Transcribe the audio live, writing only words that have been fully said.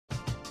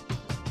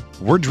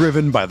We're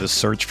driven by the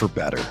search for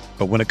better.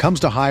 But when it comes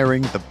to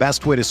hiring, the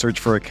best way to search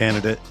for a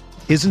candidate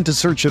isn't to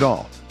search at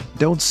all.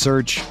 Don't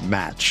search,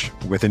 match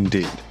with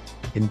Indeed.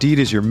 Indeed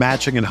is your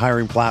matching and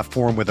hiring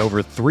platform with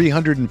over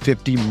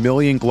 350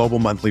 million global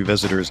monthly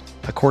visitors,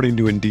 according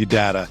to Indeed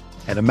data,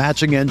 and a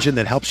matching engine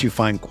that helps you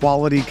find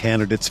quality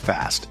candidates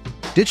fast.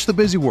 Ditch the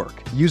busy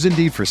work. Use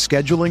Indeed for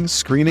scheduling,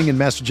 screening, and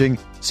messaging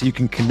so you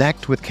can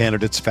connect with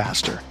candidates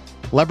faster.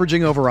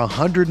 Leveraging over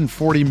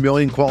 140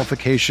 million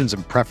qualifications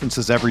and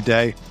preferences every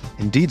day,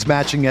 Indeed's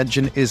matching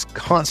engine is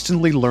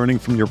constantly learning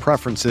from your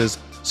preferences,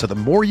 so the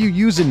more you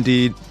use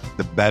Indeed,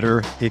 the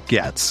better it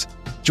gets.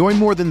 Join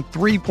more than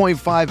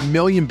 3.5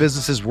 million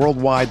businesses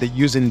worldwide that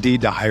use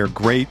Indeed to hire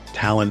great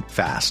talent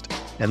fast.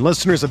 And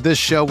listeners of this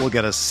show will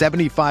get a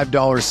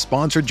 $75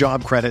 sponsored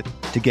job credit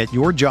to get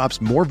your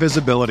jobs more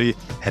visibility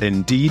at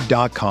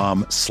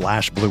Indeed.com/Blue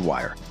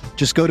Wire.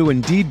 Just go to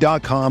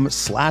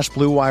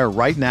Indeed.com/Blue Wire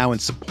right now and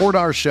support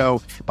our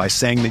show by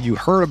saying that you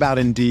heard about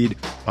Indeed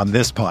on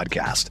this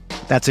podcast.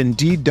 That's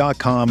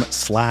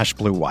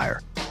Indeed.com/Blue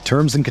Wire.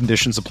 Terms and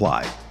conditions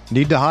apply.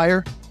 Need to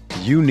hire?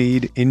 You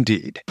need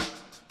Indeed.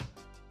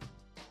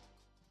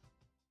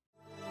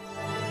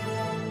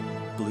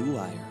 Blue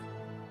Wire.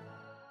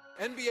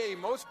 NBA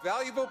Most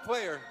Valuable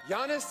Player,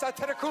 Giannis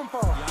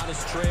Antetokounmpo.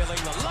 Giannis trailing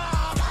the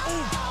lob.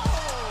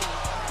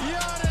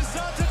 Giannis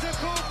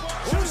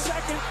Antetokounmpo. 2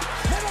 second.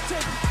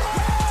 Middleton.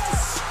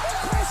 Yes!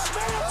 Chris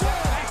Middleton.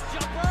 Back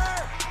jumper.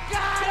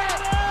 Got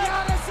it.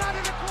 Giannis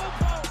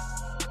Antetokounmpo.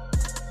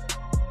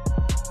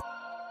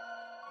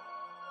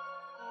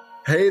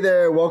 Hey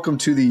there, welcome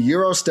to the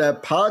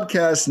Eurostep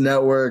Podcast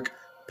Network.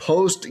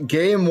 Post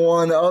Game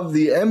 1 of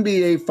the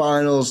NBA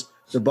Finals.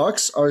 The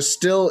Bucks are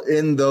still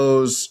in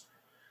those.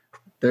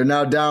 They're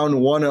now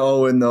down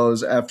 1-0 in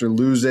those after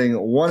losing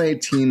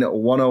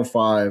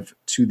 118-105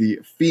 to the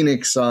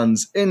Phoenix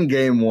Suns in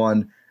Game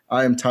 1.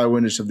 I am Ty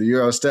Windish of the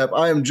Eurostep.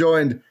 I am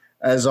joined,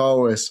 as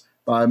always,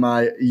 by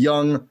my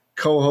young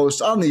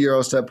co-host on the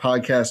Eurostep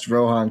podcast,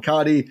 Rohan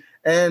Kadi,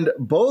 and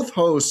both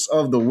hosts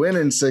of the Win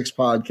in 6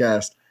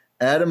 podcast,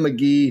 Adam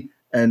McGee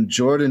and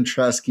Jordan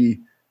Tresky.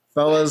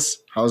 Fellas,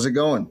 how's it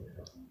going?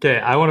 Okay,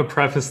 I want to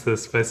preface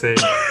this by saying,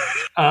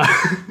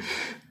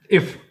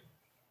 if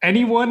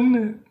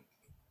anyone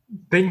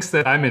thinks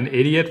that I'm an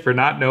idiot for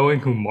not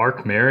knowing who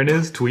Mark Maron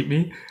is, tweet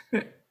me.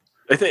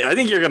 I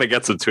think you're going to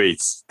get some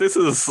tweets. This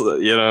is,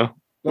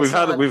 we've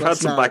had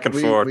some back and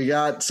forth. We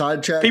got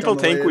sidetracked. People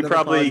think we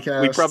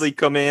probably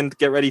come in,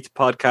 get ready to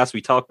podcast. We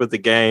talk about the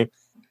game.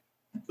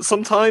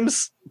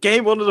 Sometimes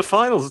Game 1 of the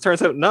finals, it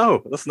turns out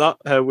no, that's not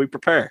how we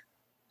prepare.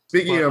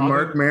 Speaking of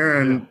Mark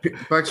Maron,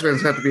 Bucks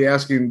fans have to be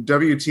asking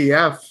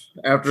WTF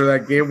after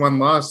that Game 1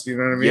 loss. You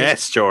know what I mean?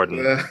 Yes,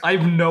 Jordan. I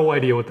have no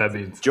idea what that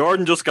means.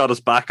 Jordan just got us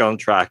back on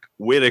track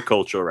with a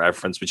cultural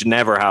reference, which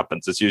never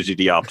happens. It's usually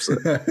the opposite.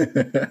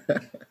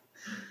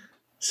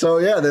 So,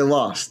 yeah, they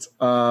lost.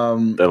 They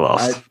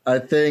lost. I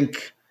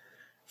think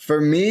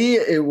for me,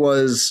 it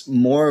was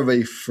more of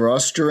a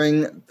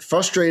frustrating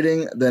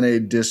than a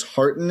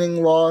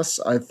disheartening loss.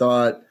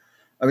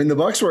 The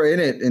Bucks were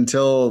in it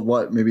until,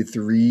 maybe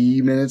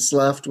 3 minutes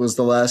left was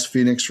the last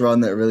Phoenix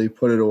run that really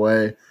put it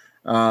away.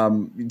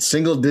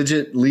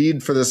 Single-digit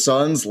lead for the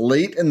Suns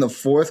late in the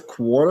fourth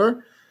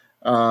quarter.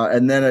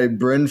 And then a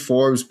Bryn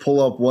Forbes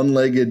pull-up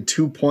one-legged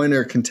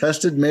two-pointer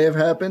contested may have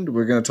happened.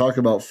 We're going to talk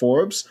about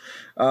Forbes.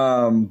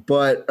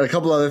 But a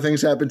couple other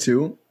things happened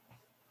too.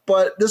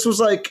 But this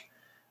was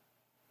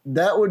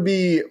that would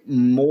be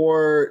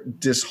more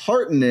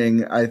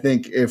disheartening, I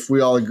think, if we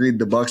all agreed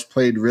the Bucks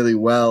played really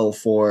well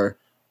for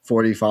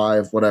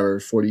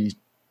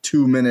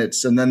 42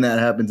 minutes, and then that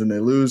happens and they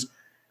lose.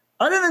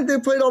 I didn't think they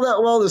played all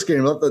that well this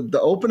game. I thought the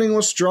opening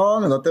was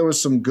strong. I thought there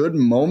was some good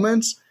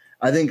moments.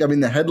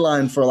 The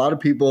headline for a lot of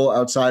people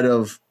outside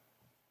of,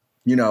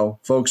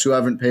 folks who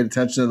haven't paid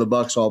attention to the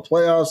Bucks all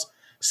playoffs,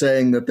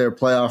 saying that their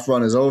playoff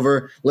run is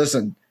over.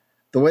 Listen,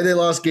 the way they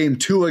lost Game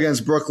 2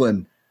 against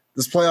Brooklyn,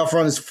 this playoff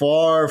run is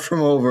far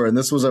from over, and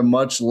this was a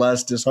much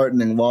less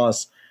disheartening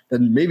loss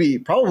than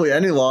probably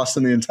any loss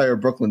in the entire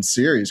Brooklyn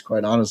series,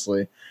 quite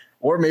honestly,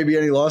 or maybe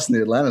any loss in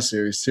the Atlanta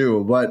series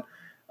too. But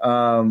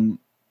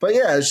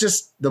yeah, it's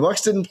just the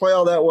Bucks didn't play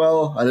all that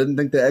well. I didn't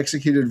think they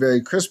executed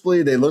very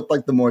crisply. They looked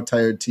like the more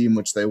tired team,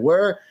 which they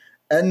were,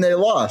 and they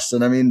lost.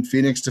 And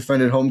Phoenix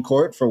defended home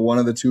court for one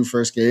of the 2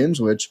 first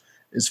games, which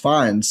is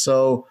fine.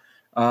 So,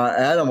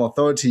 Adam, I'll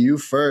throw it to you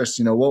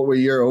first. What were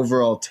your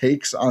overall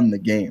takes on the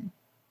game?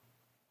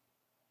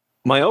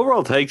 My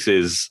overall takes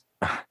is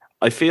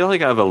I feel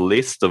like I have a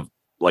list of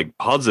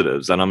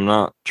positives, and I'm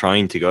not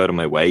trying to go out of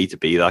my way to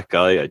be that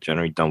guy. I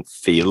generally don't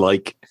feel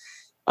like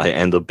I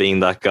end up being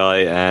that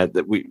guy.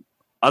 That we,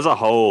 as a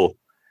whole,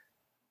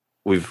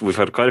 we've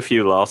had quite a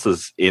few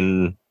losses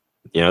in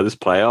this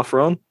playoff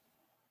run.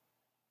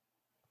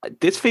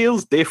 This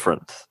feels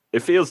different.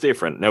 It feels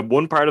different. Now,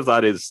 one part of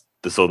that is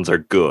the Suns are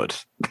good.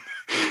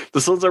 The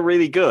Suns are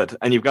really good,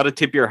 and you've got to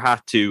tip your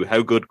hat to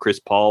how good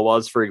Chris Paul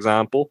was, for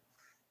example.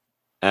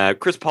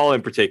 Chris Paul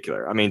in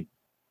particular.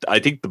 I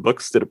think the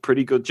Bucks did a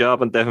pretty good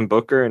job on Devin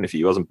Booker, and if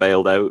he wasn't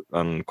bailed out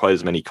on quite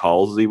as many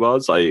calls as he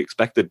was, I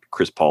expected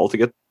Chris Paul to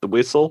get the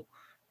whistle.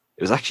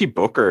 It was actually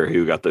Booker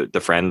who got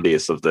the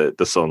friendliest of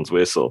the Suns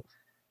whistle.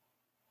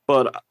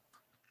 But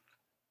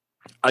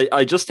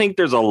I just think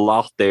there's a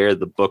lot there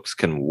the Bucks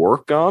can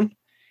work on.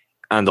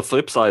 And the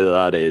flip side of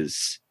that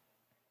is,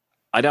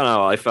 I don't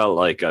know, I felt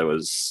like I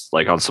was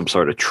like on some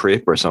sort of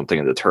trip or something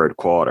in the third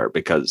quarter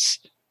because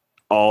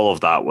all of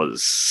that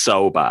was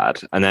so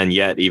bad. And then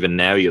yet, even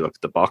now, you look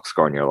at the box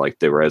score and you're like,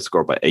 they were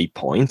outscored by 8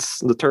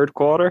 points in the third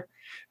quarter.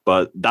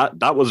 But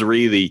that was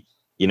really,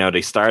 you know,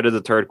 they started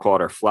the third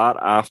quarter flat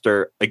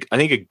after, I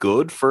think, a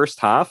good first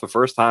half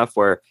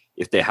where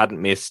if they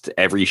hadn't missed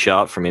every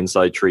shot from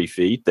inside 3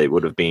 feet, they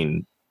would have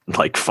been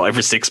like 5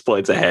 or 6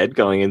 points ahead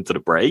going into the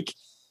break.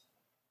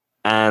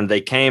 And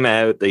they came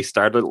out, they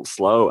started a little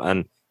slow,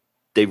 and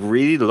they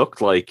really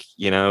looked like,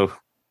 you know,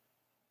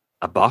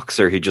 a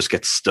boxer who just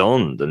gets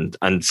stunned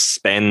and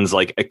spends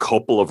like a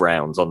couple of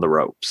rounds on the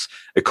ropes,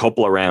 a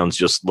couple of rounds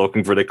just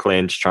looking for the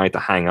clinch, trying to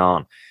hang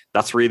on.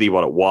 That's really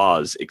what it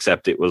was,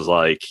 except it was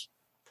like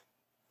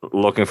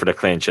looking for the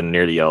clinch and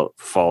nearly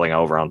falling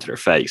over onto their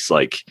face.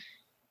 Like,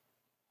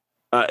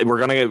 we're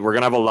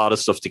gonna have a lot of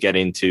stuff to get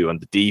into, and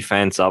the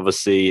defense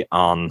obviously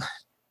on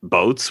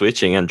both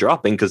switching and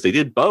dropping, because they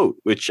did both,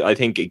 which I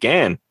think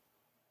again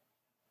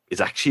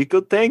is actually a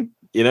good thing.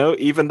 You know,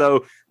 even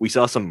though we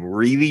saw some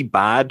really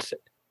bad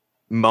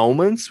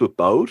moments with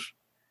both,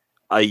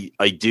 I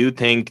do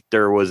think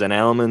there was an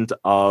element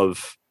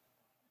of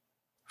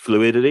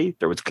fluidity.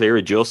 There was clear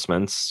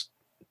adjustments.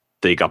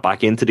 They got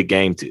back into the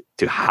game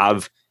to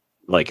have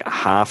like a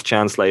half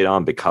chance late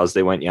on because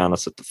they went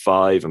Giannis at the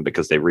 5 and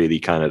because they really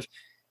kind of,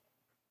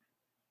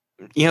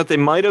 you know, they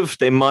might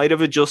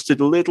have adjusted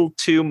a little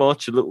too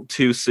much, a little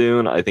too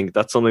soon. I think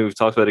that's something we've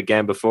talked about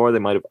again before. They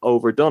might have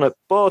overdone it,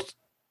 but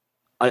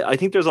I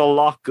think there's a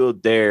lot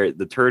good there.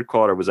 The third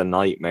quarter was a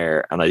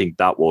nightmare, and I think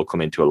that will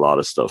come into a lot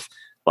of stuff.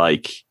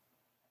 Like,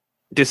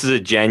 this is a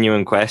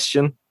genuine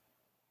question.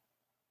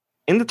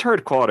 In the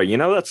third quarter, you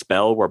know that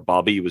spell where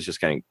Bobby was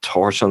just getting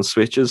torched on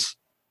switches?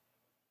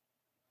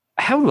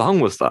 How long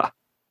was that?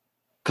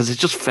 Because it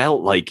just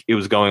felt like it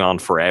was going on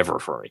forever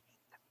for me.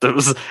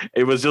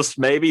 It was just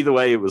maybe the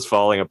way it was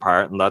falling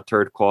apart in that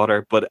third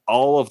quarter, but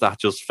all of that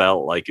just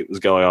felt like it was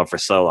going on for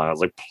so long. I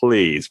was like,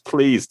 please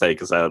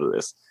take us out of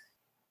this.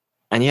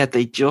 And yet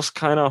they just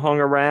kind of hung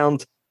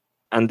around.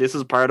 And this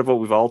is part of what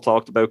we've all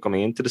talked about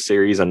coming into the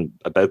series and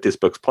about this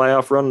Bucks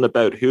playoff run and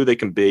about who they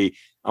can be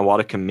and what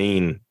it can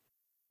mean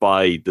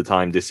by the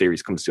time this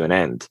series comes to an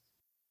end.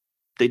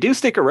 They do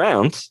stick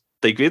around.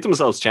 They give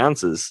themselves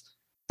chances.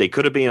 They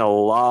could have been a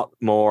lot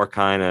more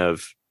kind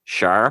of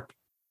sharp,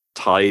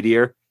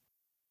 tidier,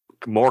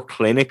 more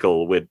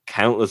clinical with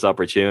countless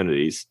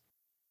opportunities.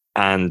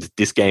 And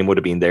this game would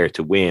have been there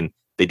to win.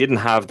 They didn't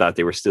have that.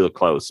 They were still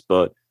close,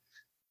 but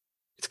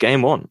it's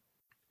game one.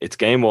 It's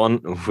game one.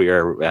 We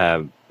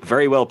are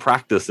very well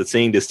practiced at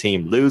seeing this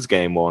team lose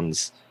game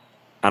ones.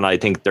 And I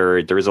think there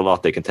is a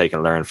lot they can take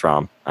and learn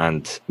from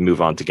and move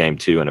on to game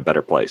two in a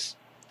better place.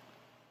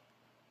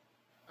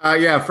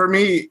 For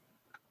me,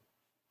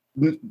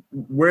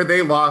 where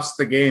they lost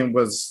the game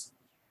was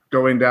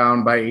going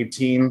down by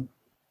 18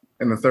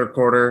 in the third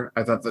quarter.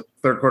 I thought the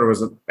third quarter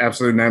was an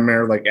absolute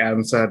nightmare, like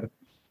Adam said.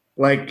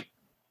 Like,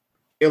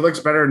 it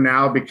looks better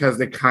now because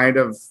they kind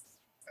of,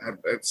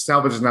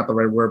 salvage is not the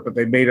right word, but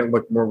they made it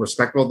look more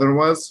respectable than it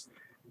was.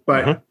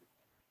 But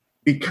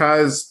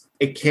because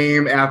it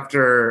came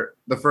after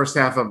the first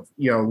half of,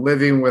 you know,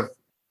 living with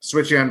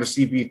switching on to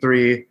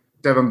CP3,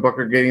 Devin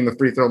Booker getting the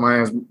free throw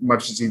line as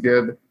much as he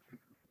did,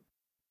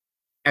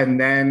 and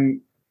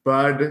then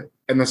Bud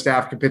and the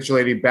staff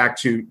capitulating back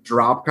to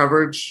drop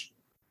coverage,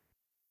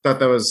 thought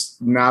that was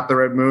not the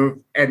right move.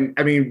 And,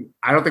 I mean,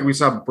 I don't think we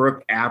saw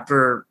Brook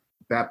after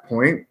that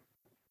point.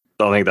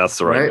 Don't think that's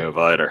the right move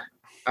either.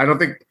 I don't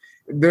think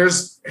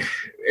this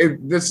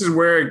is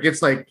where it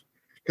gets like,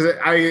 because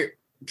I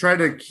tried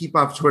to keep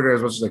off Twitter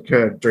as much as I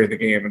could during the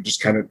game and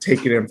just kind of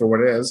take it in for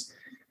what it is.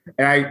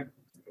 And I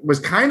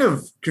was kind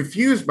of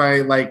confused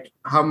by like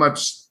how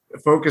much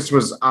focus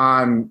was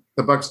on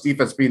the Bucks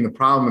defense being the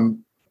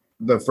problem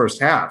in the first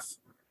half.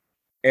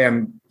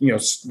 And, you know,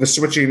 the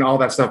switching, all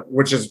that stuff,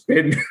 which has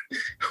been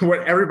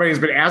what everybody's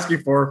been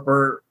asking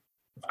for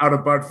out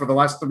of Bud for the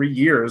last 3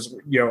 years,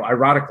 you know,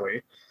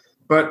 ironically.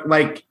 But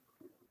like,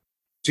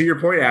 to your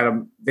point,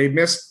 Adam, they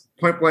missed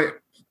point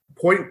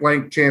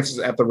blank chances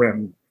at the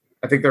rim.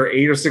 I think they're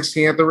 8 or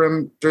 16 at the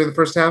rim during the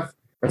first half.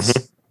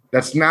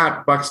 That's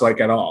not Bucks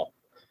like at all.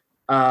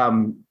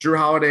 Drew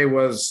Holiday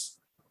was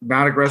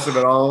not aggressive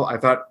at all. I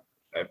thought,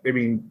 I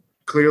mean,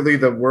 clearly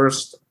the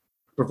worst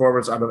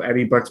performance out of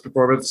any Bucks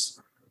performance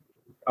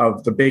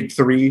of the big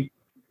three,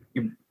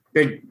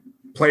 big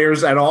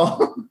players at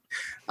all.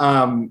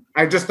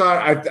 I just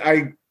thought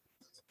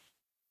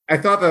I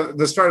thought that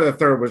the start of the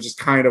third was just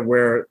kind of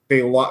where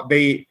they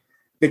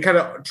kind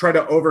of try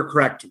to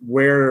overcorrect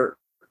where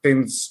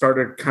things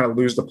started to kind of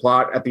lose the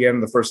plot at the end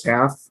of the first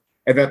half.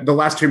 And that the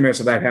last 2 minutes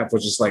of that half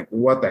was just like,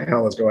 what the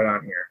hell is going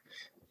on here?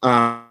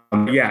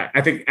 Yeah,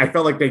 I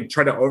felt like they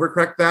tried to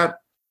overcorrect that,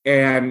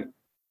 and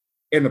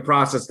in the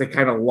process, they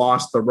kind of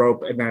lost the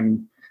rope, and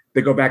then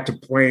they go back to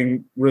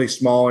playing really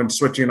small and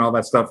switching and all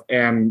that stuff.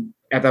 And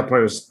at that point,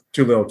 it was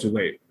too little, too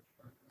late.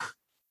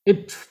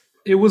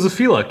 It was a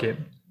feel-out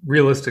game.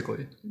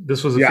 Realistically,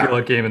 this was a Yeah.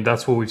 feel-out game, and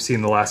that's what we've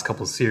seen the last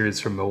couple of series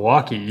from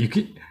Milwaukee.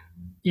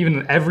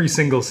 Even every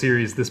single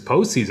series this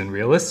postseason,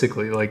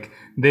 realistically, like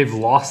they've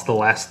lost the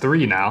last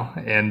 3 now,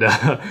 and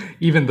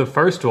even the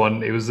first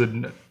one, it was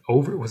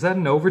was that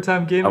an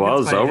overtime game? It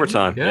was against Miami?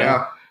 overtime.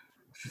 Yeah.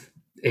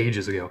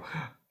 Ages ago.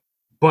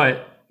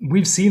 But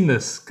we've seen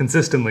this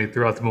consistently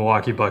throughout the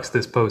Milwaukee Bucks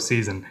this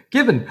postseason.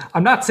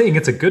 I'm not saying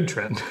it's a good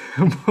trend,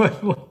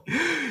 but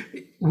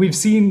we've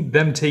seen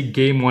them take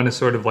game one as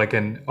sort of like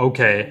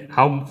okay,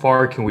 how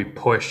far can we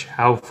push?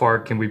 How far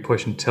can we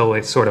push until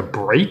it sort of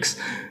breaks?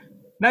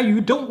 Now,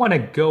 you don't want to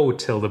go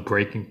till the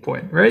breaking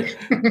point, right?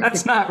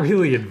 That's not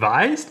really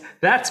advised.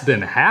 That's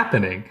been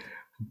happening.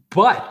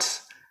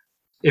 But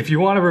if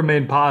you want to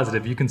remain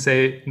positive, you can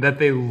say that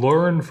they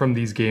learn from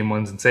these game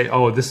ones and say,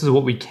 oh, this is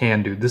what we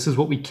can do. This is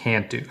what we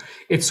can't do.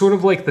 It's sort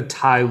of like the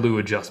Ty Lue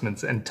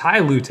adjustments. And Ty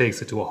Lue takes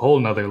it to a whole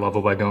nother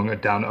level by going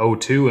down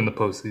 0-2 in the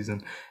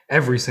postseason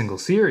every single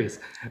series.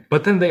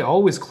 But then they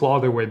always claw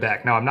their way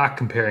back. Now, I'm not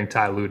comparing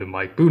Ty Lue to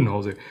Mike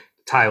Budenholzer.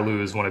 Ty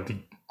Lue is one of the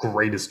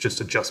greatest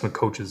just adjustment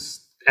coaches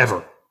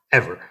ever.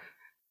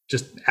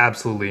 Just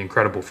absolutely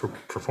incredible for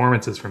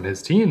performances from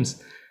his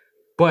teams.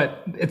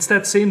 But it's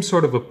that same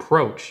sort of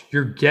approach.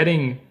 You're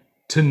getting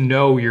to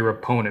know your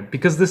opponent,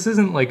 because this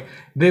isn't like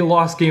they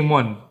lost game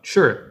one.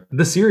 Sure,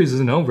 the series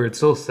isn't over. It's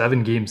still a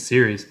 7-game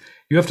series.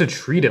 You have to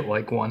treat it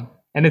like one.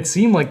 And it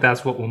seemed like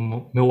that's what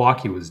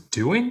Milwaukee was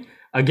doing.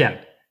 Again,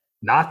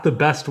 not the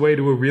best way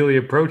to really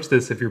approach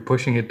this if you're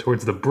pushing it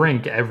towards the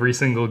brink every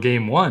single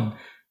game one.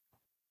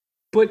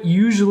 But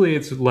usually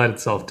it's led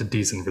itself to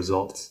decent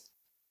results.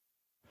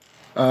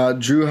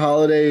 Drew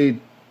Holiday,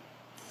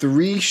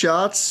 3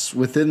 shots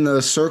within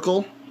the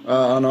circle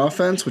on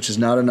offense, which is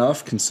not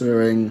enough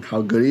considering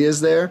how good he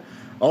is there.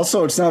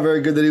 Also, it's not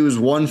very good that he was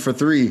 1 for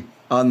 3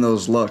 on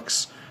those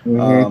looks.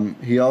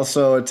 Mm-hmm. He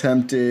also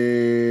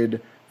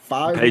attempted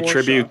 5 Pay more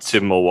tribute shots.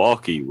 to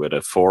Milwaukee with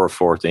a 4 of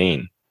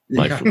 14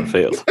 from the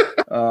field.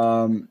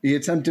 He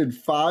attempted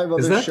 5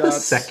 other shots. Is that the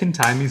second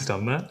time he's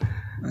done that?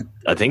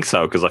 I think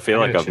so, because I feel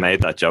like I've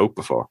made that joke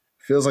before.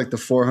 Feels like the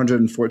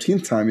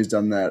 414th time he's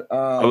done that.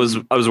 I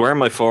was wearing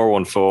my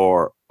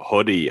 414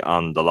 hoodie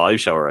on the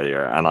live show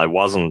earlier, and I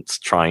wasn't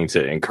trying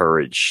to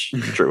encourage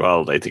Drew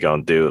Holiday to go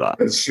and do that.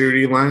 The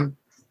shooting line.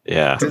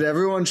 Yeah. Did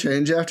everyone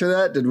change after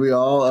that?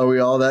 Are we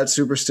all that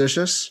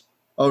superstitious?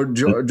 Oh,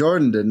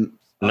 Jordan didn't.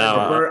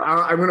 No,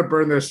 I'm going to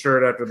burn this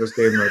shirt after this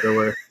game right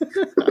away.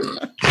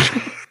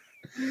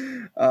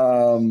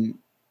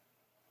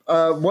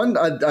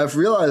 I've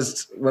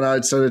realized when I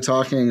started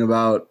talking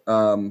about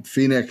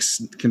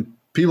Phoenix,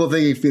 people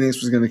thinking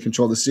Phoenix was going to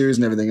control the series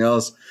and everything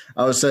else,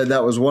 I was said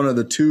that was one of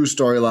the 2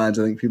 storylines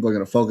I think people are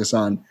going to focus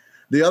on.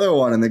 The other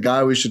one, and the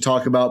guy we should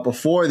talk about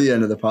before the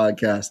end of the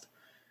podcast,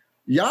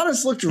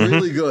 Giannis looked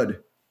really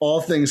good,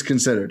 all things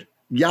considered.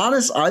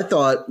 Giannis, I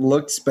thought,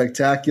 looked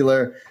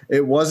spectacular.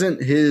 It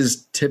wasn't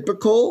his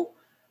typical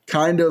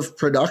kind of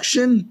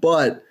production,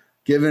 but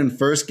given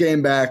first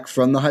game back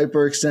from the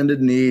hyperextended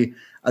knee,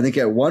 I think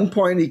at one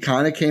point he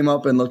kind of came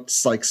up and looked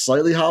like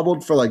slightly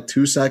hobbled for like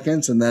 2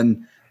 seconds and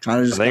then kind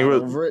of just got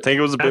over it. I think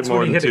it was a bit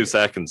more than 2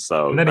 seconds,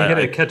 though. And then he hit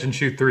a catch and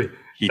shoot 3.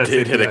 He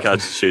did hit a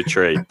catch and shoot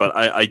 3, but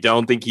I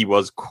don't think he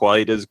was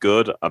quite as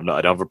good. I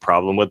don't have a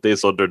problem with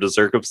this under the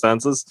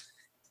circumstances.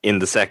 In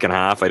the second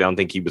half, I don't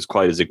think he was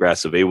quite as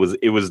aggressive. It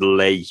was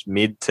late,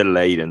 mid to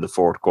late in the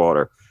fourth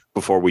quarter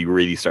before we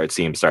really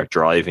seeing him start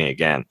driving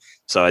again.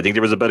 So I think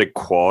there was a bit of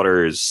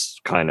quarters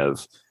kind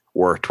of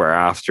worked where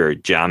after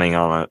jamming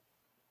on it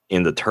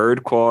in the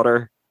third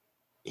quarter,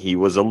 he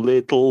was a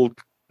little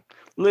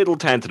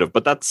tentative,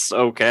 but that's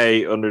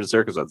okay under the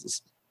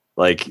circumstances.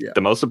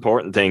 The most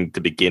important thing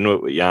to begin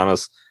with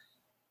Giannis,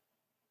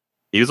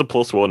 he was a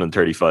 +1 in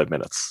 35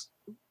 minutes.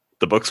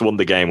 The Bucks won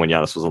the game when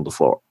Giannis was on the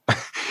floor.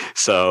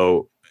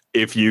 So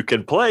if you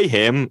can play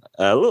him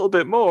a little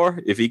bit more,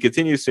 if he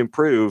continues to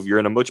improve, you're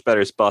in a much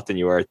better spot than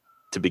you are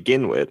to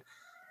begin with.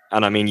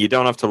 And I mean, you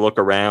don't have to look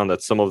around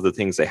at some of the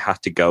things they had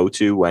to go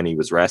to when he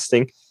was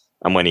resting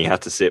and when he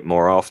had to sit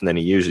more often than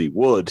he usually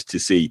would to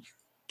see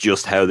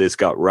just how this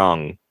got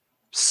wrong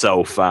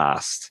so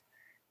fast.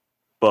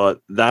 But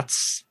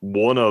that's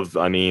one of,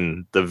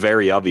 the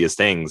very obvious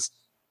things.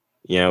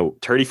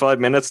 35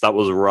 minutes, that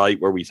was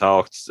right where we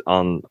talked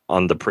on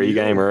the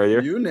pregame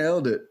earlier. You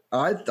nailed it.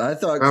 I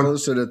thought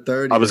closer to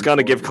 30. I was going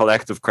to give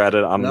collective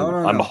credit. I'm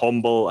No.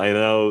 humble. I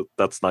know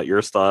that's not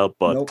your style,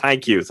 but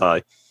Thank you,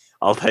 Ty.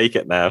 I'll take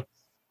it now.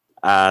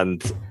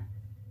 And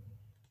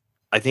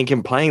I think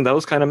in playing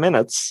those kind of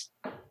minutes,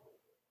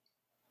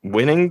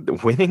 winning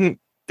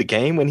the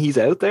game when he's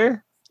out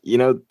there,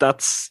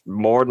 that's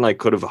more than I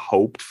could have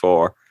hoped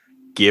for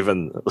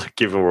given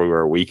where we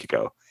were a week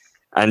ago.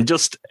 And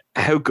just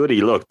how good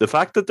he looked. The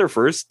fact that their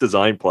first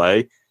design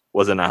play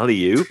was an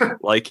alley-oop.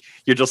 Like,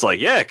 you're just like,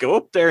 yeah, go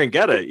up there and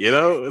get it. You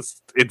know,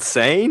 it's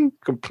insane,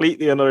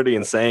 completely and utterly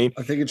insane.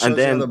 I think it shows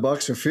how the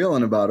Bucks are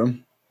feeling about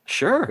him.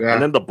 Sure. Yeah.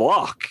 And then the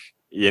block,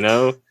 you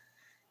know.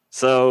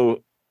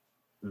 So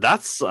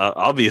that's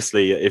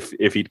obviously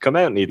if he'd come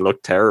out and he'd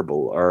looked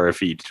terrible, or if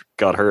he'd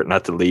got hurt and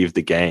had to leave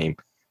the game,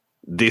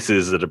 this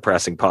is a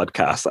depressing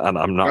podcast, and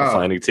I'm not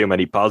finding too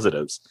many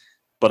positives.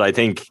 But I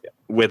think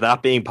with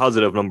that being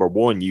positive number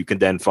one, you can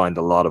then find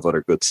a lot of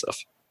other good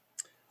stuff.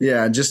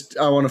 Yeah,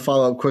 I want to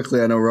follow up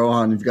quickly. I know,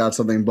 Rohan, you've got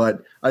something,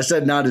 but I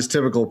said not his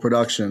typical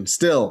production.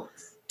 Still,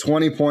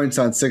 20 points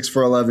on 6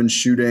 for 11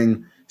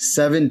 shooting,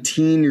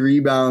 17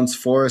 rebounds,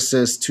 4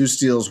 assists, 2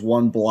 steals,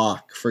 1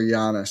 block for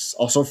Giannis.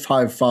 Also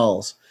 5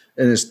 fouls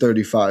in his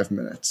 35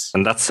 minutes.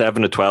 And that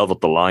 7 to 12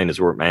 at the line is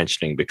worth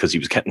mentioning, because he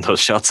was getting those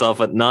shots off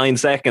at 9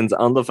 seconds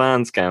on the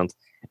fans count,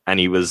 and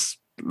he was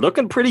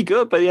looking pretty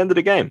good by the end of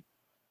the game.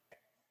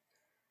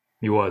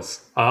 He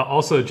was.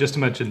 Also, just to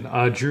mention,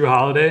 Drew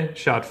Holiday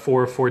shot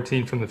 4 of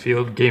 14 from the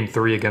field, game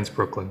 3 against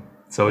Brooklyn.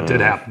 So it did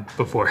happen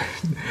before.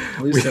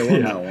 At least I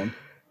won that one.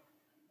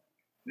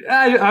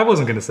 I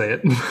wasn't going to say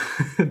it.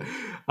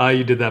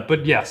 You did that.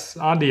 But yes,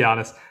 on to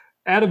Giannis.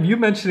 Adam, you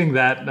mentioning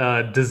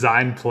that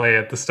design play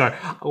at the start.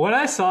 When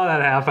I saw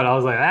that happen, I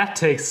was like, that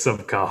takes some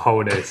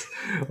cojones.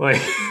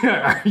 Like,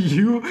 are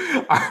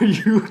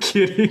you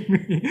kidding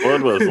me?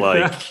 Bud was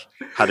like,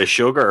 had a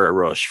sugar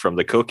rush from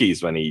the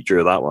cookies when he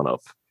drew that one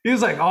up. He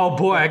was like, oh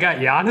boy, I got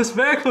Giannis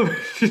back. Let me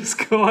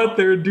just go out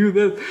there and do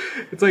this.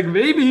 It's like,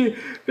 maybe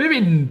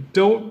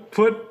don't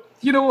put,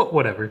 you know what,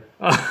 whatever.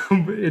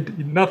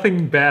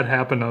 Nothing bad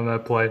happened on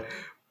that play.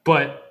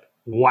 But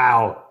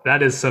wow,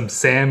 that is some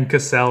Sam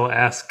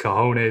Cassell-esque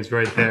cojones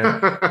right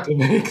there to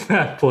make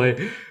that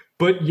play.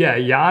 But yeah,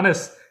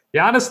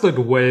 Giannis looked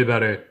way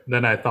better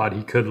than I thought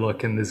he could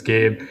look in this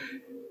game.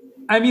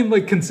 I mean,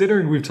 like,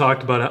 considering we've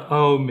talked about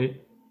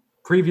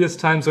previous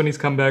times when he's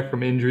come back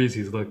from injuries,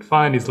 he's looked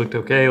fine. He's looked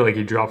okay. Like,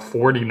 he dropped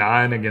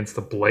 49 against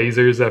the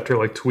Blazers after,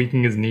 like,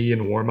 tweaking his knee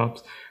in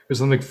warmups. Or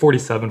something,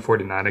 47,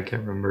 49. I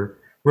can't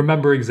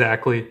remember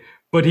exactly.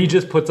 But he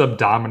just puts up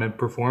dominant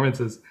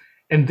performances.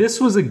 And this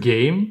was a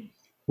game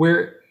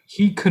where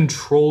he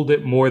controlled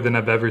it more than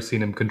I've ever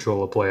seen him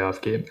control a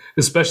playoff game,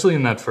 especially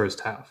in that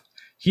first half.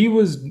 He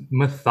was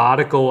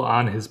methodical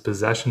on his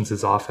possessions,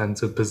 his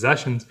offensive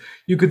possessions.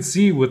 You could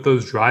see with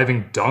those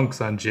driving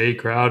dunks on Jay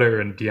Crowder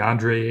and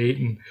DeAndre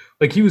Ayton,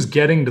 like, he was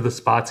getting to the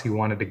spots he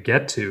wanted to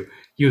get to.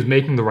 He was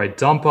making the right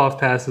dump-off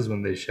passes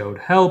when they showed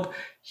help.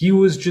 He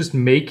was just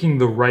making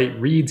the right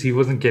reads. He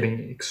wasn't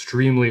getting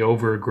extremely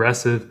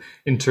over-aggressive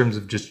in terms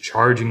of just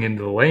charging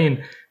into the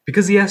lane,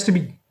 because he has to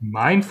be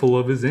mindful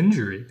of his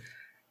injury.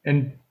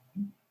 And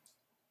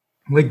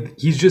like,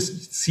 he's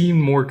just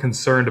seemed more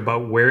concerned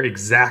about where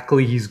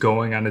exactly he's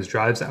going on his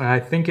drives. And I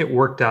think it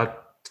worked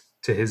out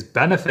to his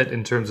benefit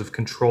in terms of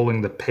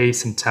controlling the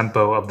pace and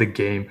tempo of the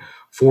game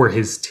for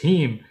his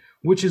team,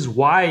 which is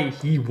why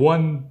he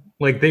won.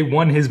 Like, they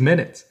won his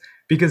minutes,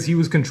 because he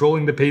was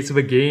controlling the pace of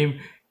a game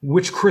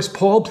which Chris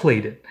Paul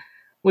played in.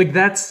 Like,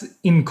 that's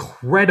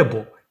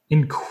incredible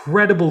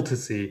to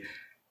see.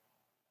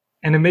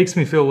 And it makes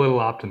me feel a little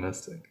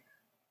optimistic.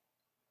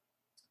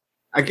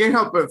 I can't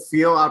help but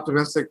feel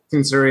optimistic,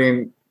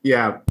 considering,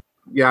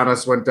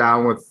 Giannis went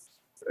down with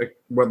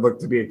what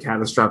looked to be a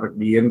catastrophic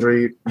knee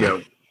injury,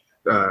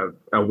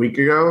 a week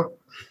ago.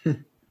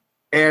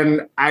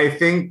 And I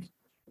think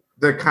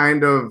we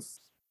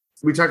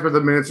talked about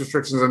the minutes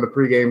restrictions on the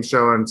pregame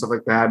show and stuff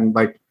like that, and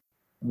like,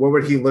 what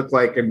would he look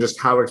like and just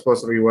how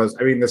explosive he was.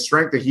 I mean, the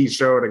strength that he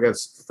showed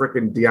against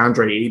freaking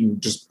DeAndre Ayton,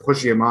 just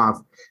pushing him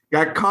off.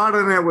 Got caught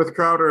in it with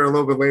Crowder a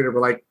little bit later, but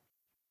like,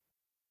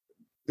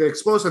 the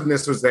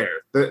explosiveness was there.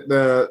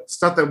 The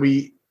stuff that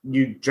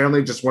you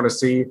generally just want to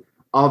see,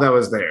 all that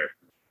was there.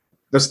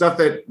 The stuff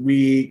that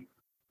we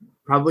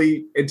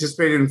probably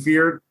anticipated and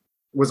feared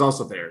was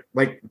also there.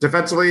 Like,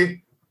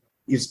 defensively,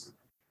 he's a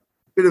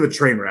bit of a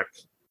train wreck,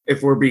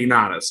 if we're being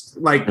honest.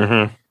 Like,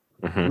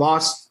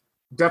 lost,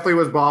 definitely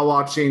was ball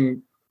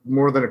watching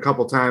more than a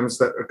couple times.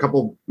 That a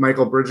couple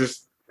Michael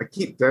Bridges.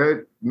 You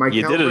did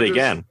it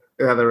again.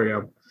 Yeah, there we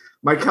go.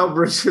 Mikal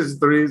Bridges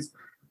threes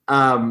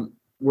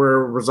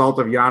were a result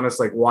of Giannis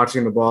like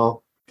watching the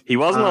ball. He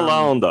wasn't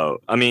alone, though.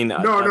 I mean,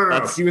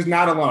 no. He was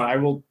not alone. I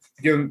will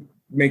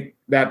make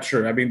that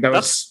true. I mean,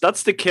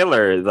 that's the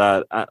killer.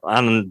 That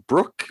and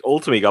Brooke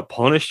ultimately got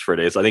punished for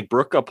this. I think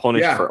Brooke got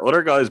punished for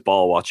other guys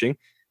ball watching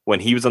when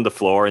he was on the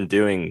floor and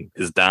doing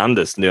his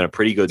damnedest and doing a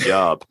pretty good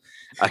job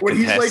at when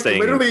contesting. He's like,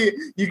 literally,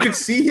 you could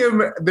see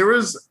him. It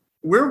was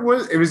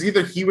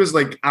either he was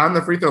like on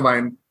the free throw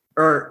line,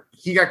 or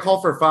he got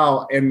called for a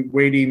foul and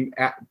waiting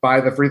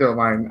by the free throw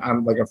line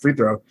on like a free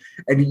throw.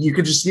 And you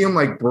could just see him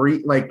like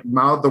breathe, like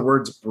mouth the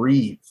words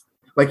breathe.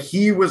 Like,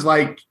 he was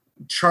like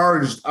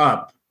charged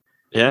up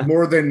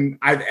more than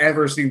I've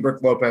ever seen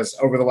Brook Lopez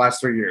over the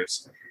last 3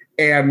 years.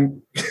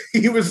 And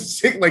he was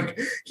sick. Like,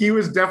 he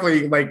was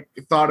definitely like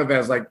thought of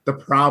as like the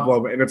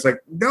problem. And it's like,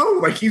 no,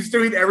 like, he's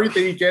doing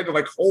everything he can to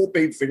like hold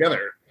things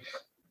together.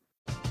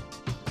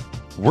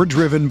 We're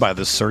driven by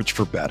the search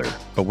for better.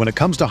 But when it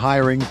comes to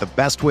hiring, the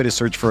best way to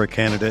search for a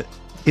candidate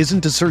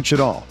isn't to search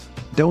at all.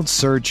 Don't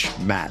search,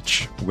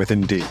 match with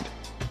Indeed.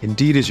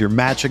 Indeed is your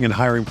matching and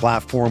hiring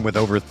platform with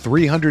over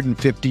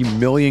 350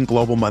 million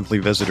global monthly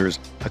visitors,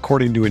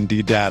 according to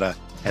Indeed data,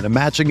 and a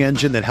matching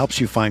engine that helps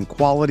you find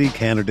quality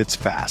candidates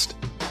fast.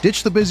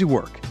 Ditch the busy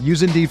work.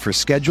 Use Indeed for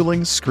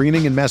scheduling,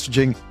 screening, and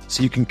messaging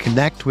so you can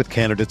connect with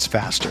candidates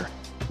faster.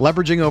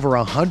 Leveraging over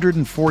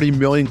 140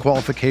 million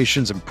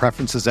qualifications and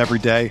preferences every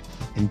day,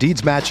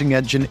 Indeed's matching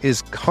engine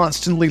is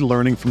constantly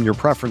learning from your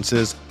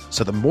preferences,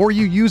 so the more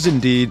you use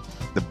Indeed,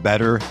 the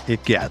better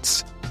it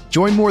gets.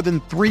 Join more than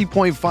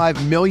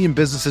 3.5 million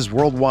businesses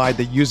worldwide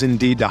that use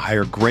Indeed to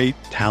hire great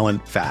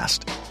talent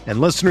fast. And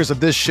listeners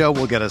of this show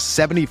will get a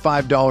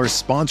 $75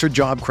 sponsored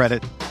job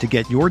credit to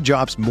get your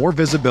jobs more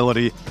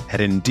visibility at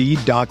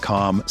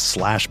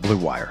Indeed.com/Blue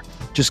Wire.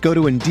 Just go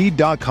to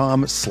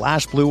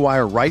Indeed.com/Blue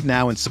Wire right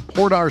now and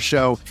support our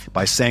show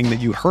by saying that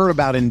you heard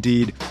about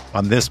Indeed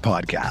on this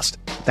podcast.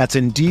 That's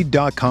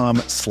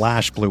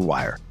Indeed.com/Blue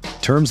Wire.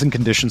 Terms and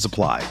conditions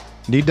apply.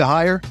 Need to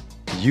hire?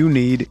 You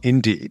need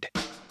Indeed.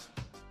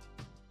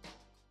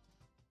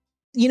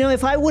 You know,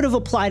 if I would have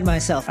applied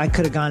myself, I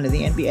could have gone to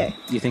the NBA.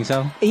 You think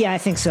so? Yeah, I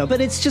think so.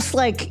 But it's just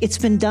like, it's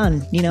been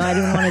done. You know, I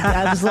didn't want to,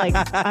 I was like,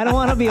 I don't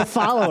want to be a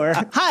follower.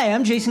 Hi,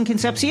 I'm Jason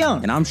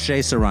Concepcion. And I'm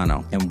Shea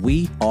Serrano. And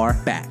we are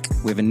back.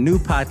 We have a new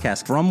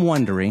podcast from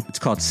Wondery. It's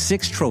called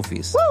Six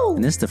Trophies. Woo!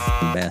 And it's the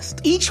best.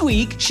 Each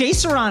week, Shea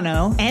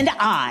Serrano and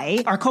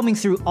I are combing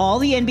through all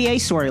the NBA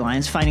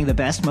storylines, finding the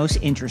best, most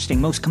interesting,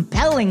 most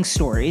compelling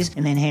stories,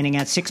 and then handing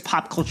out 6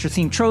 pop culture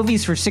themed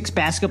trophies for 6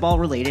 basketball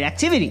related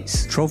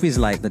activities. Trophies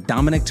like the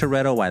Dominic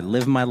Toretto I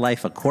Live My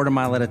Life a Quarter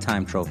Mile at a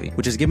Time trophy,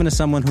 which is given to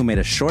someone who made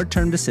a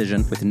short-term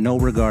decision with no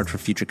regard for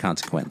future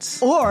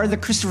consequence. Or the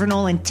Christopher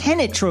Nolan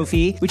Tenet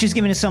trophy, which is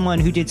given to someone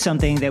who did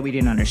something that we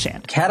didn't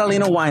understand.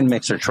 Catalina Wine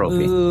Mixer trophy.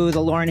 Ooh, the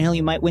Lauryn Hill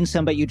You Might Win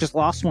Some, But You Just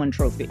Lost One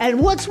trophy.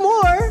 And what's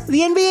more,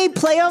 the NBA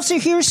playoffs are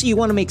here, so you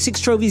want to make Six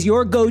Trophies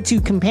your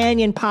go-to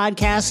companion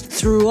podcast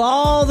through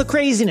all the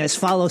craziness.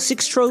 Follow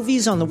Six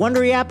Trophies on the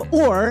Wondery app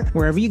or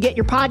wherever you get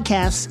your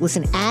podcasts.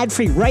 Listen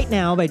ad-free right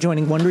now by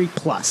joining Wondery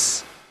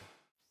Plus.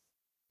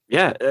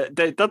 Yeah,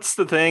 that's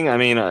the thing. I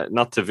mean,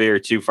 not to veer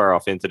too far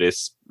off into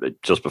this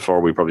just before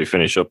we probably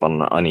finish up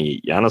on any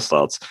Giannis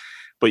thoughts,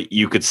 but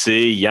you could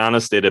see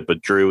Giannis did it,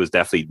 but Drew was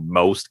definitely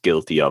most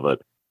guilty of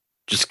it.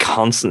 Just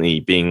constantly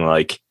being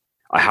like,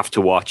 I have to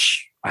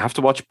watch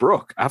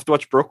Brook. I have to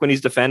watch Brook when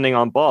he's defending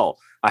on ball.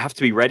 I have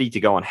to be ready to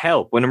go and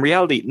help. When in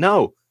reality,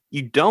 no,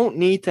 you don't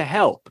need to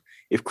help.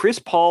 If Chris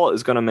Paul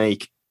is going to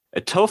make a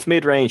tough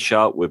mid-range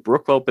shot with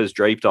Brook Lopez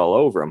draped all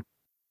over him,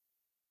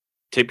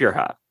 tip your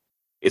hat.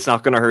 It's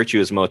not going to hurt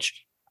you as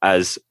much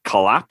as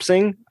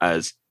collapsing,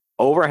 as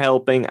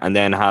overhelping, and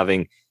then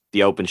having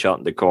the open shot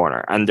in the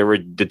corner. And there were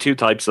the two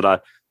types of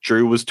that.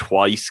 Drew was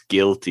twice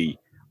guilty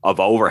of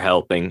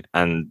overhelping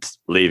and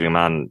leaving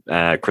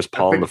Chris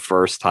Paul in the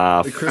first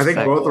half. I think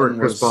both were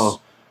Chris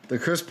Paul. The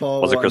Chris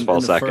Paul was one Chris Paul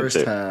in the second first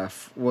too.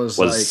 half was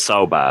like,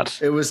 so bad.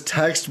 It was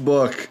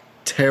textbook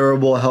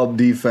terrible help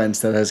defense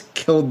that has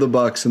killed the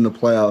Bucks in the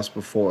playoffs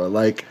before.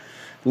 Like,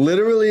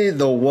 literally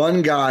the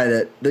one guy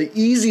that the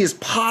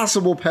easiest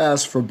possible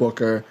pass for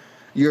Booker,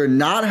 you're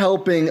not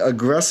helping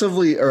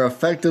aggressively or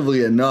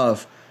effectively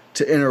enough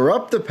to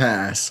interrupt the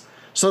pass.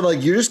 So,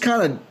 like, you're just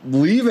kind of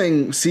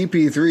leaving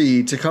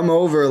CP3 to come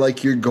over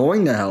like you're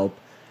going to help.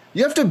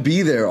 You have to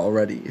be there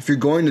already if you're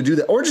going to do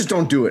that. Or just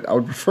don't do it. I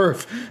would prefer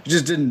if you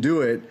just didn't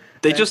do it.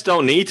 They just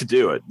don't need to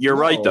do it. You're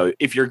right, though.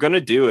 If you're going to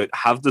do it,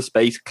 have the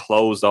space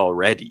closed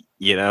already,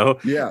 you know?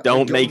 Yeah.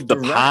 Don't make the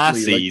pass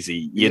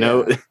easy, you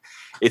know?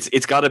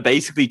 It's got to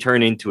basically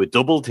turn into a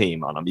double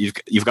team on him.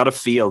 You've got to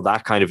feel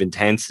that kind of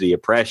intensity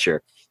of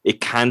pressure. It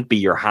can't be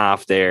your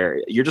half there.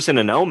 You're just in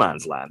a no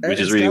man's land, which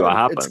is really what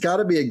happens. It's got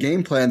to be a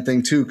game plan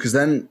thing, too, because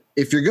then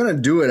if you're going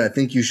to do it, I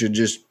think you should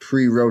just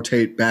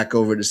pre-rotate back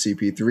over to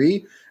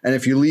CP3. And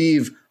if you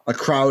leave a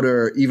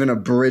Crowder, even a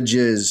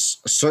Bridges,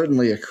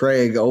 certainly a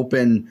Craig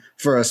open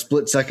for a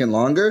split second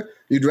longer,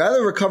 you'd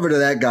rather recover to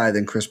that guy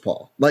than Chris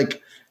Paul.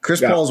 Like, Chris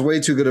Paul's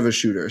way too good of a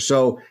shooter.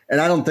 So, and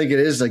I don't think it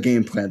is a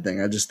game plan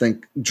thing. I just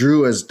think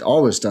Drew has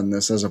always done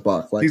this as a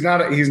Buck. Like, he's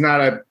not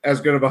as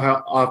good of a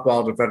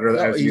off-ball defender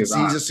as he is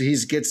on.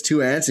 He gets too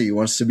antsy. He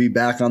wants to be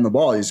back on the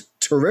ball. He's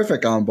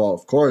terrific on ball,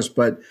 of course,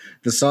 but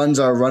the Suns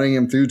are running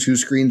him through 2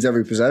 screens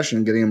every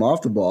possession, getting him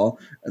off the ball,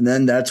 and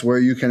then that's where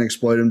you can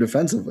exploit him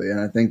defensively.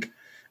 And I think,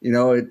 you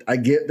know, I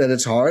get that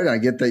it's hard. I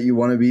get that you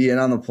want to be in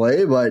on the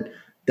play, but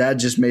that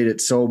just made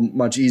it so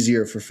much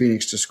easier for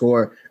Phoenix to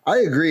score. I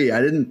agree.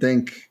 I didn't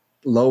think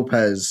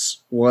Lopez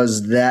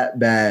was that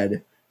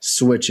bad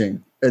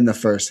switching in the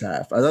first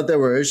half. I thought there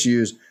were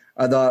issues.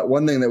 I thought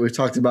one thing that we've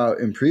talked about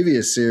in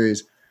previous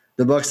series,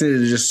 the Bucks needed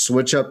to just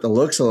switch up the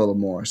looks a little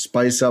more,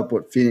 spice up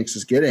what Phoenix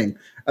is getting.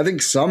 I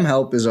think some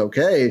help is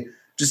okay.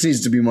 Just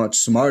needs to be much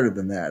smarter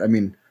than that. I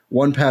mean,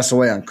 one pass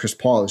away on Chris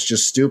Paul is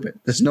just stupid.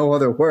 There's no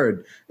other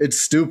word. It's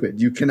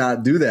stupid. You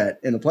cannot do that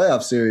in a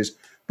playoff series.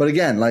 But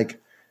again, like,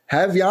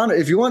 have Giannis,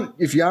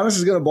 if Giannis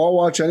is going to ball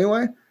watch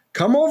anyway,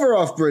 come over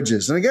off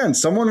Bridges. And again,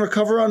 someone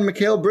recover on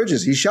Mikal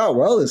Bridges. He shot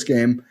well this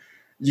game.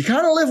 You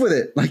kind of live with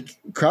it. Like,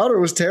 Crowder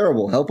was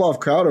terrible. Help off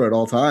Crowder at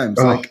all times.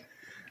 Oh. Like,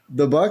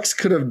 the Bucks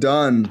could have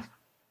done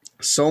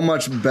so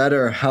much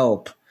better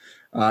help.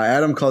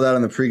 Adam called out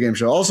on the pregame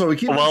show. Also, we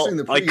keep mentioning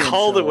the pregame I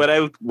called show.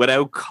 it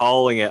without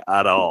calling it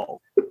at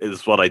all.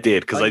 Is what I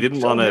did because I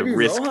didn't want to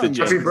risk the Rohan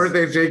jinx. Happy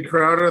birthday, Jay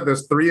Crowder.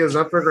 This 3 is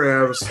up for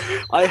grabs.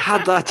 I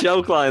had that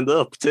joke lined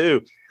up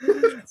too.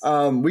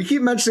 We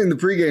keep mentioning the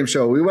pregame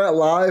show. We went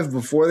live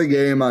before the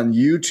game on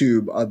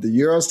YouTube, the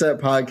Eurostat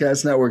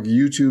Podcast Network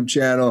YouTube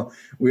channel.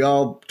 We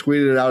all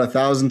tweeted it out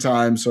 1,000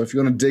 times. So if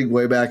you want to dig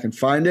way back and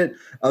find it,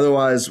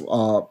 otherwise,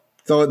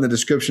 throw it in the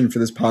description for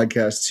this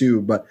podcast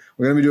too. But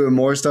we're going to be doing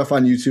more stuff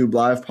on YouTube,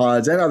 live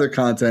pods, and other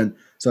content.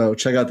 So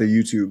check out the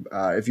YouTube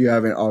if you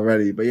haven't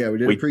already. But yeah, we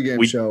did a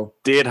pregame show.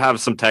 Did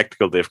have some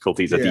technical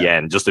difficulties at the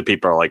end. Just that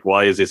people are like,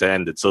 "Why is this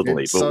ended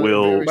suddenly?" But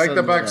we'll like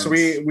the Bucks.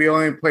 We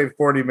only played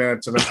 40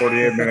 minutes in a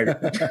 48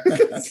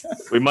 minute.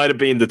 We might have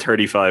been the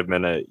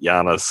 35-minute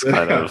Giannis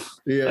kind of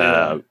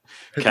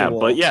camp.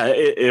 But yeah,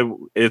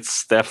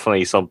 it's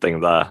definitely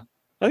something that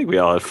I think we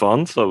all had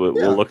fun. So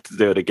we'll look to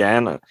do it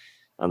again.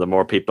 And the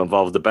more people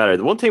involved, the better.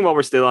 The one thing while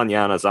we're still on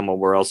Giannis and when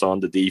we're also on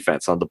the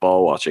defense, on the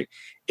ball watching,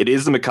 it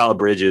is the Mikal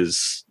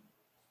Bridges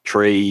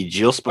tree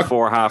just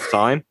before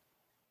halftime.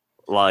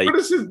 Like, what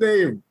is his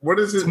name? What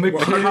is his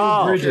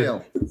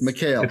Mikal?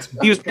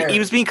 Mikal. He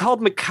was being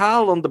called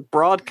Mikal on the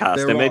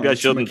broadcast, and maybe I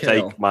shouldn't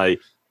take my.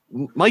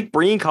 Mike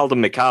Breen called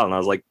him Mikal, and I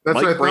was like,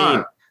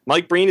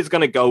 Mike Breen is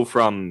going to go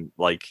from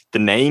like the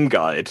name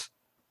guide.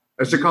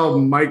 I should call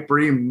him Mike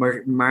Breen.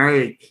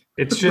 Mike.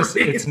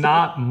 It's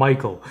not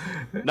Michael.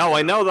 No,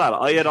 I know that.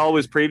 I had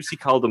always previously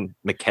called him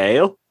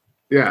Mikhail.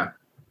 Yeah.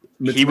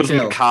 He was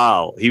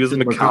Mikal. He was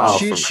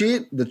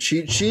Mikal. The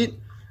cheat sheet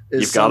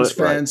is Suns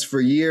fans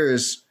for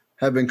years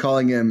have been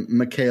calling him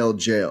Mikhail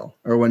Jail,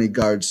 or when he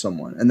guards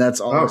someone. And that's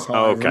always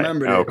how I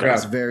remembered it.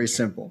 It's very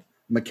simple.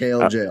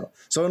 Mikhail Jail.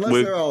 So unless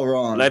they're all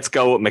wrong. Let's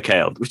go with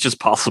Mikhail, which is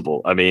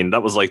possible. I mean,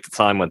 that was like the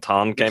time when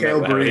Ton came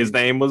out, how his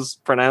name was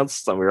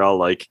pronounced, and we were all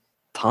like,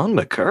 Ton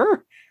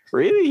McCurr?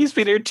 Really? He's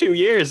been here 2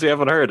 years. We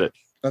haven't heard it.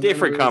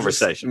 Different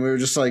conversation. We were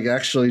just like,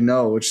 actually,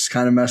 no, which is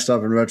kind of messed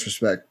up in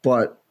retrospect.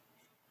 But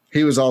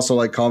he was also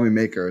like, call me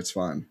Maker. It's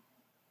fine.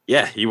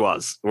 Yeah, he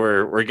was.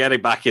 We're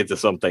getting back into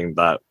something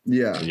that,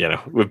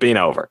 we've been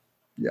over.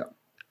 Yeah.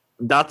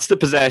 That's the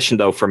possession,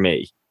 though, for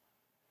me,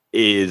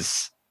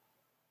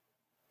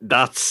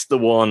 that's the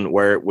one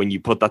where when you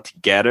put that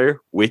together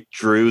with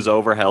Drew's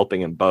over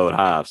helping in both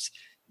halves,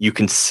 you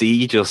can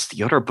see just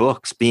the other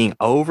Bucks being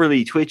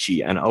overly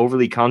twitchy and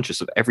overly conscious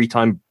of every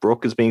time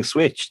Brook is being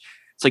switched.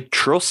 It's like,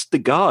 trust the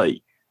guy.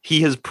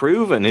 He has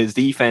proven his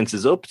defense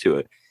is up to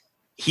it.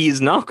 He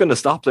is not going to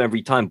stop them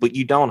every time, but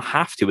you don't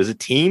have to. As a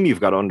team, you've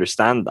got to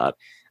understand that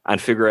and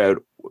figure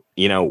out,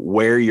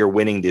 where you're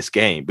winning this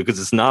game,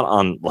 because it's not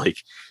on like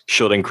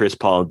shutting Chris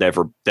Paul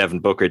and Devin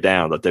Booker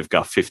down that they've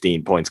got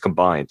 15 points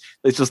combined.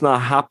 It's just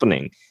not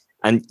happening.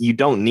 And you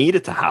don't need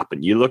it to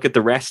happen. You look at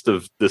the rest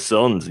of the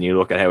Suns and you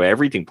look at how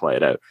everything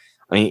played out.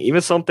 I mean,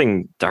 even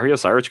something Dario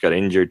Saric got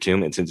injured 2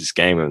 minutes into this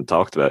game and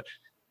talked about,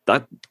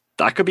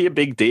 that could be a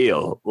big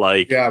deal.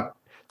 Like,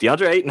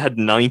 DeAndre Ayton had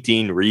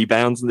 19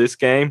 rebounds in this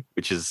game,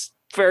 which is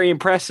very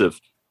impressive.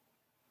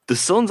 The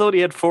Suns only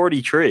had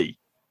 43.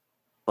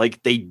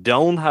 Like, they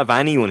don't have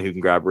anyone who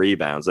can grab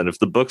rebounds. And if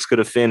the Bucks could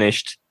have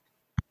finished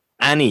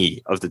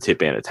any of the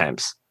tip-in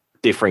attempts,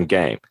 different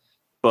game.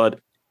 But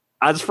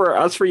As for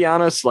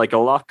Giannis, like, a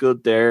lot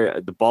good there.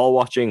 The ball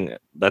watching,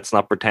 let's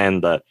not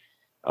pretend that,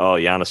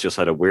 Giannis just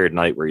had a weird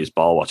night where he's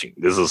ball watching.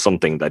 This is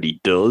something that he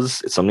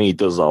does. It's something he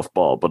does off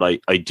ball. But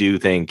I do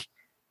think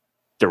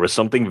there was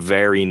something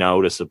very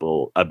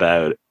noticeable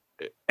about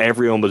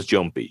everyone was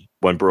jumpy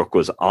when Brook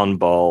was on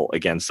ball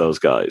against those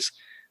guys,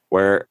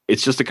 where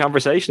it's just a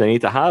conversation they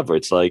need to have, where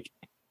it's like,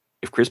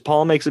 if Chris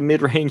Paul makes a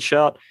mid-range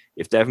shot,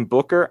 if Devin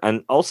Booker,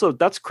 and also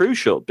that's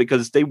crucial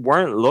because they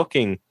weren't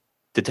looking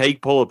to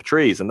take pull-up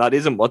trees, and that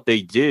isn't what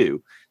they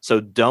do. So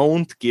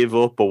don't give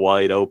up a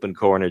wide open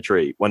corner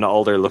tree when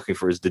all they're looking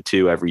for is the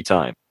two every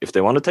time. If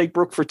they want to take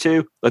Brook for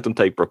two, let them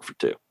take Brook for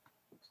two.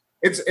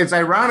 It's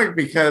ironic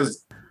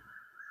because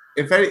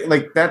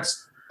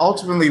that's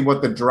ultimately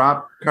what the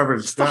drop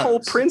coverage does. The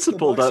whole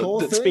principle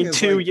that's been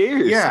 2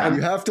 years. Yeah,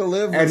 you have to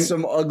live with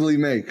some ugly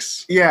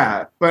makes.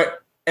 Yeah,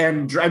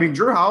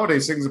 Drew Holiday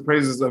sings the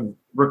praises of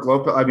Brook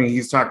Lopez. I mean,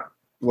 he's talked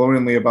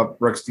glowingly about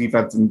Brook's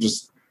defense and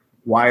just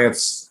why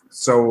it's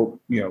so,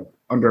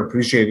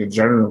 underappreciated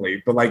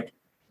generally. But like,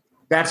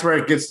 that's where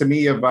it gets to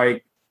me of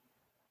like,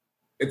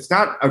 it's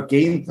not a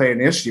game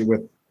plan issue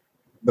with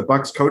the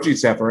Bucks coaching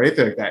staff or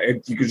anything like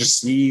that. You could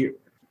just see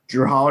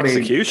Drew Holiday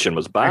execution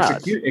was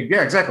bad.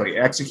 Yeah, exactly.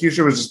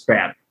 Execution was just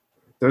bad.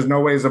 There's no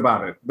ways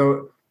about it.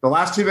 The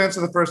last 2 minutes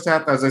of the first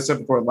half, as I said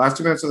before,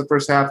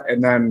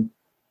 and then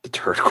the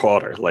third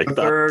quarter, like the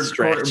that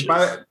stretch.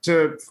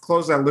 To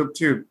close that loop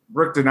too,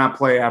 Brook did not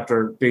play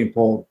after being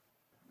pulled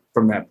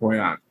from that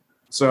point on.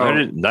 So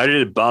neither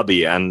did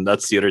Bobby, and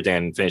that's the other thing I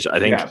didn't finish. I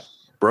think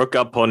Brooke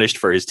got punished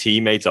for his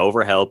teammates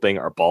overhelping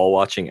or ball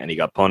watching, and he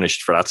got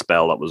punished for that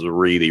spell that was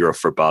really rough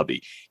for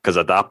Bobby. Because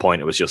at that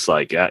point, it was just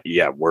like,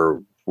 yeah,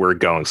 we're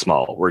going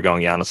small. We're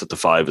going Giannis at the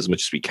 5 as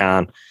much as we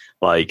can.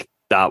 Like,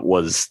 that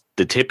was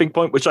the tipping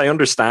point, which I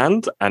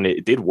understand, and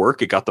it did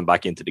work. It got them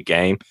back into the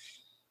game.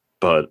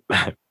 But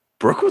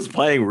Brooke was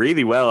playing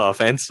really well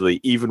offensively,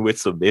 even with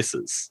some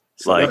misses.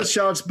 Some of the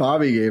shots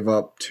Bobby gave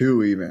up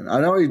too, even. I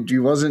know he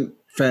wasn't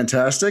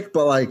fantastic,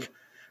 but like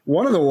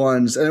one of the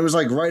ones, and it was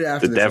like right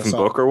after the Devin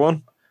Booker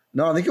one?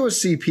 No, I think it was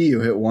CP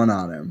who hit one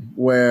on him,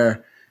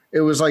 where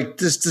it was like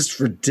this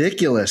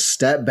ridiculous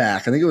step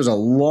back. I think it was a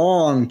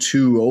long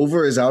 2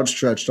 over his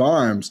outstretched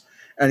arms,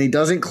 and he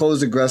doesn't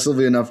close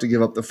aggressively enough to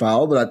give up the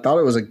foul, but I thought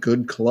it was a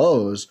good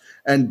close.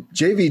 And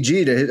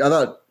JVG to hit, I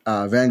thought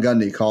Van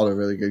Gundy called a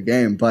really good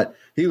game, but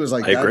he was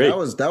like,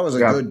 that was a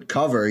good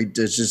cover.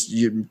 It's just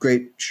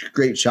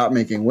great shot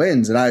making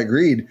wins, and I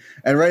agreed.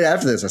 And right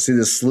after this, I see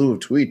this slew of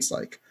tweets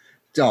like,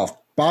 "Oh,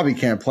 Bobby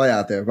can't play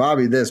out there.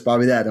 Bobby this,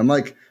 Bobby that." I'm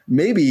like,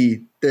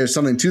 maybe there's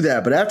something to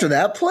that, but after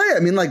that play, I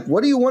mean, like,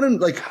 what do you want to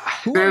like?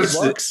 Who are the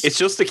Bucks? It's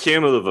just the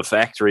cumulative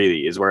effect,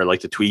 really, is where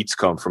like the tweets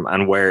come from,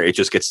 and where it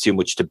just gets too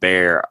much to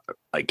bear.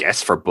 I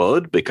guess for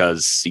Bud,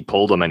 because he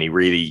pulled him and he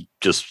really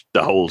just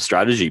the whole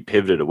strategy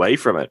pivoted away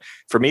from it.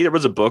 For me,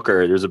 there's a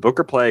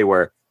Booker play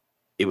where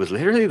it was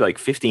literally like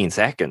 15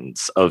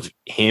 seconds of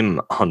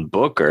him on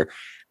Booker,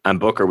 and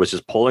Booker was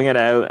just pulling it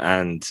out,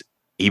 and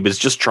he was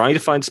just trying to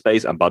find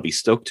space, and Bobby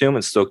stuck to him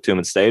and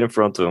stayed in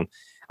front of him.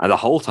 And the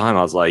whole time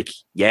I was like,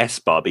 yes,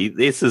 Bobby,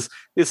 this is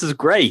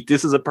great.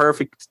 This is a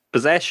perfect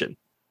possession.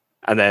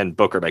 And then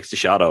Booker makes the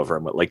shot over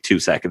him with like 2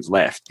 seconds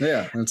left.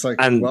 Yeah. And it's like,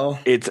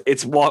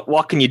 it's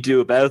what can you do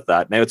about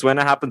that? Now, it's when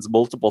it happens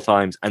multiple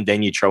times and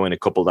then you throw in a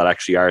couple that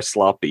actually are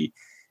sloppy,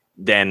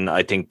 then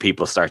I think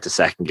people start to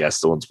second guess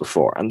the ones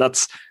before. And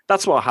that's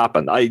what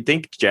happened. I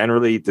think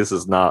generally this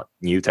is not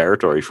new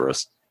territory for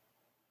us.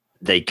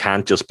 They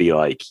can't just be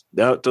like,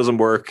 no, it doesn't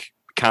work.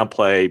 Can't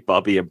play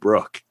Bobby and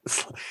Brooke.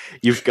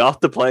 You've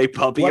got to play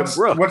Bobby and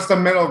Brooke. What's the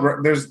middle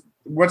ground?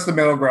 What's the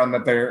middle ground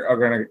that they are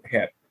going to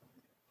hit?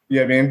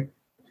 You know what I mean?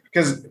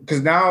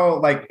 Because now,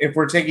 like, if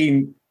we're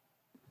taking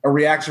a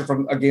reaction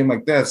from a game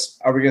like this,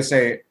 are we going to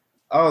say,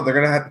 oh, they're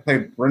going to have to play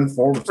Bryn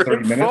Forbes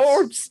 30 minutes?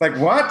 Forbes. Like,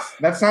 what?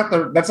 That's not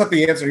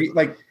the answer.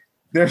 Like,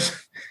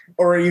 there's,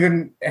 or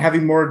even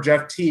having more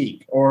Jeff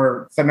Teague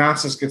or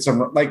Thanasis get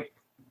some, like,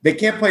 they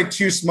can't play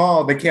too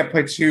small. They can't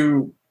play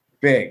too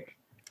big.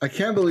 I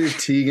can't believe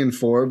Teague and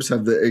Forbes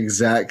have the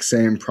exact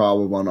same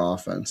problem on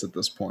offense at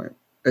this point.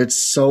 It's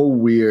so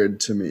weird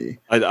to me.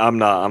 I'm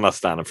not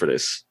standing for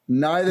this.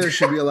 Neither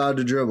should be allowed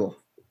to dribble.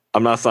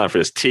 I'm not standing for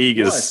this. Teague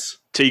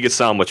is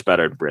so much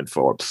better than Bryn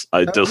Forbes.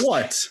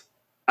 What?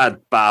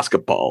 At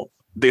basketball.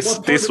 This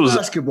was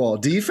basketball.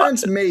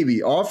 Defense,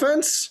 maybe.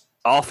 Offense?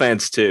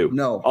 Offense too.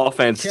 No.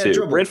 Offense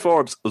too. Bryn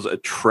Forbes was a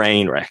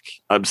train wreck.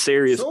 I'm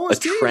serious. So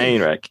was a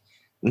train wreck.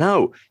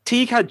 No.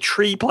 Teague had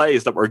 3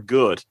 plays that were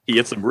good. He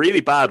had some really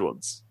bad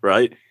ones,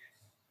 right?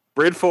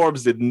 Bryn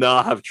Forbes did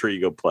not have 3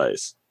 good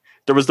plays.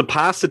 There was the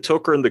pass to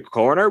Tucker in the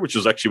corner, which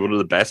was actually one of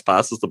the best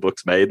passes the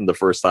Bucks made in the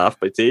first half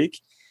by Teague.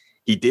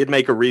 He did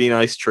make a really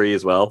nice 3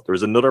 as well. There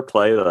was another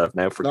play that I've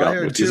now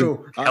forgotten, which isn't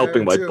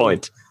helping my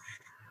point.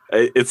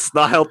 It's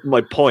not helping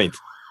my point.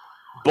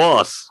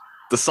 But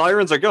the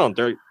sirens are gone.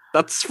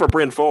 That's for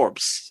Bryn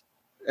Forbes.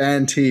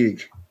 And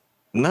Teague.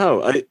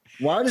 No,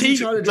 why does he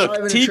try to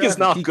drive in Teague is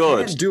not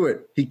good.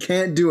 He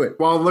can't do it.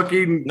 While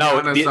looking,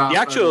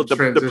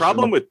 the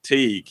problem with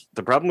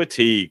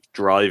Teague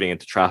driving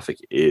into traffic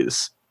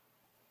is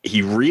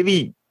he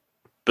really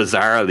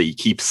bizarrely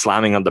keeps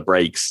slamming on the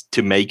brakes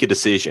to make a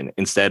decision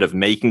instead of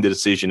making the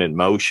decision in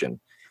motion.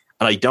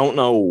 And I don't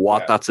know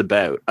what that's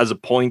about. As a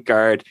point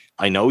guard,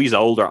 I know he's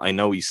older. I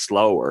know he's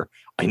slower.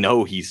 I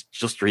know he's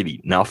just really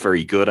not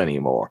very good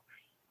anymore.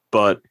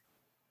 But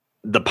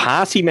the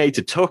pass he made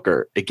to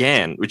Tucker,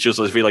 again, which is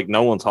I feel like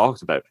no one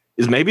talks about,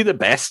 is maybe the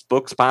best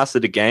Bucks pass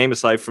of the game,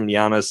 aside from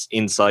Giannis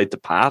inside to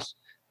Pat.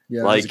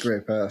 Yeah, that's a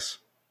great pass.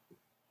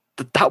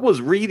 That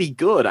was really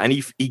good. And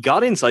he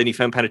got inside and he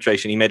found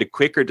penetration. He made a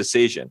quicker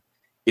decision.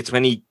 It's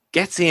when he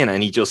gets in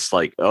and he just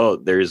like, oh,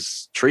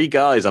 there's 3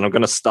 guys and I'm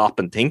going to stop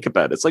and think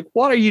about it. It's like,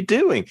 what are you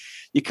doing?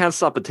 You can't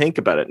stop and think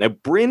about it. Now,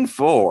 Bryn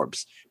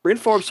Forbes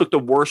took the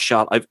worst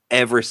shot I've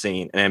ever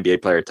seen an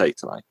NBA player take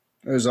tonight.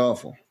 It was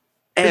awful.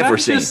 Can I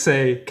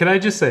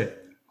just say,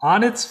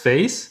 on its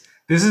face,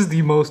 this is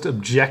the most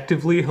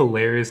objectively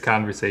hilarious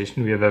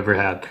conversation we have ever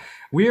had.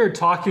 We are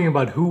talking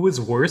about who was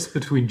worse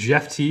between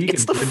Jeff Teague and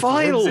the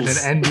finals in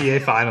an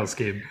NBA Finals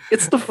game.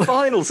 It's the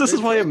finals. This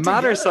is why it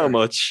matters so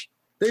much.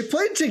 They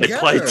played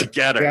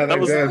together. Yeah, that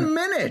was 7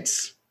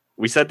 minutes.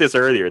 We said this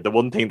earlier. The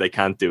one thing they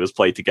can't do is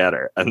play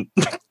together. And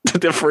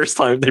the first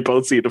time they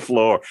both see the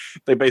floor,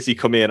 they basically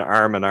come in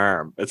arm in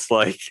arm. It's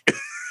like...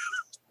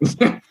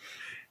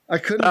 I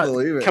couldn't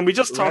believe it. Can we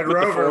just talk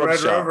about the Forbes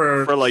shot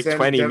for like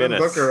 20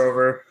 minutes?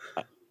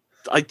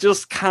 I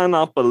just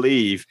cannot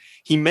believe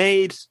he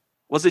made...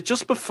 Was it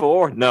just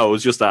before? No, it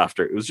was just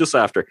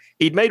after.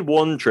 He'd made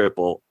 1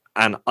 triple,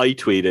 and I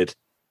tweeted,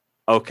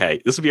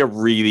 okay, this would be a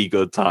really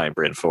good time,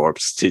 Bryn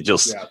Forbes, to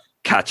just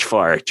catch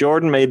fire.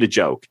 Jordan made a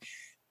joke.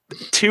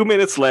 2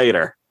 minutes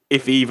later,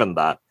 if even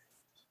that,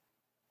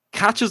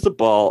 catches the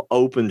ball,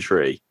 open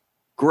tree.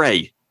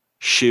 Great,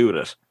 shoot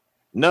it.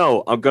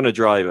 No, I'm going to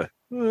drive it.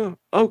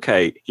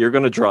 Okay, you're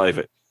going to drive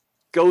it.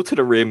 Go to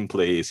the rim,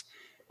 please.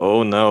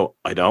 Oh, no,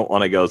 I don't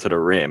want to go to the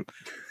rim.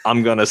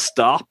 I'm going to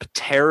stop,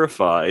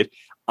 terrified.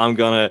 I'm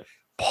going to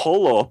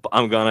pull up.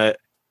 I'm going to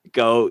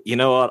go, you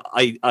know what?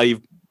 I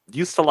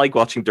used to like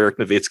watching Dirk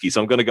Nowitzki,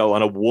 so I'm going to go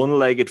on a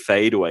one-legged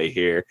fadeaway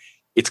here.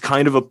 It's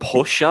kind of a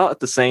push shot at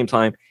the same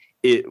time.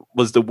 It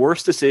was the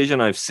worst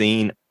decision I've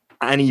seen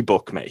any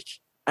book make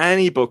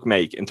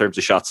in terms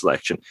of shot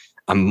selection.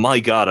 And my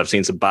God, I've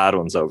seen some bad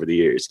ones over the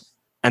years.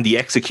 And the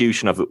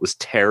execution of it was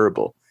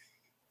terrible.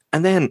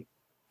 And then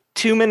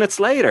 2 minutes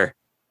later,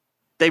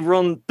 they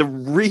run the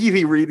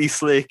really, really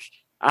slick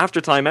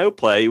after timeout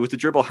play with the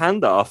dribble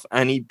handoff,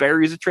 and he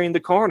buries a tree in the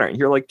corner. And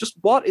you're like, just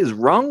what is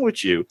wrong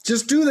with you?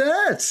 Just do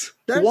that.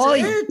 That's why?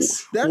 it.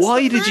 That's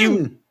why did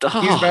you?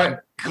 Oh,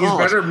 he's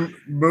better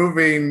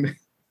moving.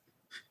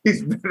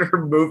 He's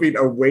better moving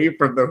away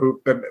from the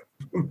hoop than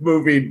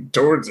moving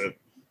towards it.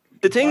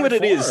 The thing with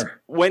it is,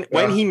 when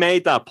he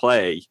made that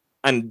play,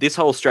 and this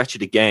whole stretch of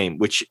the game,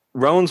 which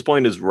Rowan's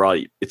point is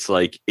right, it's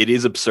like, it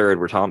is absurd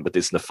we're talking about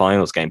this in the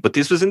finals game, but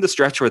this was in the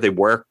stretch where they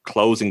were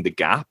closing the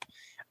gap.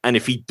 And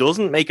if he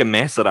doesn't make a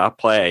mess of that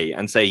play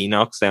and say he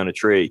knocks down a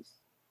tree,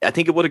 I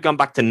think it would have gone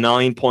back to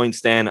 9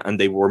 points then, and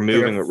they were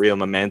moving with real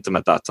momentum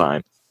at that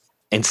time.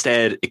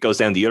 Instead, it goes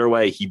down the other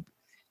way.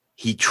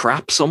 He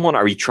trapped someone,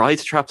 or he tried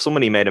to trap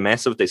someone. He made a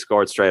mess of it. They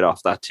scored straight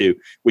off that too,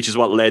 which is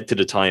what led to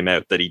the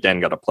timeout that he then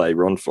got a play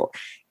run for.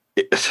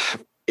 It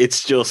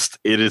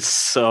is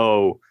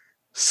so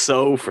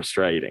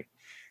frustrating.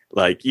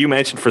 Like you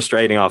mentioned,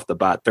 frustrating off the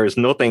bat. There's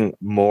nothing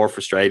more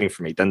frustrating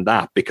for me than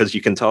that, because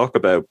you can talk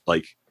about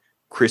like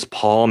Chris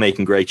Paul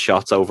making great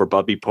shots over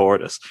Bobby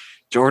Portis.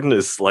 Jordan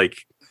is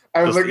like.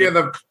 I'm looking at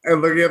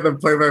the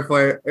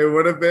play-by-play. It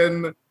would have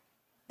been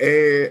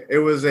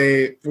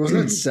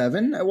wasn't it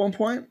 7 at one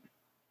point?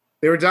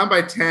 They were down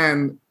by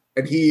 10,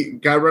 and he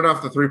got run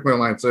off the 3-point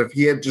line. So if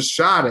he had just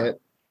shot it,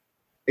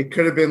 it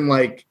could have been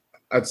like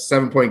a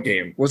 7-point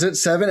game. Was it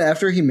 7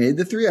 after he made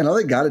the 3? I know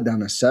they got it down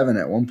to 7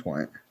 at one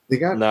point. They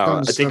got no,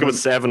 I think it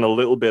was 7 a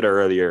little bit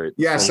earlier.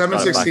 Yeah,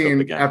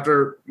 7-16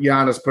 after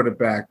Giannis put it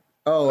back.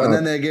 Oh, and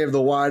then they gave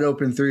the wide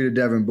open 3 to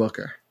Devin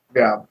Booker.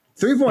 Yeah.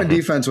 3-point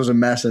defense was a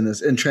mess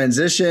in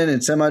transition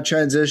and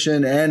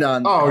semi-transition and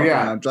on. Oh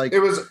yeah, like it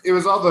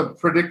was all the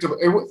predictable.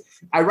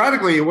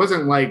 Ironically, it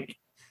wasn't like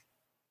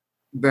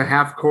the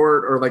half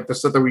court or like the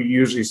stuff that we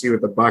usually see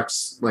with the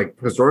Bucks, like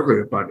historically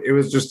with Bud. It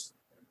was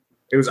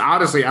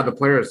honestly on the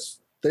players.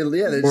 They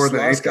just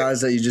lost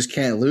guys that you just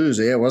can't lose.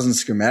 Yeah, it wasn't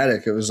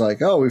schematic. It was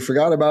like, oh, we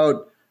forgot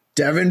about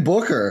Devin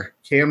Booker,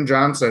 Cam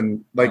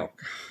Johnson, the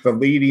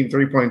leading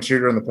 3-point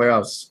shooter in the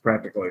playoffs,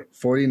 practically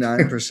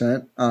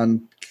 49%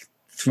 on.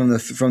 From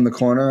the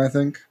corner, I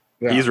think.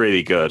 Yeah. He's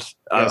really good.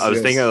 I was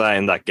thinking of that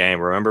in that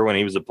game. Remember when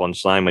he was a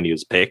punchline when he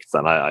was picked?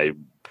 And I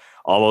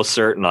almost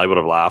certain I would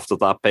have laughed at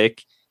that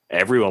pick.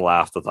 Everyone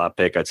laughed at that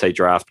pick. I'd say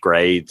draft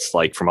grades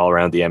like from all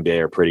around the NBA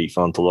are pretty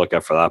fun to look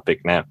at for that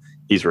pick now.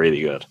 He's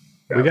really good.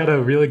 Yeah. We got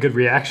a really good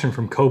reaction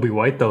from Kobe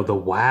White, though. The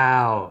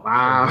wow.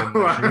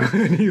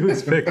 When he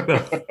was picked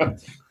up.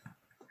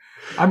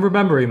 I'm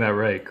remembering that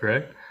right,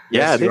 correct?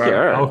 Yeah, I think you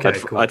are. Okay,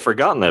 cool. I'd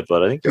forgotten it,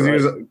 but I think because he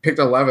was picked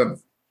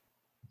 11th.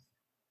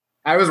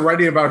 I was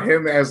writing about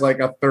him as like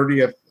a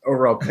 30th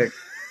overall pick.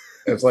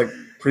 It's like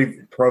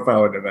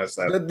pre-profiling him as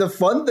that. The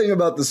fun thing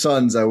about the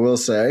Suns, I will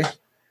say,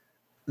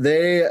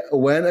 they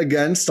went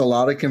against a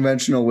lot of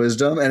conventional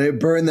wisdom, and it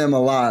burned them a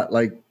lot.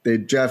 Like they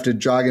drafted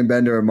Dragan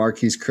Bender and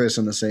Marquise Chris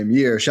in the same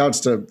year. Shouts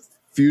to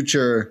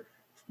future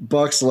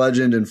Bucks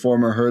legend and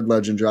former Herd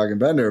legend Dragan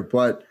Bender,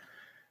 but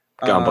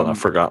gone but not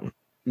forgotten.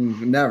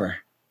 Never.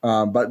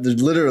 But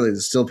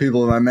there's still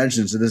people in my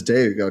mentions to this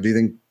day who go, do you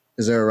think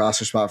is there a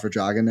roster spot for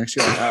Dragan next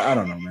year? I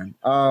don't know, man.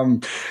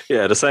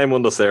 Yeah, the same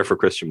one that's there for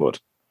Christian Wood.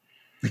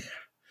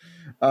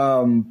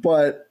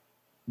 But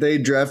they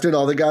drafted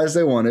all the guys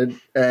they wanted,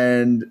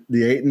 and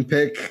the 8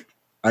 pick,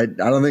 I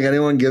don't think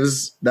anyone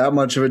gives that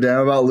much of a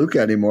damn about Luka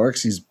anymore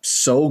because he's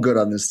so good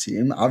on this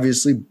team.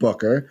 Obviously,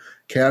 Booker,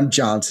 Cam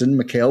Johnson,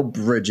 Mikal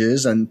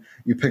Bridges, and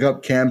you pick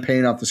up Cam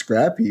Payne off the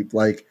scrap heap.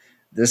 Like,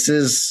 this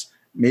is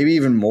maybe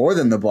even more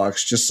than the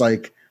Bucks. Just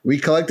like we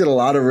collected a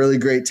lot of really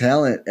great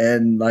talent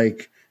and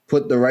like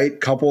put the right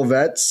couple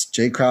vets.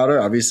 Jay Crowder,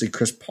 obviously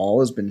Chris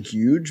Paul has been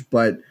huge,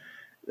 but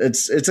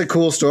it's a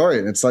cool story,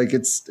 and it's like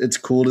it's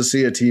cool to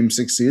see a team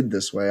succeed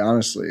this way.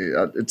 Honestly,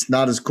 it's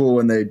not as cool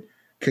when they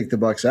kick the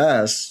Bucks'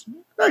 ass.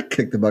 Not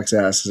kick the Bucks'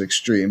 ass is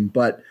extreme,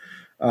 but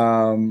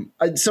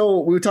so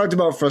we talked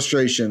about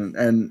frustration,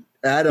 and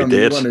Adam,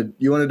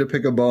 you wanted to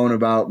pick a bone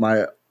about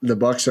the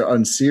Bucks are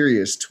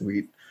unserious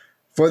tweet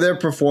for their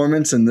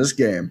performance in this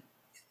game.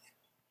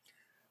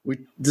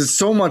 There's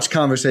so much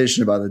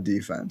conversation about the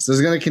defense.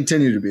 There's going to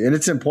continue to be, and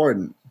it's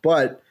important.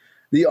 But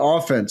the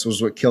offense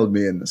was what killed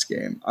me in this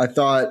game. I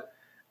thought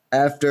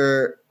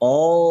after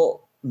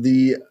all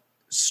the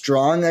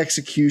strong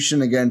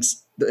execution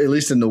against, at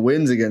least in the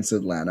wins against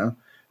Atlanta,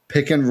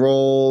 pick and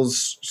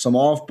rolls, some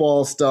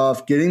off-ball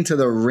stuff, getting to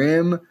the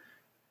rim.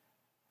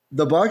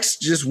 The Bucks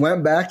just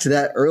went back to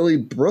that early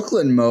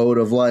Brooklyn mode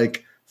of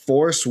like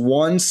force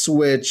one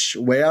switch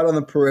way out on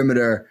the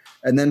perimeter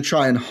and then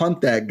try and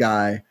hunt that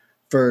guy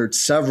for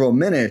several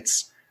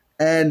minutes.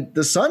 And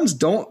the Suns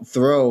don't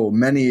throw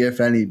many, if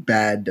any,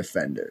 bad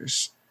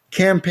defenders.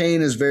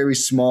 Campaign is very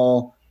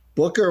small.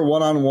 Booker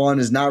one-on-one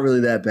is not really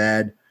that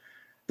bad.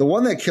 The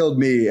one that killed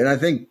me, and I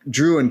think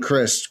Drew and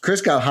Chris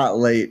got hot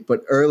late,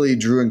 but early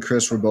Drew and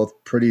Chris were both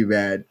pretty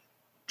bad.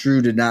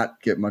 Drew did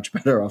not get much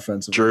better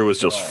offensively. Drew was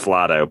just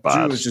flat out bad.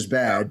 Drew was just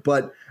bad.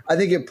 But I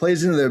think it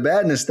plays into their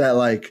badness that,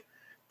 like,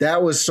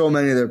 that was so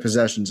many of their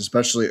possessions,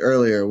 especially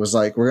earlier, was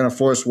like, we're going to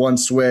force one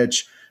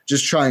switch,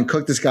 just try and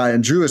cook this guy.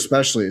 And Drew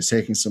especially is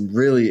taking some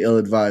really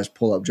ill-advised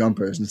pull-up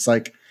jumpers. And it's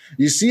like,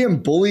 you see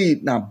him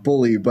not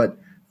bully, but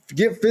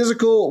get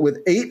physical with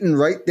Ayton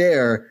right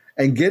there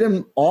and get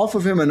him off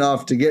of him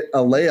enough to get a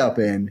layup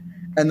in.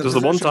 And there's the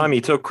one time he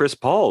took Chris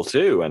Paul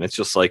too, and it's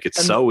just like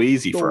it's so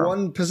easy for him. The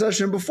one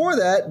possession before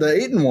that, the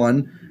Ayton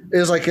one,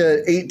 is like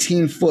a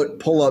 18-foot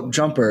pull-up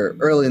jumper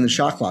early in the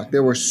shot clock.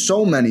 There were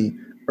so many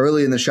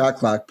early in the shot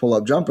clock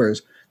pull-up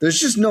jumpers. There's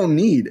just no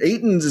need.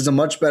 Ayton's is a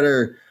much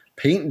better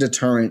paint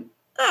deterrent.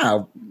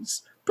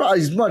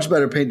 He's much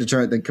better paint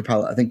deterrent than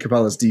Capella. I think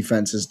Capella's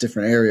defense is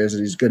different areas that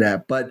he's good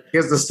at, but he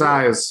has the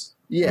size.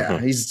 Yeah,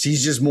 he's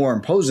just more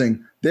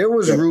imposing. There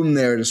was room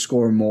there to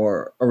score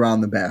more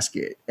around the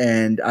basket.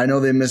 And I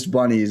know they missed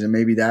bunnies, and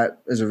maybe that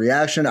is a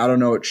reaction. I don't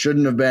know. It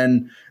shouldn't have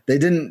been. They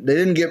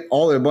didn't get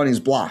all their bunnies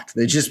blocked.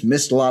 They just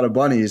missed a lot of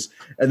bunnies,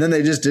 and then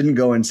they just didn't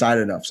go inside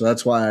enough. So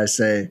that's why I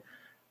say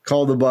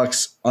call the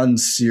Bucks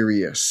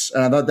unserious.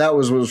 And I thought that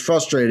was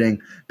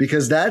frustrating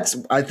because that's,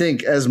 I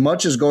think, as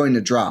much as going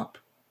to drop,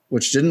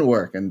 which didn't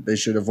work, and they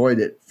should avoid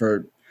it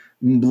for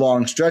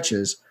long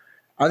stretches.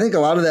 I think a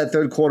lot of that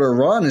third quarter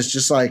run is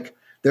just like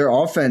their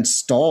offense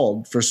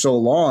stalled for so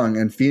long,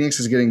 and Phoenix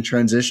is getting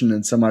transition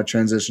and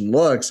semi-transition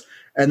looks,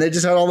 and they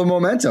just had all the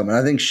momentum. And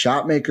I think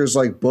shot makers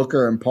like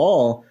Booker and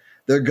Paul,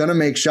 they're going to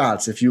make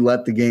shots if you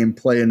let the game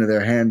play into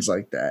their hands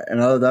like that.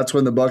 And that's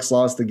when the Bucks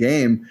lost the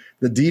game.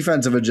 The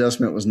defensive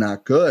adjustment was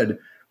not good,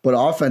 but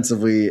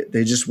offensively,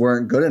 they just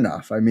weren't good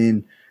enough. I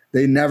mean,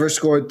 they never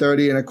scored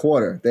 30 in a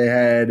quarter. They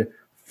had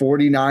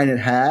 49 at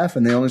half,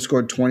 and they only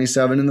scored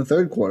 27 in the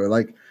third quarter.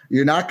 Like,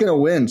 you're not going to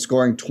win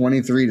scoring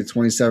 23 to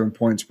 27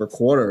 points per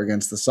quarter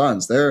against the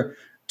Suns. They're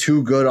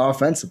too good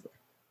offensively.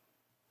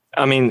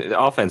 I mean, the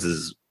offense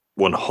is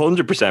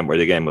 100% where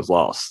the game was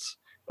lost.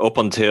 Up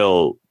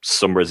until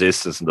some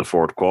resistance in the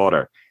fourth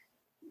quarter,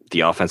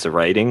 the offensive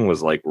rating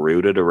was like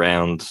rooted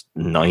around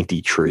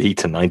 93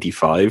 to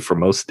 95 for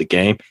most of the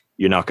game.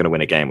 You're not going to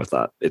win a game with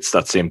that. It's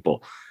that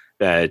simple.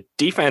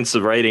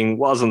 Defensive rating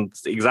wasn't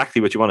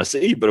exactly what you want to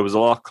see, but it was a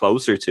lot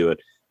closer to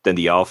it than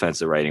the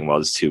offensive rating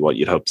was to what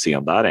you'd hope to see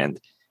on that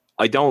end.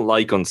 I don't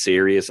like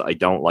unserious. I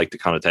don't like the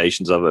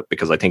connotations of it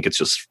because I think it's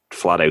just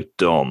flat out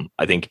dumb.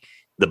 I think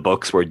the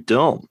Bucks were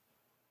dumb.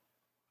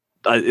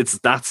 It's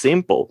that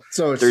simple.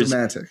 So it's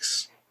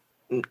semantics.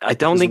 I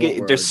don't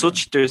think there's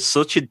such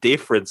a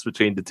difference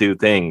between the two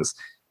things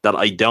that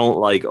I don't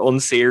like.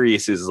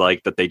 Unserious is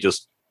like that they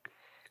just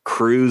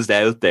cruised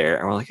out there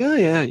and we're like, oh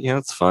yeah,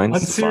 it's fine.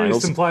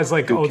 Unserious implies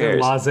like, they're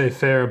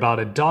laissez-faire about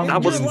it.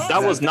 That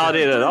was not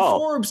it at all.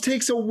 Forbes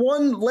takes a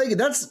one-legged.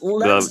 That's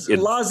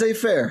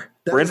laissez-faire.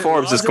 Bryn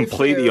Forbes is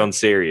completely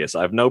unserious.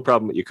 I have no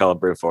problem with you calling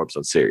Bryn Forbes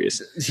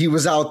unserious. He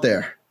was out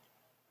there.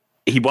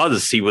 He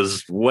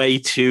was way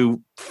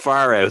too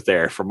far out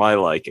there for my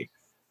liking.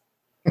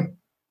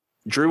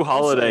 Drew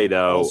Holiday,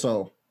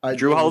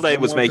 Drew Holiday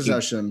was making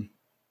possession.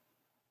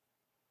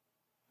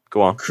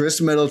 Go on. Chris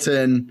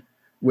Middleton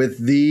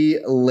with the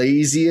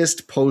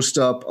laziest post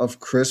up of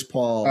Chris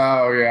Paul.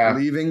 Oh, yeah.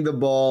 Leaving the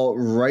ball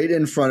right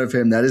in front of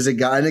him. That is a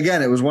guy. And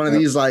again, it was one of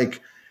these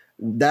like,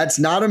 that's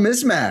not a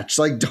mismatch.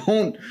 Like,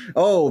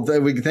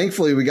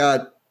 thankfully we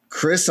got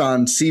Chris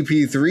on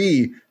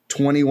CP3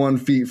 21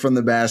 feet from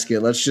the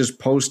basket. Let's just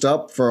post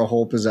up for a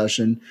whole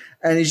possession.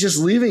 And he's just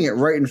leaving it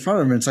right in front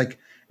of him. It's like,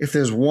 if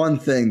there's one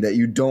thing that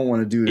you don't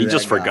want to do to he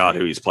just forgot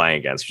who he's playing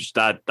against, which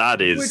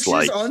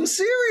is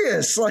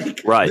unserious.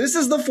 Like, right. This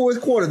is the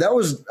fourth quarter. That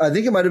was, I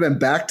think it might have been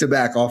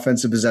back-to-back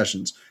offensive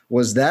possessions,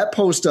 was that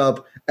post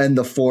up and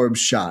the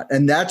Forbes shot.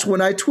 And that's when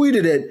I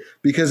tweeted it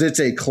because it's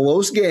a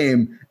close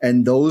game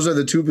and those are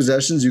the two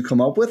possessions you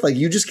come up with. Like,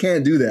 you just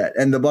can't do that.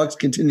 And the Bucks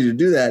continue to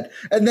do that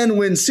and then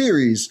win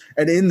series.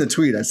 And in the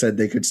tweet, I said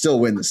they could still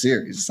win the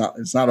series.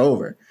 It's not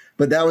over.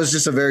 But that was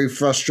just a very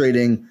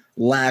frustrating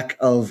lack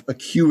of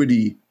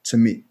acuity to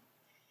me.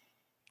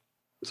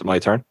 Is it my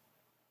turn?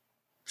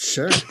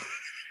 Sure.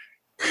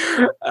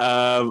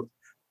 I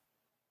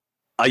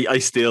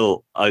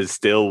still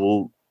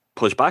will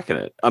push back on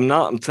it.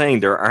 I'm saying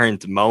there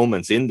aren't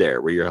moments in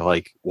there where you're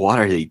like, what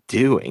are they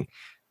doing?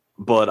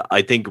 But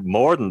I think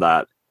more than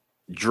that,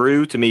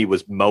 Drew to me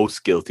was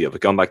most guilty of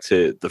it. Going back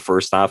to the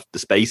first half, the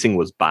spacing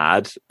was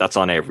bad. That's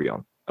on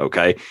everyone.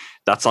 Okay.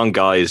 That's on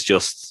guys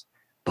just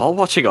ball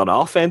watching on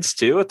offense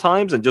too at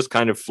times, and just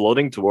kind of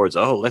flooding towards,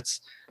 let's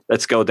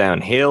go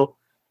downhill.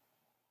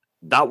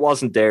 That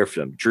wasn't there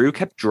for them. Drew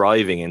kept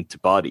driving into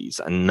bodies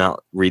and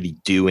not really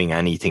doing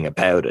anything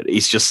about it.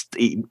 He's just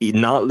he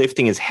not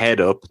lifting his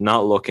head up,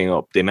 not looking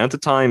up. The amount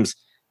of times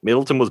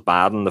Middleton was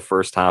bad in the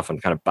first half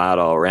and kind of bad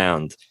all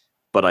around,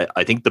 but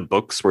I think the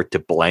Bucks were to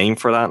blame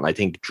for that. And I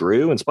think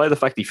Drew, in spite of the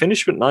fact he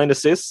finished with 9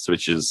 assists,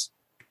 which is,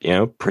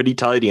 pretty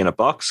tidy in a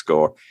box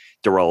score,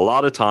 there were a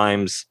lot of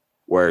times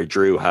where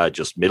Drew had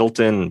just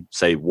Middleton,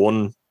 say,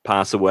 1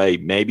 pass away,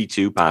 maybe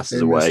 2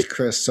 passes away. Missed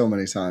Chris so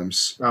many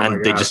times.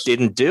 And they just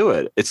didn't do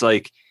it. It's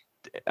like,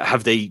 are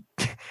they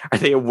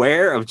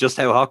aware of just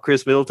how hot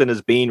Chris Middleton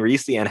has been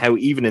recently, and how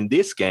even in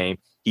this game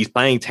he's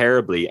playing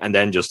terribly, and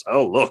then just,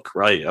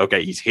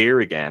 he's here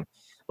again.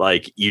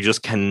 Like, you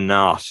just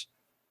cannot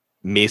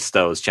miss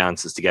those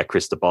chances to get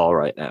Chris the ball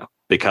right now,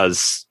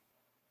 because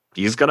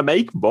he's going to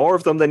make more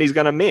of them than he's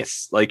going to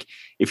miss. Like,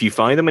 if you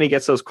find him and he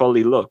gets those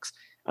quality looks,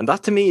 and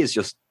that to me is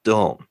just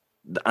dumb.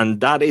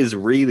 And that is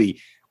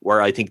really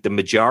where I think the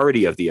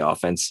majority of the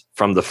offense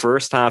from the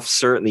first half,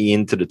 certainly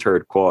into the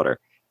third quarter.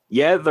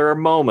 Yeah, there are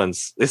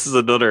moments. This is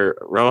another,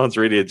 Rowan's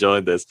really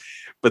enjoying this,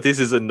 but this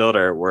is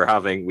another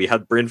we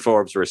had Bryn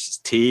Forbes versus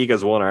Teague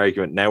as one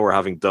argument. Now we're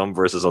having dumb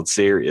versus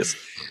unserious.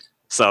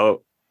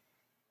 So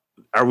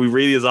are we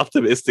really as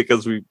optimistic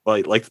as we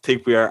might like to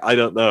think we are? I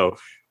don't know.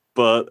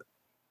 But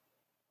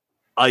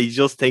I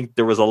just think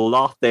there was a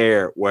lot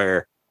there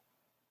where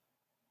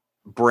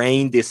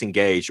brain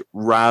disengaged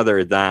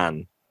rather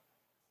than,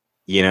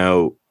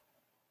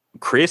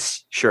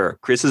 Chris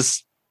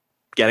is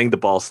getting the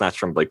ball snatched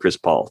from by Chris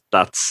Paul.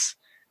 That's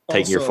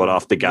taking your foot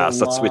off the gas.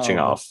 That's switching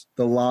off.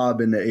 The lob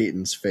into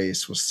Ayton's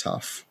face was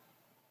tough.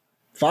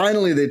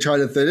 Finally, they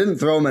didn't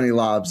throw many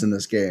lobs in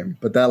this game,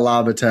 but that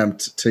lob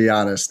attempt to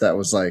Giannis, that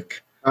was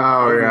like,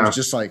 it was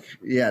just like,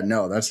 yeah,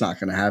 no, that's not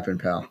going to happen,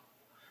 pal.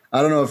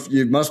 I don't know if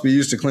you must be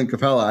used to Clint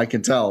Capella. I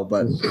can tell,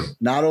 but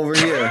not over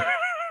here.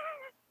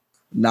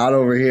 Not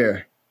over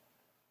here.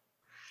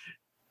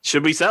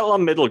 Should we settle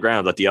on middle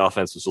ground that the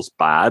offense was just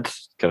bad?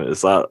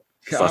 Is that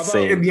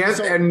same?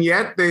 And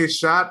yet they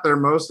shot their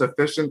most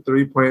efficient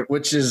 3-point,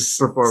 which is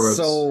performance.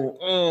 So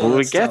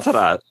we get to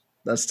that.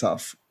 That's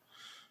tough.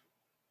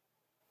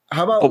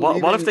 How about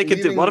what if they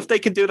could do? What if they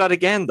can do that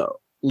again though?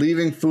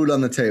 Leaving food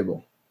on the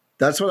table.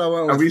 That's what I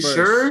went with. Are we first.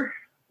 Sure?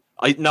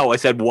 I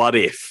said what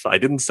if. I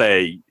didn't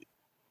say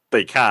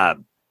they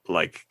can.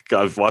 Like,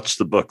 I've watched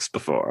the books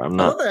before. I'm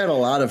not. I thought they had a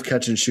lot of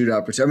catch and shoot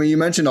opportunities. I mean, you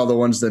mentioned all the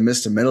ones that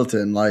missed to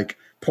Middleton. Like,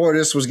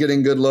 Portis was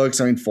getting good looks.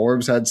 I mean,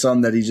 Forbes had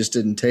some that he just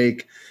didn't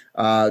take.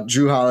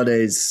 Drew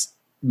Holiday's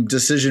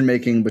decision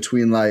making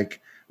between like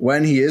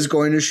when he is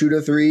going to shoot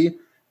a 3,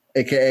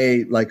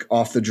 aka like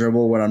off the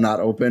dribble when I'm not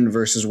open,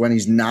 versus when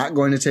he's not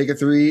going to take a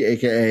 3,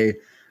 aka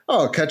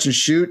catch and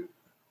shoot,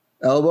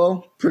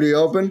 elbow, pretty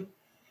open.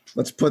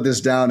 Let's put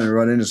this down and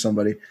run into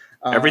somebody.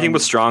 Everything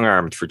was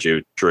strong-armed for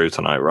Drew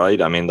tonight,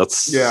 right? I mean,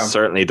 that's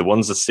certainly the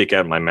ones that stick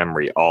out in my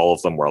memory. All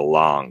of them were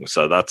long.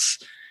 So that's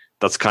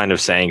kind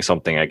of saying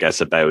something, I guess,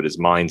 about his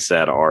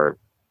mindset or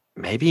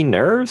maybe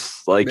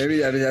nerves. Like,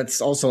 maybe, I mean, that's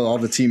also all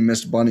the team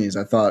missed bunnies,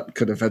 I thought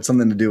could have had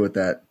something to do with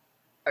that.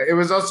 It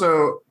was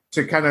also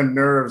to kind of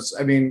nerves.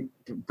 I mean,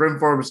 Bryn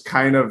Forbes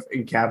kind of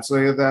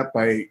encapsulated that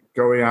by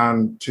going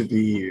on to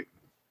the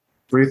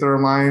free throw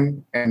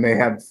line, and they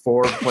had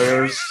 4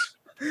 players.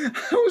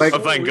 Like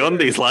Van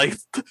Gundy's like,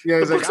 yeah,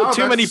 he's like,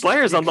 too many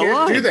players on the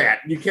line. Do that?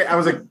 You can't. I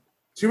was like,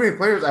 too many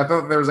players. I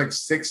thought there was like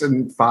 6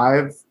 and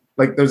 5.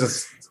 Like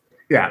there's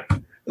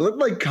It looked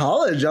like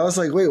college. I was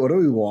like, wait, what are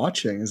we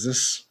watching?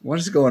 What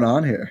is going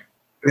on here?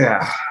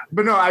 Yeah,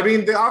 but no, I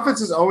mean the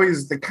offense is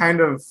always the kind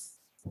of.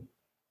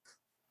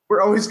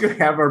 We're always going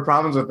to have our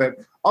problems with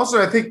it.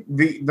 Also, I think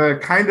the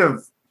kind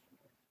of.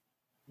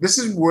 This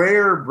is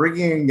where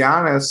bringing in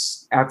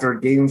Giannis after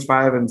games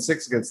 5 and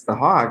 6 against the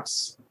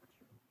Hawks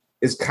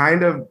is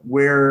kind of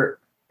where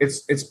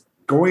it's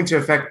going to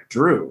affect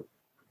Drew.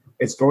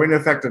 It's going to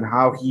affect in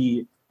how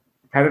he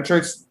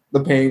penetrates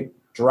the paint,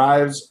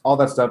 drives, all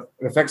that stuff.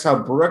 It affects how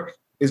Brook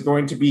is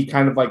going to be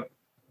kind of like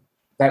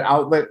that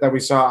outlet that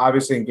we saw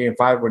obviously in game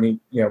 5 when he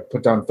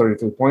put down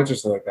 33 points or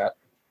something like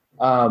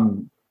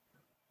that.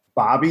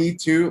 Bobby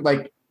too,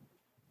 like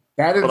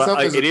that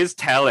itself is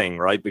telling,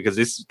 right? Because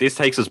this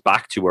takes us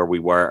back to where we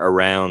were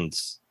around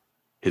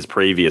his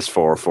previous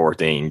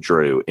 4-14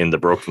 Drew in the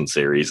Brooklyn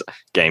series,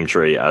 game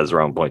 3, as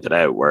Ron pointed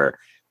out, where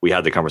we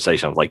had the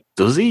conversation of like,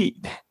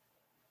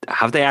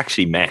 have they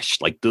actually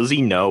meshed? Like, does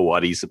he know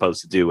what he's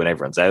supposed to do when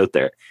everyone's out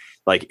there?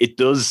 Like, it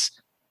does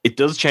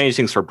change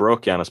things for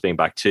Brook, Giannis being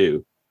back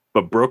too.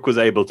 But Brook was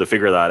able to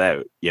figure that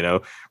out.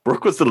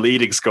 Brook was the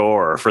leading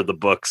scorer for the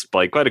Bucks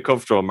by quite a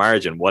comfortable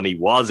margin when he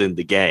was in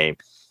the game.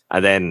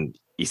 And then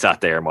he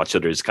sat there and watched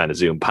others kind of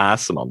zoom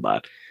past him on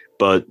that.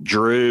 But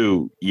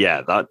Drew,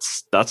 yeah,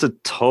 that's a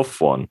tough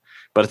one.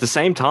 But at the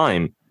same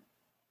time,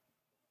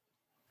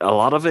 a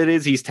lot of it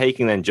is he's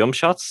taking then jump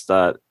shots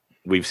that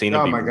we've seen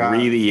him be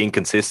really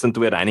inconsistent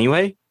with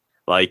anyway.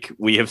 Like,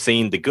 we have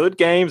seen the good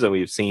games and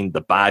we've seen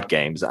the bad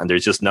games, and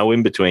there's just no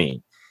in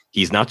between.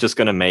 He's not just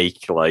going to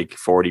make like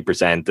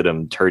 40% of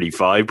them,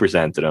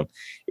 35% of them.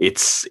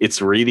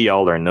 It's really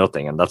all or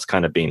nothing. And that's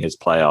kind of been his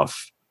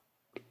playoff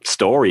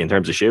story in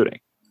terms of shooting.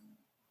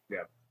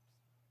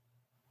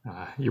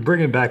 You're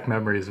bringing back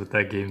memories with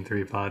that Game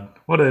 3 pod.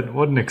 What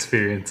an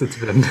experience it's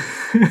been.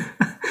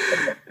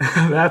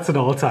 That's an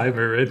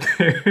all-timer right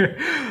there.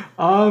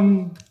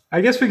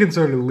 I guess we can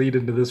sort of lead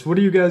into this. What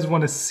do you guys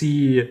want to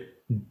see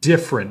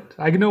different?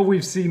 I know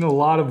we've seen a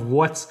lot of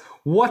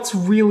what's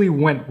really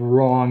went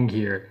wrong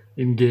here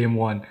in Game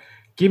 1.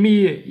 Give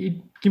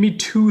me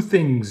 2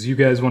 things you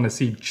guys want to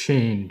see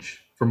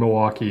change for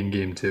Milwaukee in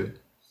Game 2.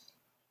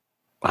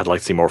 I'd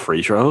like to see more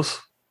free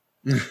throws.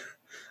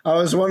 I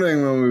was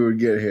wondering when we would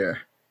get here.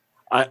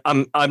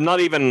 I'm not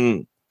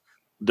even.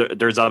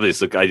 There's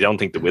obviously. I don't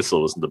think the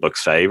whistle was in the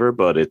Bucks' favor,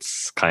 but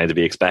it's kind of to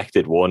be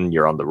expected. 1,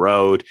 you're on the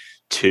road.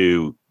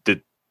 2,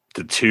 the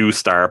 2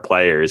 star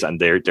players and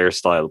their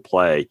style of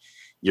play.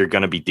 You're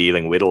going to be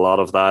dealing with a lot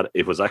of that.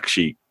 It was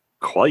actually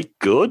quite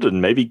good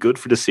and maybe good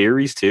for the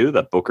series too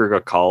that Booker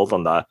got called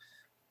on that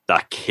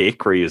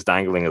kick where he was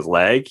dangling his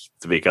leg,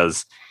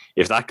 because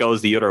if that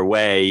goes the other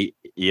way,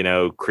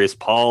 Chris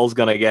Paul's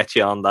going to get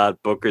you on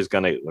that. Booker's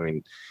going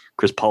to,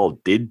 Chris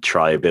Paul did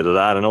try a bit of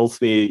that and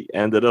ultimately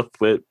ended up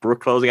with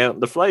Brook closing out in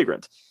the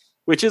flagrant,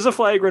 which is a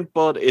flagrant,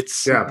 but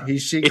it's... Yeah,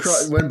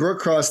 when Brook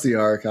crossed the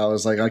arc, I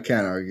was like, I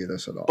can't argue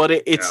this at all. But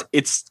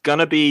it's going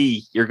to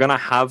be... You're going to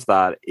have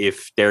that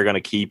if they're going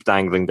to keep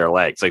dangling their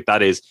legs. Like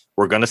that is...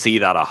 We're going to see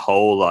that a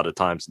whole lot of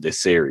times in this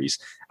series.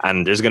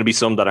 And there's going to be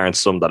some that aren't,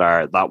 some that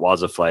are. That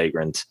was a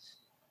flagrant.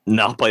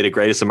 Not by the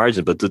greatest of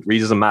margins, but it really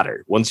doesn't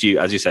matter. Once you,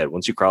 as you said,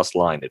 once you cross the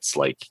line, it's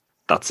like,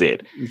 that's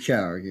it. You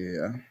can't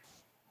argue,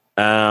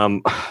 yeah.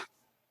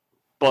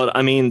 But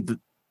I mean,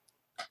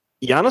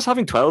 Giannis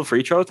having 12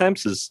 free throw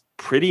attempts is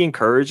pretty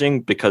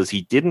encouraging because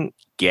he didn't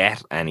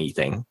get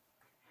anything.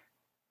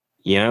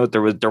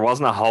 There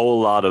wasn't a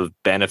whole lot of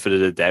benefit of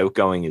the doubt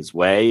going his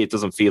way. It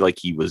doesn't feel like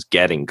he was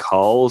getting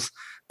calls.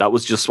 That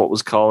was just what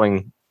was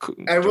calling. Do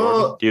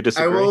you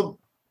disagree? I will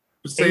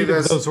say 8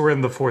 this. of those were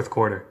in the fourth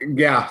quarter.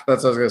 Yeah,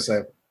 that's what I was going to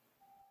say.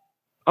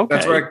 Okay.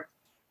 That's where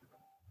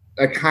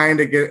I kind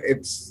of get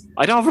it's.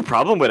 I don't have a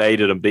problem with 8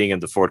 of them being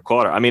in the fourth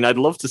quarter. I mean, I'd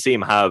love to see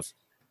him have.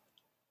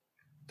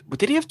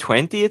 Did he have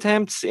 20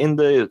 attempts in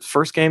the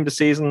first game of the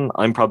season?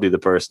 I'm probably the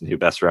person who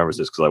best remembers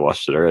this because I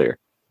watched it earlier.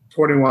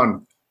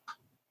 21.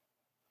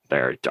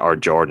 There, or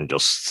Jordan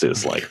just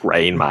is like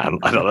Rain Man.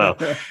 I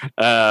don't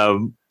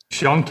know.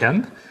 Sean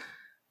Kemp.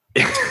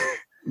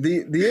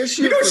 The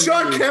issue. You know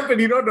Sean Kemp and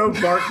you don't know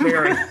Mark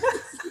Barron.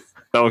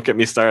 Don't get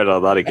me started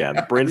on that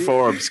again. Bryn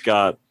Forbes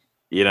got,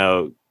 he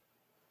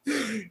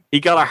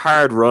got a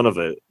hard run of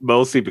it,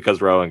 mostly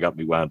because Rowan got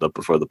me wound up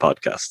before the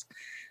podcast.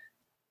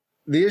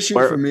 The issue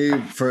for me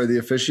for the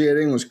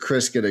officiating was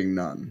Chris getting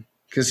none.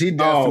 Because he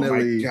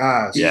definitely,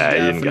 he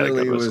didn't get a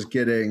good was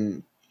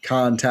getting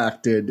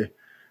contacted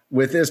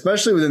with,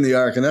 especially within the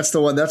arc. And that's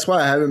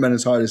why I haven't been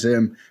as hard as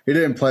him. He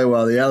didn't play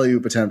well. The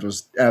alley-oop attempt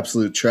was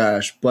absolute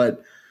trash.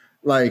 But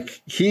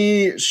like,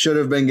 he should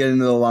have been getting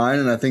to the line,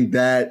 and I think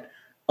that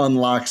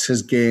unlocks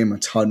his game a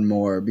ton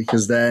more,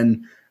 because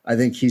then I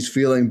think he's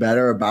feeling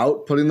better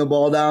about putting the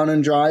ball down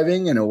and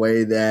driving in a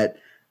way that,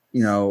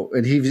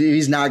 and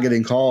he's not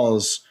getting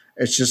calls.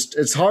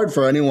 It's hard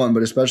for anyone,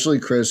 but especially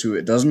Chris,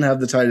 who doesn't have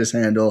the tightest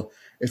handle.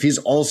 If he's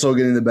also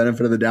getting the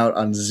benefit of the doubt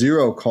on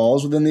 0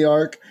 calls within the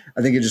arc,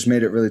 I think it just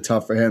made it really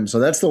tough for him. So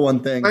that's the one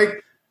thing.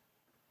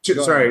 To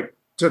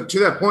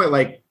that point,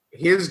 like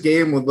his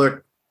game,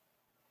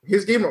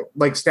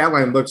 like stat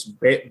line looks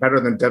better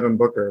than Devin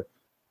Booker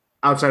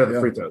outside of the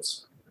free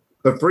throws.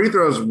 The free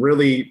throws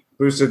really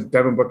boosted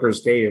Devin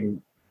Booker's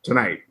game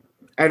tonight.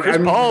 And Chris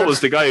Paul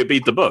was the guy who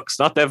beat the Bucks,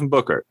 not Devin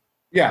Booker.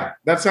 Yeah,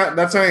 that's not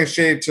a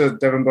shade to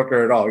Devin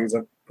Booker at all. He's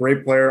a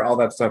great player, all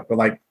that stuff. But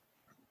like,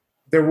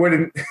 there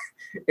wouldn't,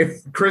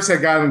 if Chris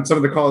had gotten some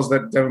of the calls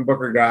that Devin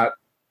Booker got,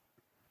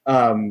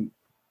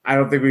 I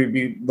don't think we'd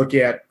be looking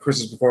at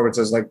Chris's performance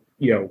as like,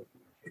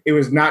 it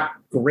was not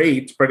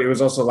great, but it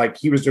was also like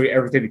he was doing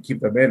everything to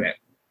keep them in it.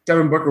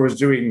 Devin Booker was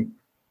doing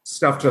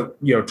stuff to,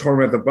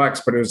 torment the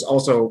Bucks, but it was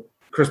also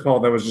Chris Paul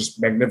that was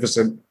just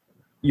magnificent,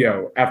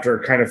 after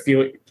kind of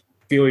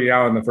feeling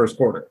out in the first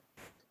quarter.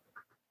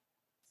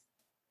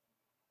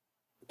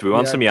 Do we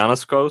want some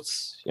Giannis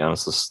quotes?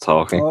 Giannis is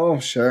talking.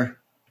 Oh, sure.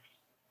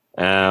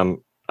 I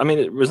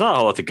mean, there's not a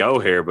whole lot to go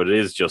here, but it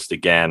is just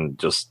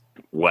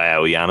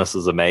wow, Giannis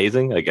is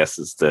amazing. I guess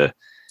it's the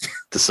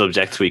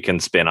subject we can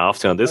spin off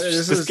to. And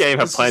this game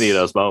had plenty of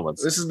those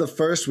moments. This is the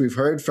first we've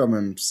heard from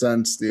him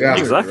since the injury,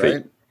 exactly.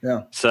 Right?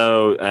 Yeah.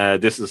 So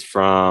this is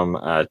from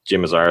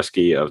Jim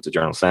Ozarski of the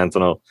Journal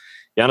Sentinel.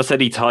 Giannis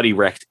said he thought he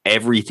wrecked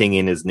everything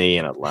in his knee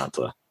in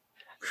Atlanta,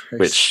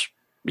 which,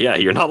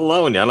 you're not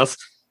alone, Giannis.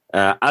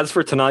 As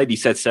for tonight, he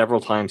said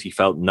several times he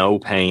felt no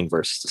pain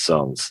versus the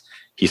Suns.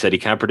 He said he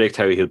can't predict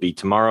how he'll be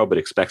tomorrow, but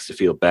expects to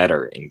feel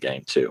better in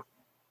game 2.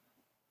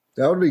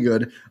 That would be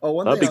good. Oh,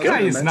 one That'd thing be good.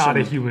 I He's was not a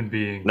mention- human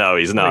being. No,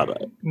 he's not.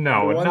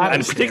 No, not.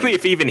 And particularly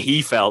if even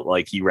he felt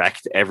like he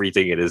wrecked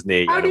everything in his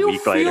knee, How and do a you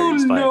week later feel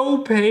he's fine. no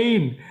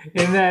pain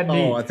in that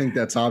knee? Oh, I think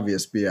that's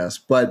obvious BS,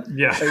 but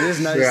Yeah. it is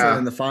nice that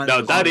in the finals.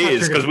 No, that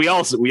is because we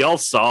all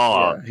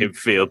saw him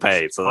feel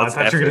pain. So I that's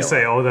thought you were going to say,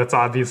 definitely "Oh, that's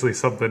obviously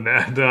something."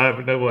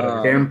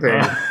 Whatever.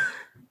 Campaign.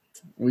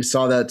 We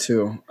saw that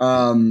too.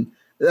 The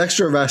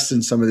extra rest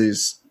in some of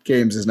these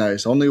games is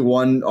nice. Only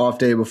one off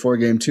day before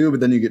game 2,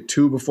 but then you get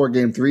 2 before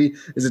game 3.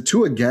 Is it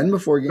 2 again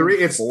before game 3?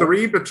 It's 4?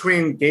 3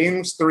 between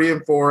games 3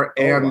 and 4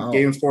 and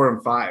games 4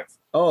 and 5.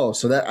 Oh,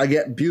 so that I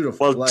get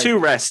beautiful. Well, like, 2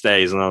 rest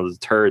days and on the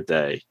third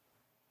day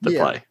to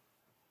play.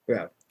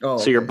 Yeah. Oh,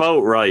 so you're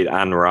both right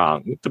and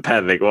wrong,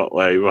 depending what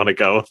way you want to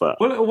go with that.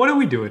 What are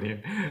we doing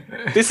here?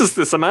 This is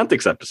the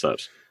semantics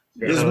episode.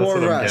 There's more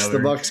rest. The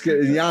Bucks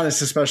get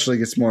Giannis especially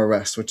gets more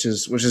rest, which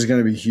is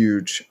going to be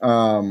huge.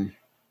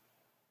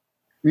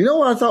 You know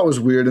what I thought was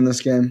weird in this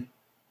game?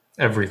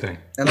 Everything.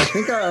 And I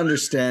think I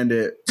understand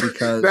it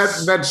because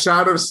that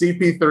shot of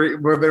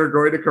CP3 where they're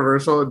going to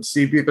commercial and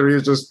CP3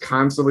 is just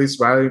constantly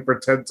smiling for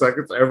 10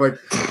 seconds. I'm like,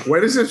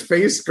 when is his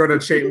face going to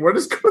change? What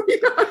is going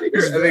on here?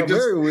 He's a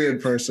very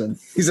weird person.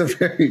 He's a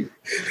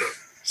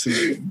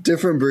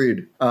different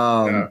breed.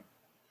 Well,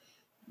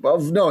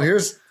 no,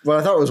 here's what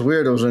I thought was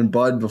weird. It was when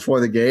Bud before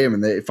the game,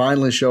 and they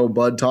finally show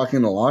Bud talking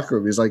in the locker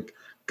room. He's like,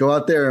 go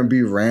out there and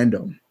be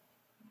random.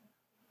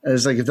 And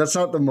it's like, if that's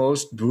not the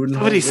most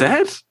Budenholzer. What he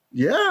said?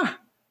 Yeah.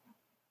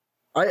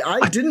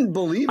 I didn't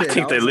believe it. I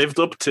think they lived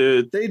up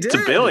to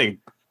billing.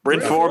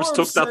 Brent Forbes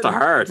took that to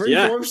heart.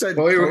 Brent Forbes said,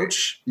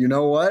 Coach, you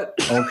know what?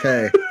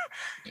 Okay.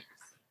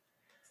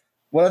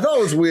 What I thought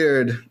was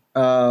weird,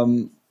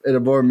 in a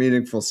more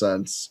meaningful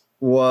sense,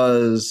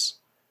 was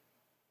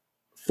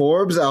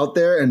Forbes out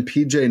there and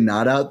PJ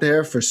not out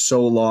there for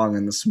so long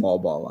in the small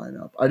ball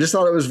lineup. I just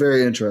thought it was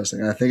very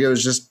interesting. I think it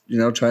was just,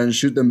 trying to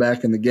shoot them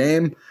back in the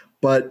game.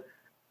 But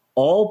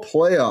all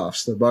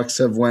playoffs, the Bucks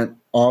have went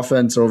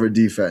offense over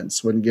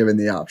defense when given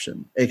the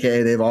option.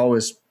 AKA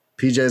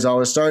PJ's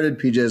always started,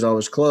 PJ's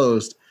always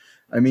closed.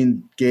 I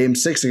mean, game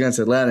 6 against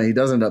Atlanta, he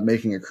does end up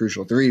making a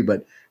crucial 3,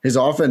 but his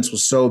offense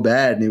was so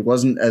bad and he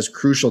wasn't as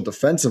crucial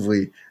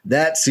defensively.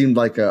 That seemed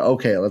like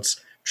okay,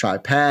 let's try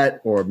Pat,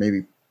 or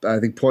maybe I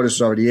think Portis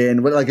was already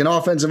in, but like an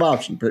offensive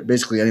option,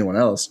 basically anyone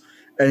else.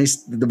 And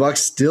the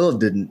Bucks still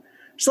didn't.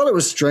 I just thought it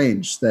was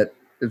strange that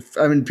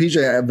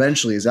PJ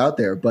eventually is out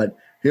there, but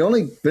he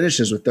only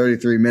finishes with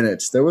 33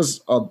 minutes. There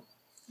was a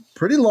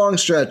pretty long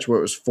stretch where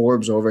it was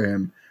Forbes over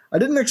him. I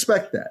didn't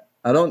expect that.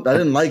 I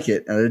didn't like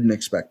it, and I didn't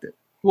expect it.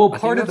 Well,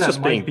 part of that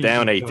just being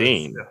down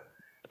 18.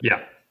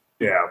 Yeah.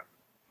 Yeah,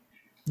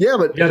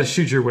 but you got to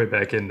shoot your way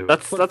back into it.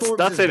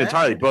 That's it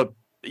entirely. But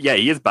yeah,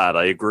 he is bad.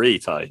 I agree,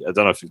 Ty. I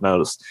don't know if you've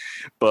noticed,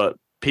 but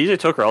PJ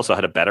Tucker also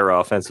had a better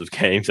offensive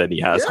game than he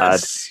has had.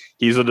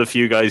 He's one of the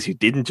few guys who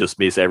didn't just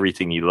miss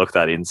everything he looked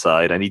at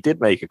inside, and he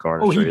did make a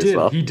corner. He did. As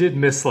well. He did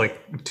miss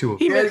like 2 of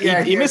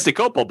them. He missed a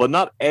couple, but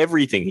not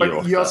everything.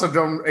 But you also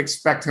don't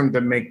expect him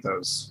to make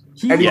those.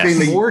 He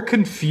was more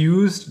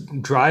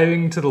confused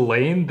driving to the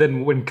lane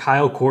than when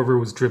Kyle Korver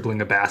was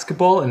dribbling a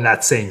basketball, and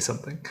that's saying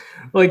something.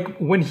 Like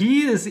when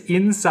he is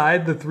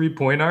inside the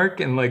 3-point arc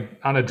and like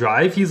on a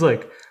drive, he's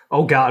like,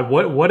 "Oh God,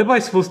 what am I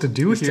supposed to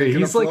do here?"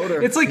 He's like,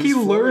 it's like he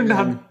learned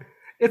how.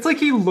 It's like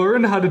he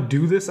learned how to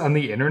do this on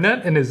the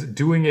internet and is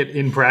doing it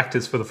in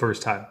practice for the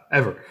first time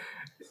ever.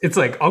 It's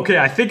like, okay,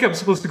 I think I'm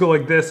supposed to go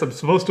like this. I'm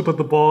supposed to put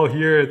the ball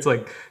here. It's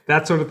like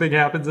that sort of thing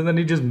happens, and then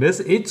he just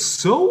misses. It's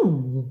so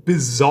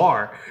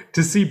bizarre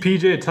to see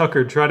PJ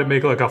Tucker try to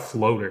make like a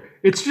floater.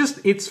 It's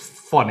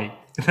funny.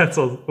 That's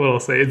what I'll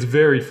say. It's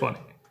very funny.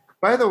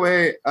 By the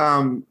way,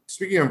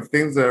 speaking of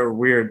things that are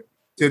weird,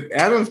 to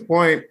Adam's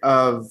point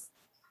of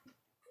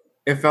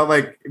it felt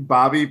like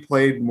Bobby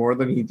played more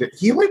than he did.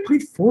 He only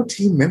played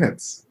 14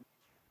 minutes.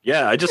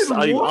 Yeah,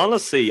 I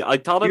honestly, I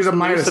thought I was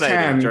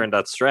hallucinating during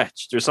that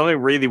stretch. There's something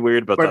really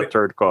weird about that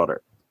third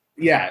quarter.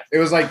 Yeah, it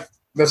was like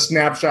the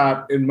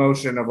snapshot in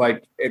motion of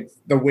like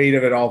the weight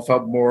of it all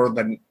felt more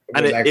than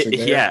was actually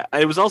there. Yeah,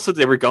 and it was also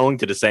they were going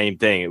to the same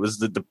thing. It was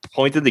the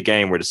point in the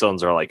game where the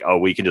Suns are like, oh,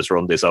 we can just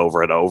run this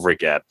over and over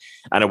again.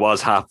 And it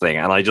was happening.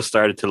 And I just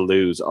started to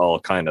lose all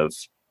kind of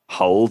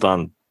hold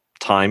on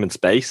time and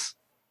space.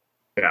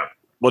 Yeah.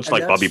 Much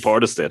like Bobby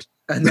Portis did.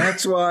 And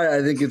that's why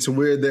I think it's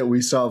weird that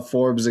we saw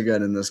Forbes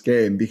again in this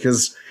game,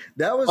 because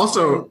that was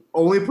also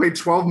only played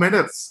 12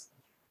 minutes.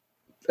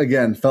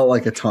 Again, felt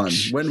like a ton.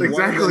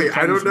 Exactly.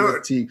 I don't know.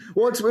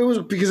 Well, it was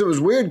because it was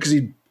weird because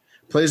he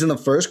plays in the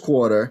first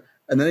quarter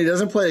and then he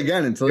doesn't play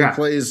again until he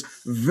plays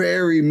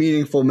very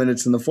meaningful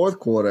minutes in the fourth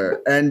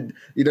quarter. And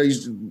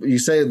you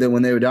say that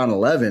when they were down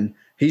 11,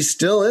 he's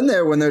still in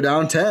there when they're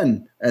down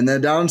 10 and they're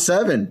down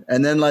 7,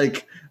 and then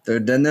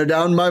they're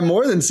down by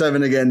more than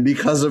 7 again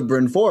because of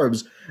Bryn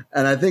Forbes.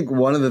 And I think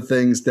one of the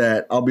things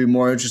that I'll be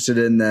more interested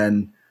in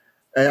than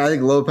I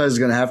think Lopez is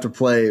going to have to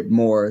play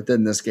more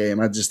than this game.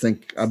 I just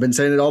think I've been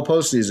saying it all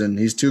postseason.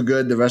 He's too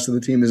good. The rest of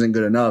the team isn't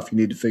good enough. You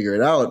need to figure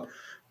it out.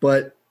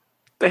 But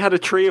they had a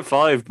 3 of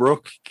 5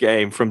 Brook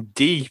game from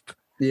deep,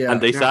 and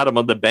they sat him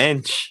on the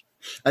bench.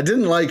 I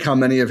didn't like how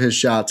many of his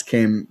shots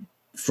came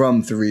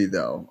from three,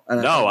 though.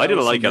 And No, I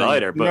didn't like it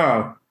either. But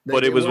No.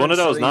 but it was one of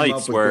those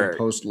nights where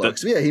post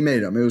looks. Yeah, he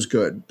made them. It was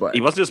good, but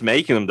he wasn't just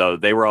making them though;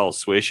 they were all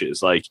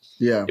swishes. Like,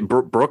 yeah,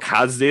 Brooke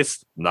has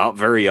this not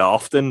very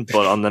often,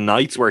 but on the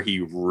nights where he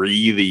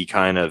really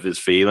kind of is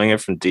feeling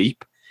it from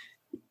deep,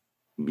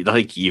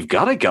 like you've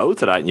got to go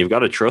to that and you've got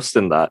to trust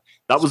in that.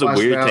 That was a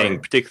weird thing,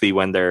 particularly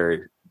when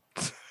they're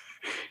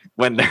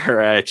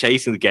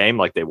chasing the game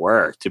like they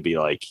were, to be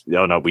like,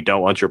 no, we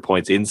don't want your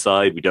points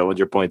inside, we don't want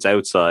your points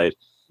outside.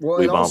 Well,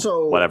 we and want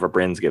also, whatever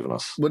Bryn's given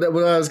us. What I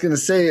was going to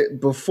say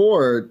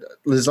before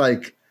is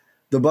like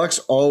the Bucks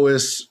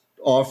always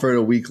offered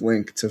a weak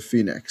link to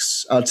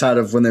Phoenix outside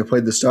of when they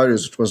played the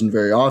starters, which wasn't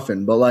very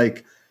often. But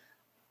like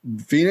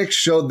Phoenix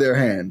showed their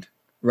hand,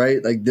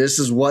 right? Like this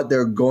is what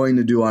they're going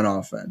to do on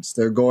offense.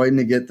 They're going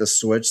to get the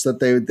switch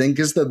that they think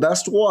is the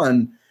best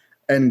one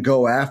and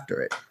go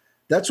after it.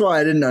 That's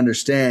why I didn't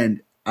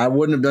understand. I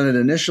wouldn't have done it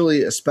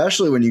initially,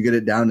 especially when you get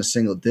it down to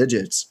single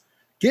digits.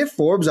 Get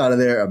Forbes out of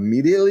there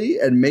immediately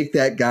and make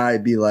that guy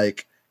be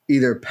like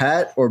either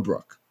Pat or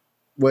Brooke,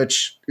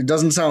 which it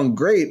doesn't sound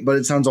great, but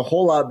it sounds a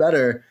whole lot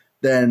better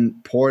than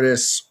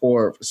Portis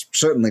or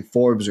certainly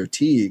Forbes or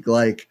Teague.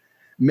 Like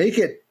make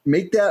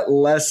that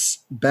less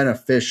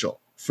beneficial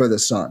for the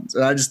Suns.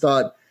 And I just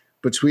thought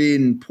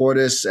between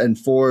Portis and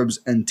Forbes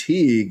and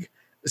Teague,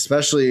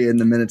 especially in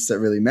the minutes that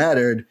really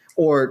mattered,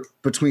 or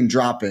between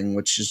dropping,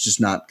 which is just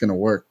not going to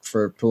work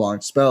for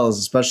prolonged spells,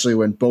 especially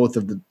when both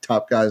of the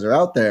top guys are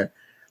out there.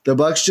 The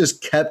Bucks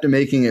just kept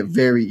making it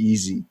very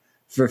easy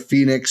for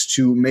Phoenix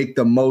to make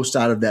the most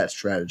out of that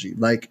strategy.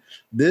 Like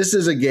this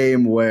is a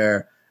game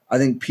where I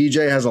think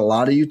PJ has a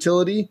lot of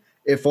utility,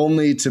 if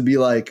only to be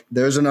like,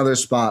 there's another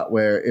spot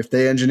where if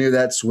they engineer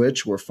that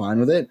switch, we're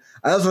fine with it.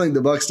 I also think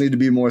the Bucks need to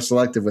be more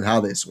selective with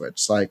how they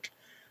switch.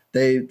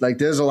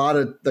 There's a lot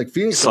of like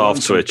Phoenix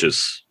soft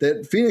switches.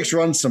 Phoenix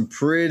runs some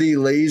pretty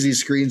lazy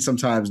screens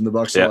sometimes, and the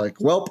Bucks are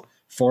like, well,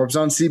 Forbes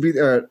on CP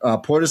or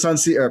Portis on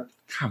C or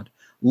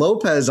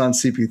Lopez on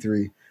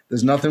CP3.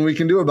 There's nothing we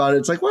can do about it.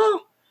 It's like,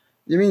 well,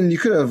 you mean you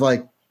could have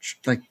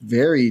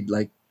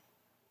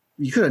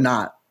you could have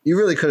not. You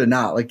really could have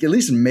not. Like at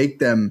least make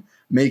them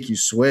make you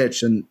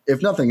switch. And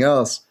if nothing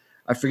else,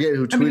 I forget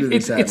who tweeted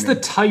this at me. It's the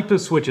type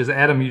of switches,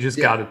 Adam, you just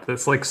got it.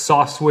 That's like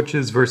soft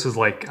switches versus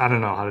like, I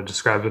don't know how to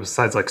describe it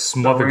besides like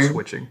smothered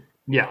switching.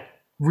 Yeah.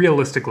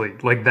 Realistically,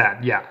 like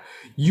that. Yeah.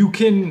 You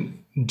can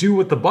do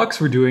what the Bucks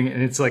were doing,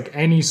 and it's like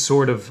any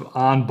sort of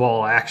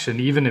on-ball action,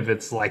 even if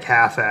it's like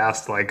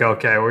half-assed, like,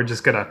 okay, we're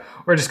just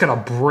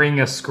gonna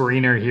bring a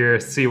screener here,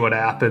 see what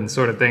happens,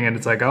 sort of thing, and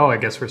it's like, oh, I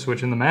guess we're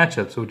switching the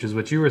matchups, which is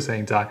what you were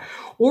saying, Ty.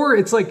 Or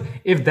it's like,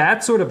 if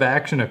that sort of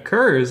action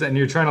occurs, and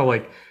you're trying to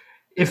like,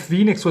 if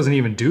Phoenix wasn't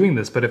even doing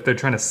this, but if they're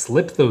trying to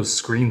slip those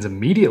screens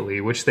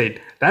immediately, which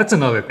that's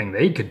another thing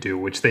they could do,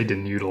 which they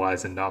didn't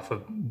utilize enough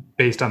of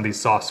based on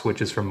these soft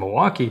switches from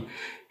Milwaukee,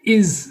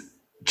 is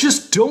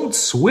just don't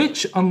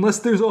switch unless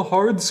there's a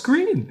hard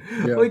screen.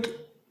 Yeah. Like,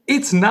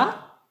 it's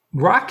not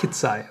rocket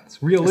science,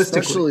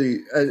 realistically.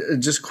 Especially,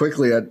 just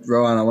quickly,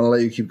 Rohan, I want to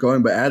let you keep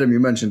going, but Adam,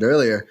 you mentioned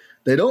earlier,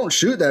 they don't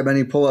shoot that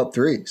many pull-up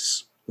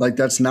threes. Like,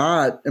 that's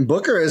not – and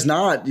Booker is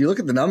not – you look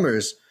at the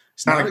numbers –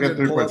 he's not a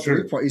good pull-up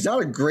three-point. He's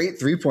not a great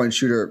three-point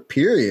shooter,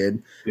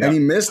 period. Yeah. And he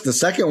missed the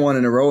second one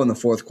in a row in the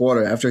fourth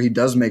quarter after he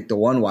does make the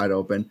one wide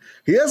open.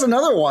 He has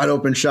another wide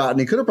open shot, and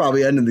he could have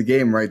probably ended the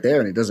game right there,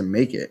 and he doesn't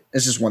make it.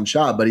 It's just one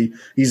shot, but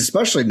he's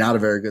especially not a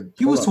very good.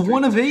 He was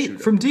 1 of 8 shooter.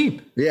 From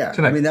deep. Yeah,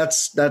 tonight. I mean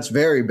that's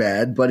very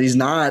bad, but he's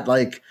not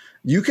like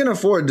you can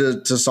afford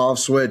to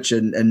soft switch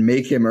and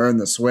make him earn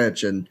the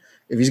switch. And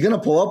if he's going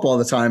to pull up all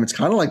the time, it's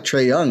kind of like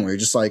Trae Young, where you're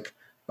just like,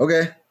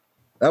 okay,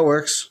 that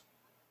works.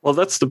 Well,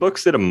 the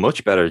Bucks did a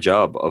much better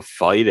job of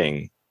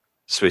fighting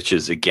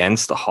switches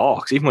against the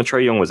Hawks, even when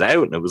Trae Young was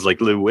out and it was like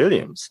Lou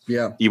Williams.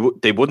 Yeah.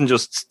 They wouldn't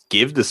just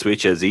give the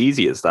switch as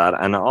easy as that.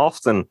 And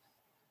often,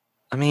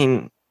 I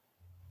mean,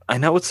 I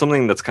know it's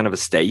something that's kind of a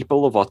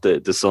staple of what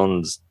the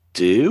Suns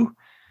do,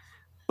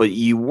 but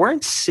you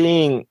weren't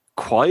seeing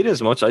quite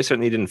as much. I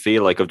certainly didn't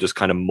feel like of just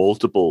kind of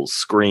multiple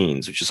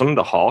screens, which is something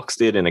the Hawks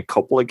did in a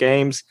couple of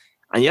games.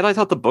 And yet I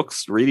thought the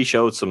Bucks really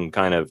showed some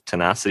kind of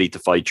tenacity to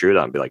fight through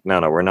that and be like,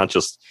 no, we're not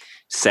just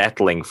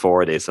settling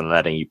for this and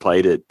letting you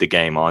play the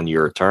game on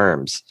your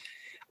terms.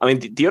 I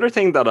mean, the other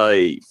thing that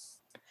I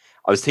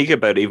was thinking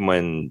about, even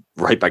when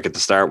right back at the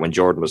start, when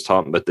Jordan was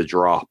talking about the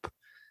drop,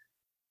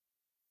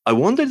 I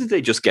wonder, did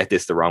they just get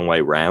this the wrong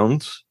way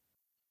round?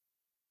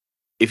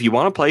 If you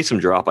want to play some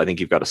drop, I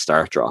think you've got to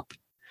start drop.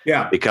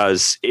 Yeah.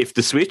 Because if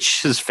the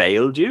switch has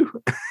failed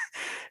you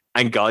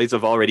and guys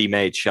have already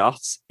made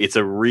shots, it's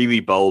a really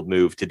bold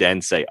move to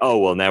then say, oh,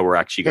 well, now we're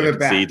actually going to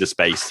concede the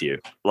space to you.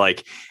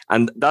 Like,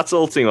 and that's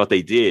ultimately what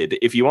they did.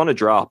 If you want to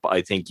drop,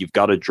 I think you've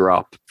got to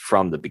drop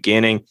from the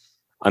beginning.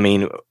 I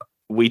mean,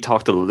 we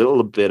talked a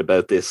little bit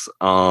about this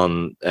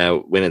on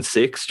Winning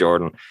Six,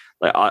 Jordan.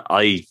 Like,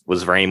 I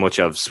was very much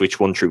of switch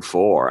 1 through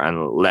 4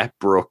 and let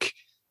Brooke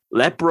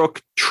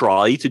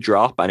try to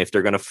drop. And if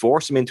they're going to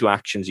force him into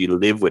actions, you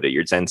live with it.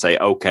 You'd then say,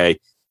 okay,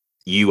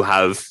 you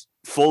have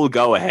full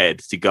go ahead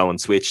to go and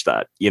switch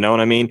that. You know what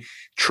I mean?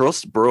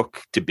 Trust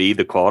Brook to be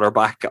the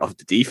quarterback of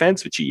the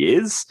defense, which he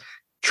is.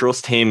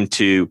 Trust him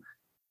to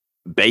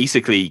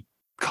basically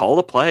call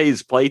the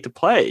plays, play to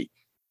play.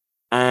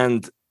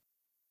 And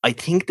I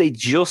think they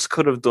just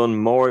could have done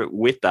more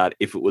with that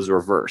if it was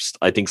reversed.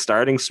 I think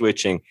starting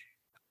switching,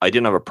 I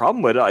didn't have a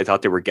problem with it. I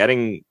thought they were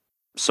getting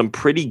some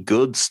pretty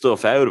good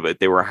stuff out of it.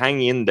 They were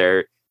hanging in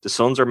there. The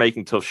Suns are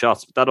making tough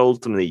shots, but that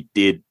ultimately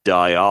did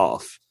die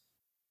off.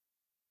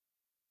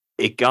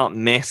 It got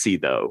messy,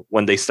 though.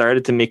 When they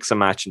started to mix and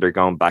match and they're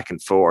going back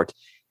and forth,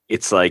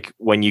 it's like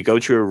when you go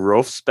through a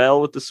rough spell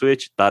with the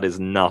switch, that is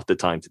not the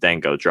time to then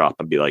go drop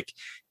and be like,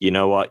 you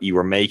know what? You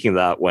were making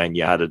that when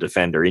you had a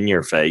defender in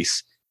your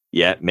face.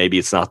 Yeah, maybe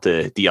it's not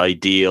the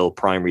ideal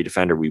primary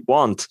defender we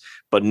want,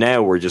 but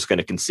now we're just going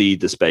to concede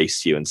the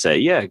space to you and say,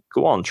 yeah,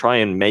 go on, try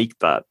and make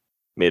that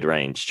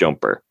mid-range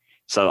jumper.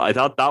 So I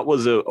thought that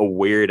was a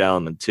weird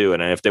element to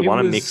it. And if they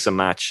want to mix and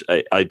match,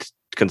 I'd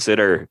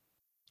consider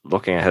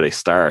looking at how they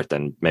start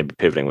and maybe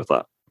pivoting with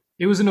that.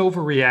 It was an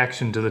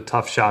overreaction to the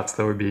tough shots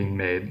that were being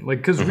made. Like,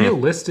 because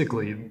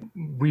realistically,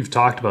 we've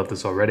talked about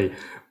this already,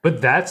 but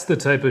that's the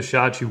type of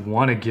shot you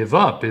want to give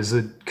up, is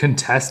a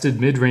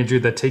contested mid-ranger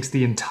that takes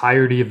the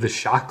entirety of the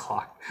shot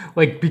clock.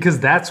 Like,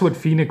 because that's what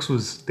Phoenix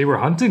was, they were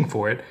hunting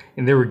for it,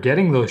 and they were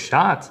getting those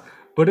shots.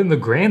 But in the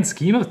grand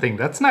scheme of things,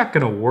 that's not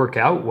going to work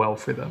out well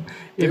for them.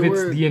 If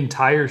it's the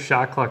entire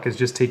shot clock is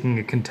just taking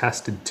a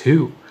contested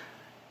 2.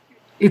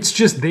 It's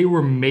just they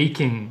were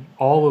making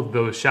all of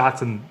those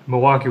shots, and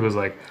Milwaukee was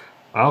like,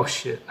 oh,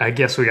 shit, I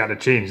guess we got to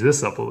change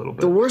this up a little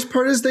bit. The worst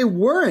part is they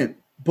weren't.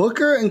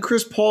 Booker and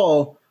Chris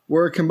Paul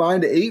were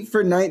combined 8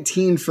 for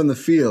 19 from the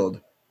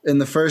field in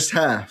the first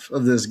half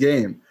of this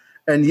game.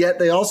 And yet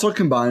they also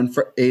combined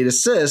for 8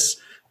 assists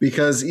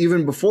because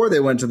even before they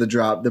went to the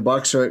drop, the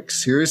Bucks are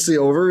seriously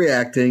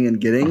overreacting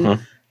and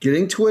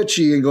getting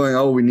twitchy and going,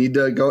 oh, we need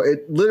to go.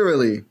 It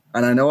literally,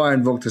 and I know I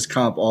invoke this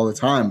comp all the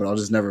time, but I'll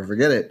just never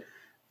forget it.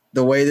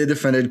 The way they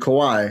defended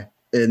Kawhi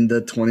in the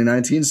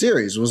 2019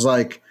 series was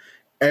like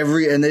the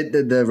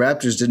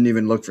Raptors didn't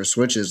even look for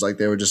switches. Like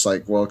they were just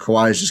like, well,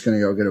 Kawhi is just going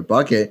to go get a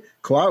bucket.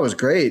 Kawhi was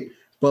great,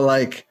 but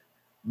like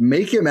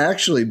make him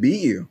actually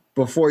beat you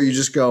before you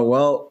just go,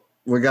 well,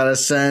 we got to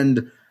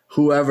send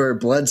whoever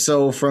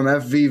Bledsoe from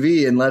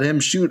FVV and let him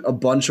shoot a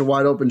bunch of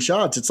wide open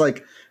shots. It's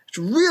like, it's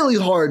really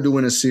hard to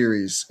win a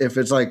series if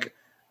it's like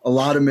a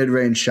lot of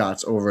mid-range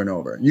shots over and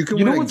over. You can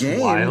win a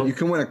game. Wild? You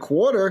can win a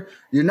quarter.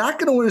 You're not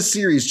going to win a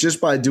series just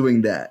by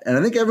doing that. And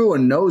I think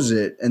everyone knows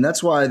it, and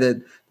that's why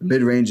that the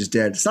mid-range is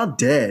dead. It's not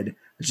dead.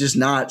 It's just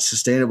not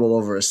sustainable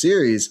over a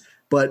series,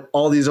 but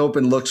all these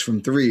open looks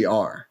from 3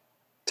 are.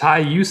 Ty,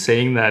 you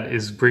saying that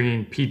is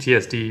bringing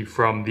PTSD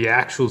from the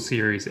actual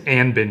series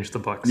and Binge the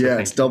Bucks. Yeah,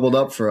 it's doubled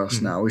up for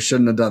us now. We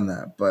shouldn't have done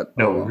that, but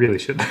no, we really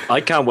shouldn't.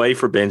 I can't wait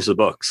for Binge the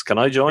Bucks. Can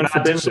I join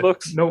for Binge the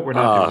Bucks? No, we're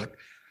not doing it.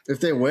 If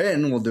they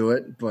win, we'll do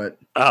it, but...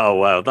 Oh,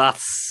 well,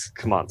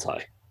 come on,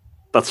 Ty.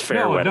 That's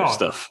fair weather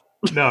stuff.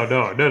 No.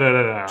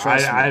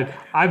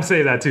 I'm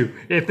saying that too.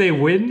 If they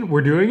win,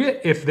 we're doing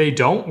it. If they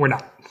don't, we're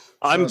not.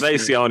 I'm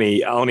basically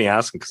only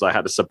asking because I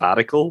had a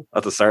sabbatical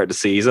at the start of the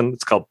season.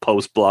 It's called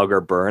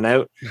post-blogger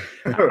burnout.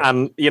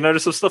 And,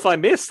 there's some stuff I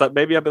missed that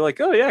maybe I'd be like,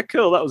 oh, yeah,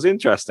 cool. That was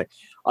interesting.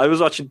 I was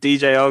watching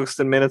DJ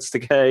Augustin Minutes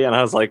Decay, and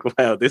I was like,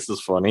 wow, this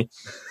is funny.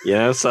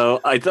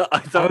 So I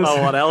don't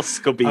know what else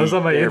could be. I was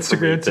on my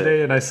Instagram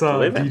today, and I saw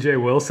DJ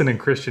Wilson and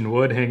Christian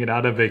Wood hanging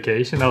out on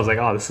vacation. I was like,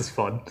 oh, this is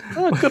fun.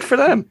 Oh, good for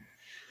them.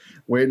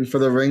 Waiting for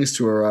the rings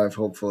to arrive,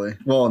 hopefully.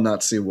 Well,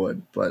 not see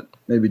Wood, but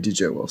maybe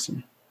DJ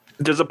Wilson.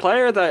 There's a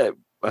player that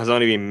has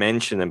only been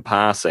mentioned in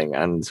passing,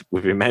 and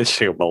we've been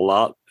mentioning him a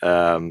lot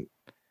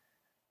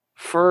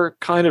for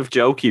kind of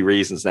jokey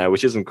reasons now,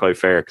 which isn't quite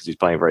fair because he's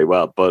playing very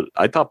well. But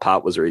I thought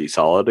Pat was really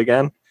solid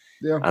again.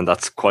 Yeah. And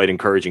that's quite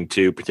encouraging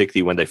too,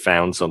 particularly when they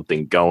found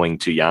something going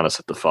to Giannis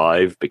at the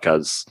 5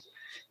 because,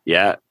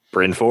 yeah,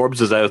 Bryn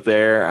Forbes is out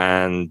there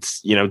and,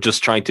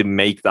 just trying to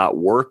make that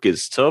work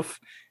is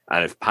tough.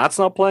 And if Pat's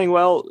not playing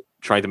well,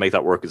 trying to make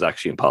that work is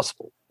actually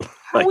impossible.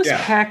 How is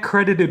Pat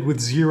credited with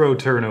 0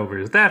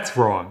 turnovers? That's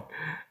wrong.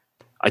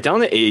 I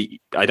don't think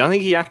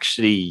he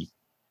actually.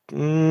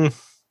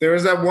 There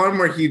was that one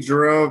where he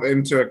drove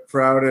into a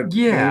crowded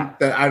paint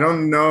that I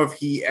don't know if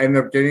he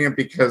ended up getting it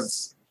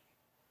because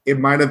it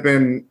might have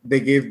been they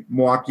gave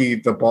Milwaukee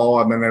the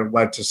ball and then it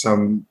led to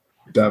some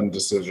dumb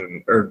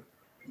decision or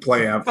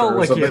play after. Felt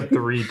like something. He had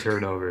 3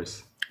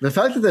 turnovers. The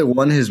fact that they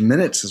won his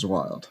minutes is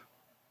wild.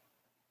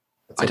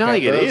 I don't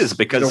think it is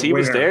because he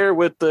was there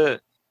with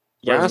the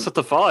Giannis at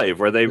the 5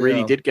 where they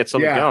really did get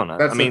something going.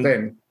 That's the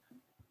thing.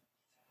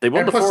 They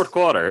won the 4th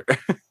quarter.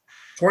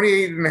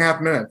 28 and a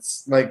half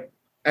minutes. Like,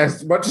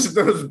 as much as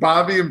those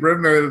Bobby and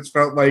Brim minutes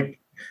felt like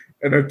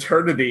an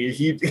eternity,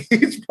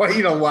 he's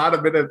playing a lot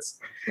of minutes.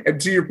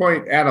 And to your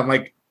point, Adam,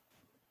 like,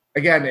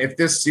 again, if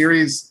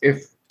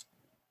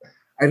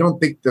I don't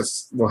think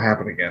this will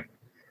happen again,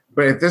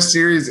 but if this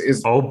series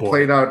is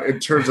played out in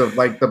terms of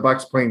like the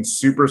Bucks playing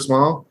super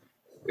small,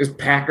 is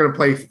Pat going to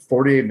play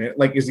 48 minutes?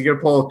 Like, is he going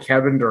to pull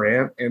Kevin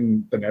Durant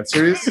in the Nets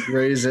series?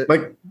 Raise it.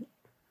 Like,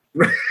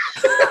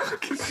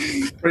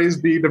 Praise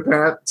be to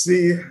Pat.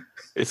 See,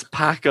 Is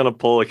Pat gonna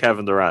pull a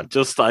Kevin Durant?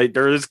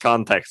 There is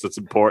context that's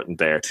important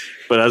there,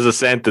 but as a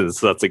sentence,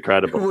 that's It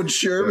incredible. would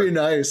sure be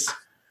nice.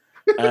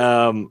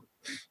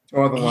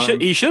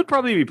 He should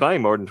probably be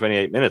playing more than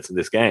 28 minutes in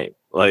this game.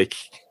 Like,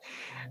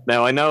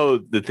 now I know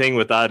the thing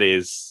with that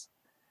is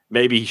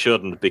maybe he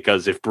shouldn't,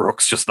 because if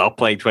Brooks just not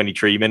playing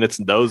 23 minutes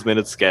and those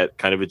minutes get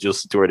kind of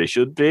adjusted to where they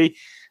should be,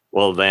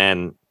 well,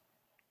 then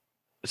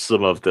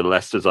some of the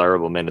less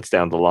desirable minutes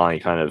down the line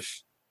kind of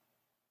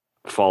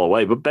fall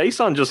away. But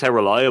based on just how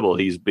reliable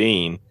he's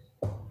been,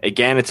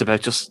 again, it's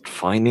about just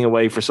finding a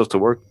way for stuff to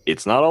work.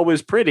 It's not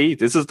always pretty.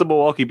 This is the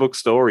Milwaukee Bucks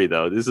story,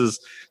 though. This is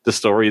the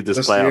story of this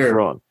playoff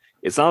run.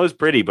 It's not always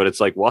pretty, but it's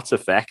like, what's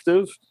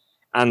effective?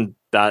 And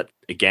that,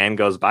 again,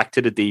 goes back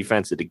to the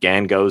defense. It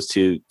again goes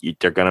to,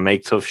 they're going to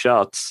make tough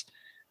shots.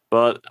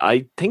 But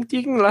I think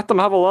you can let them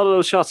have a lot of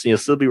those shots and you'll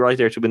still be right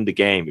there to win the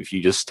game if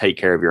you just take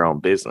care of your own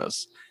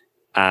business.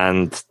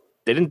 And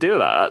they didn't do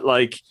that.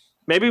 Like,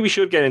 maybe we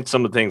should get into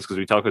some of the things, because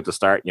we talked at the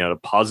start, the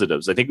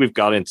positives. I think we've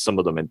got into some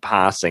of them in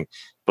passing,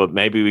 but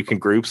maybe we can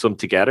group some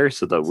together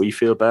so that we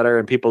feel better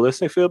and people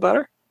listening feel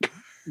better.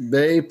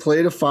 They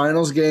played a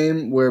finals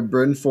game where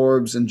Bryn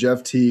Forbes and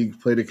Jeff Teague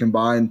played a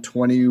combined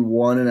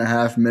 21 and a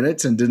half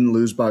minutes and didn't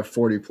lose by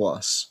 40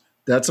 plus.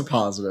 That's a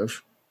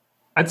positive.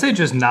 I'd say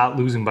just not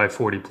losing by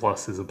 40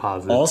 plus is a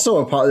positive.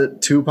 Also,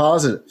 two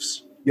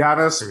positives.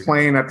 Giannis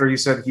playing after he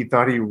said he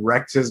thought he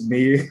wrecked his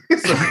knee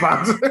is a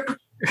positive.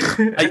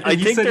 I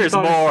think there's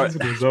more.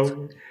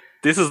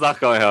 This is not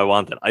going how I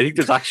want it. I think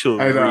there's actual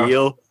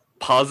real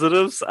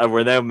positives, and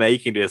we're now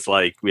making this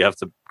like we have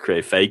to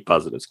create fake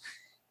positives.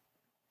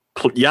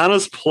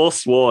 Giannis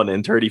 +1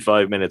 in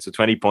 35 minutes with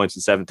 20 points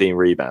and 17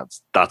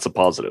 rebounds. That's a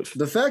positive.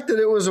 The fact that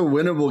it was a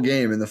winnable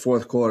game in the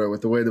fourth quarter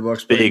with the way the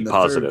Bucks played in the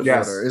third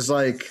quarter is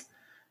like,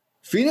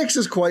 Phoenix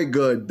is quite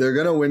good. They're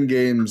going to win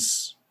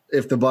games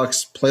if the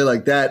Bucks play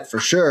like that for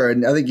sure.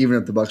 And I think even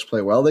if the Bucks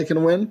play well, they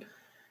can win.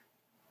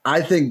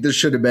 I think this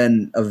should have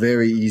been a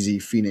very easy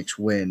Phoenix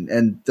win.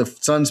 And the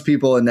Suns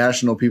people and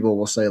national people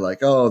will say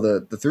like, oh,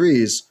 the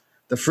threes,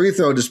 the free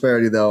throw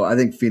disparity though, I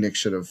think Phoenix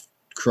should have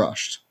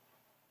crushed.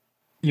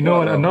 You know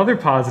what? Another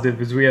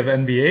positive is we have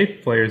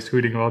NBA players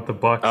tweeting about the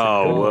Bucks.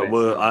 Oh,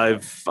 well,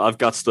 I've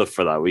got stuff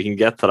for that. We can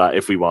get to that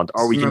if we want,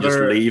 or we can just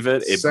leave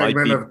it. It might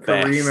be of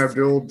best. Kareem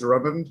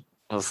Abdul-Drummond.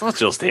 Well, it's not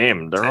just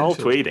him; they're all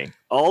tweeting.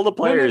 All the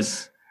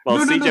players.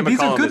 Well, CJ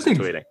McCollum isn't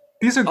tweeting.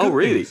 These are good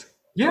really? things.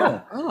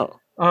 Yeah. Oh.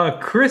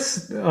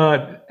 Chris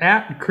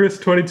at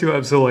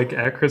Chris22, so like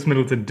at Chris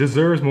Middleton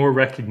deserves more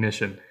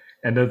recognition,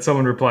 and then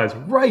someone replies,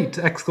 "Right!"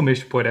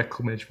 Exclamation point!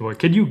 Exclamation point!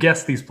 Can you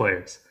guess these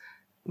players?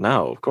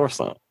 No, of course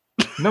not.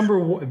 Number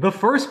one, the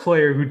first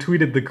player who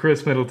tweeted the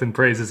Chris Middleton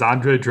praise is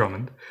Andre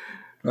Drummond.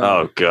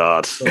 Oh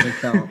God! Doesn't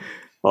count.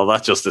 Well,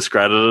 that just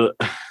discredited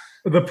it.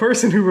 The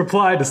person who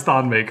replied is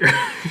Thonmaker,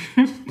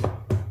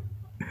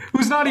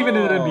 who's not even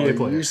an NBA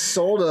player. You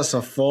sold us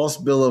a false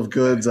bill of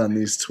goods on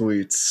these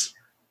tweets.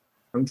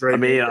 I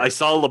mean, I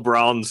saw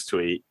LeBron's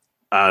tweet,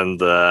 and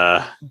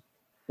what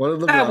did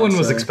LeBron that one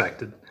was say?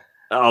 expected.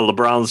 Oh,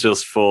 LeBron's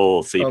just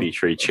full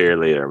CP3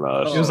 cheerleader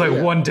mode. It was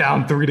like 1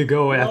 down, 3 to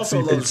go at Also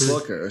loves CP3.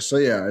 Booker, so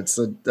yeah, that's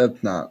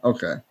not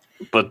okay.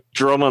 But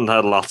Drummond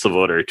had lots of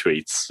other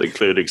tweets,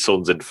 including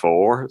Suns in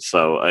 4.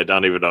 So I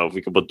don't even know if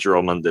we can put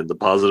Drummond in the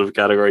positive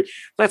category.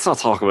 Let's not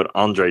talk about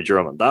Andre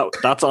Drummond.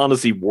 That's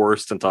honestly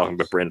worse than talking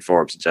about Bryn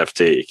Forbes and Jeff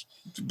Teague.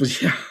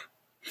 But yeah,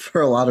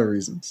 for a lot of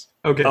reasons.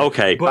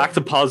 Okay, back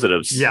to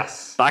positives.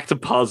 Yes. Back to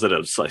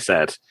positives, I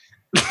said.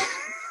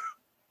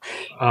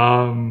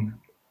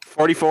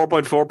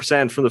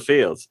 44.4% from the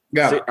field.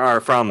 Yeah.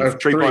 Or from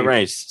 3-point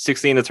range,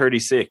 16 to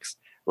 36.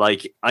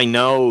 Like, I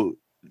know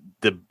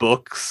the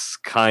Bucks'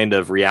 kind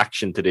of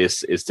reaction to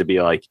this is to be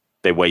like,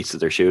 they wasted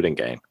their shooting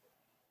game.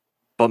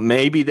 But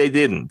maybe they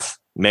didn't.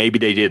 Maybe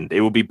they didn't.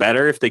 It would be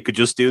better if they could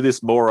just do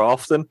this more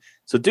often.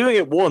 So doing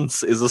it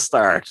once is a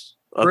start.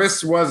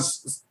 Chris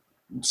was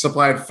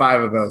supplied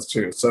 5 of those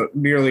too, so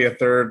nearly a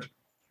third.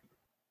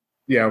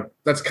 Yeah,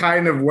 that's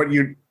kind of what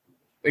you'd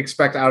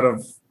expect out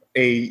of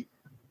a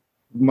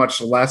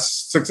much less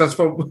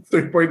successful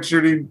 3-point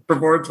shooting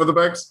performance for the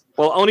Bucks.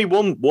 Well, only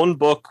one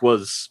Buck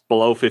was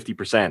below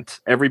 50%.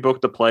 Every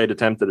Buck that played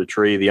attempted a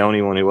 3. The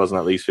only one who wasn't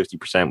at least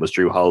 50% was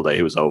Drew Holiday,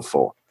 who was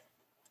 0-4.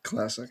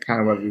 Classic.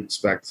 Kind of what you'd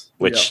expect.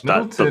 Which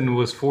Middleton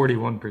was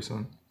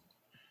 41%.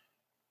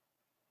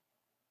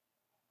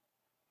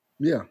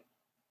 Yeah.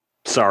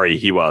 Sorry,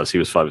 he was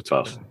 5 of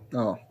 12.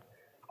 Oh.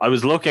 I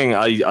was looking,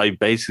 I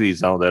basically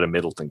zoned out of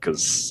Middleton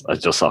because I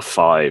just saw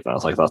 5 and I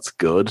was like, that's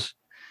good.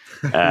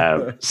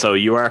 So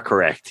you are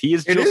correct. He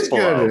is just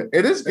below. Good.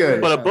 It is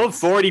good. But above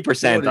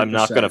 40%, I'm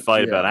not going to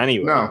fight about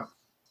anyway.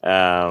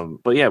 No.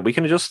 But yeah, we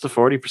can adjust to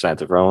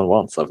 40% if Rowan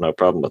wants. I have no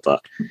problem with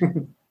that.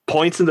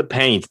 Points in the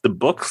paint. The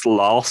Bucks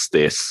lost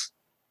this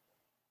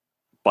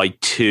by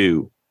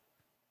 2.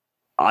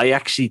 I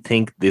actually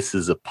think this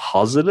is a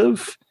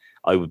positive.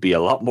 I would be a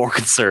lot more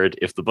concerned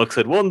if the Bucks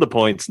had won the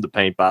points in the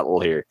paint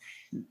battle here.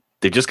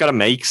 They just got to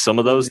make some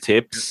of those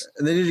tips.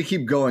 And they need to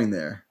keep going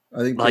there.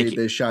 I think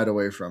they shied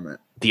away from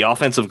it. the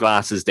offensive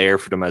glass is there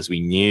for them as we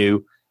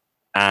knew.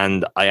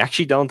 And I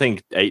actually don't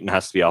think Ayton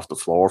has to be off the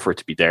floor for it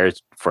to be there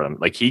for him.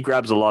 Like, he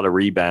grabs a lot of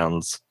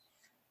rebounds.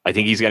 I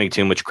think he's getting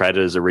too much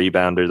credit as a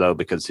rebounder, though,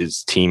 because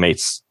his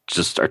teammates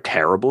just are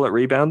terrible at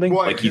rebounding.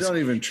 Well, like, he's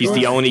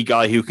the only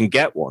guy who can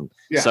get one.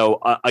 Yeah. So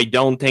I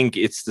don't think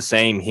it's the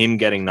same him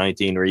getting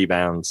 19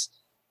 rebounds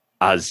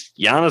as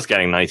Giannis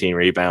getting 19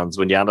 rebounds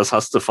when Giannis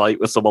has to fight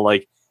with someone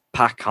like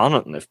Pat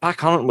Connaughton. If Pat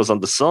Connaughton was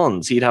on the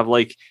Suns, he'd have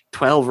like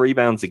 12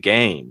 rebounds a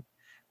game.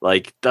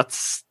 Like,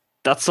 that's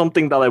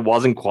something that I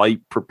wasn't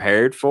quite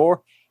prepared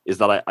for, is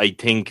that I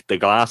think the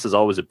glass is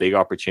always a big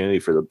opportunity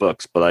for the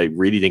Bucks, but I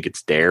really think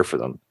it's there for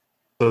them.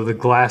 So the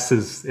glass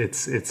is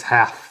it's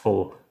half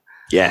full.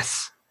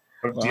 Yes.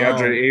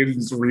 DeAndre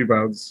Ayton's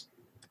rebounds.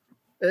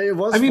 It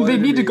was. I mean, they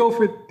need to go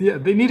for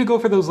they need to go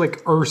for those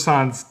like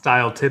Ursan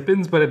style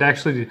tip-ins, but it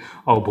actually,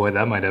 oh boy,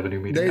 that might have a new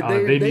meaning.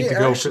 They need to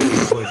go for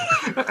those. Like...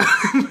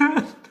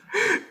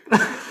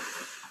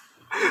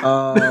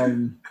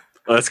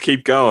 Let's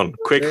keep going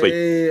quickly.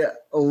 They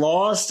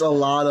lost a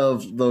lot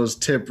of those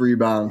tip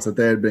rebounds that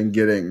they had been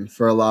getting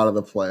for a lot of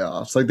the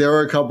playoffs. Like, there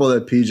were a couple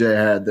that PJ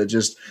had that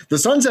just, the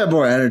Suns have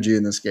more energy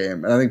in this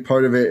game. And I think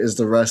part of it is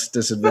the rest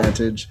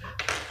disadvantage.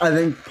 I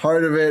think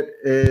part of it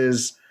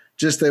is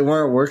just they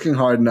weren't working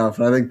hard enough.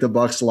 And I think the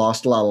Bucks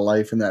lost a lot of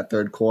life in that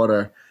third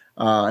quarter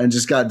and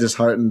just got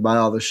disheartened by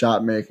all the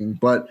shot making.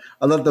 But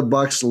I thought the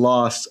Bucks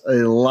lost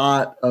a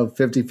lot of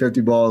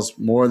 50-50 balls,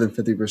 more than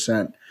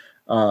 50%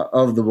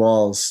 of the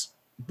balls.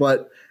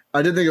 But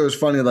I did think it was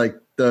funny, like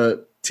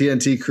the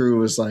TNT crew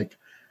was like,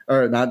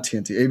 or not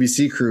TNT,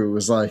 ABC crew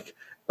was like,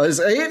 it's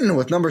Ayton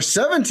with number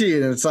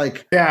 17. And it's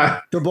like, yeah,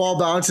 the ball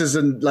bounces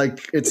and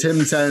like it's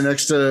him standing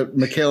next to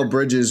Mikal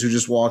Bridges, who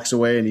just walks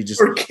away and he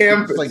just. Or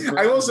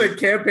I will say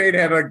Campaign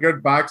had a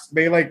good box.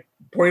 They like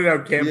pointed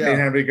out Campaign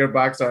having a good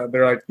box on it.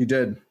 They're like, he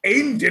did.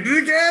 Ayton did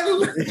it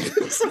again.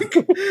 It's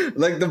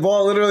like the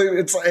ball literally,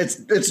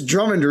 it's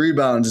Drummond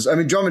rebounds. I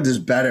mean, Drummond is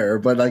better,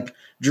 but like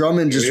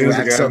Drummond just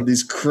racks up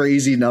these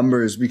crazy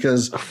numbers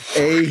because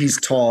A, he's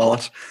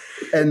tall,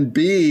 and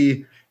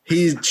B,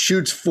 he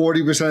shoots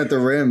 40% at the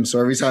rim.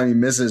 So every time he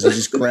misses, he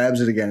just grabs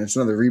it again. It's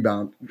another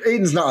rebound.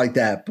 Ayton's not like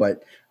that,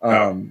 but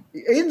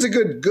Ayton's a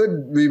good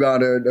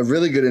rebounder, a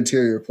really good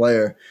interior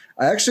player.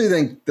 I actually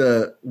think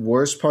the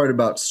worst part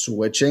about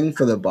switching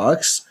for the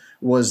Bucks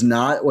was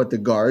not what the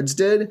guards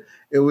did.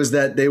 It was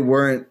that they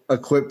weren't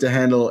equipped to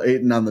handle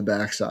Ayton on the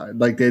backside.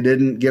 Like, they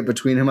didn't get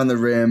between him on the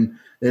rim.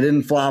 They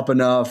didn't flop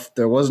enough.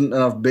 There wasn't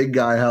enough big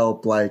guy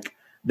help. Like,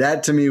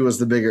 that to me was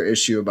the bigger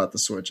issue about the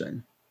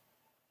switching.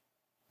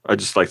 I'd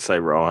just like to say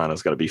Rohan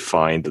is going to be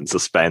fined and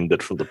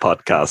suspended from the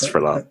podcast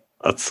for that.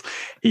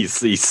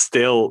 He's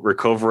still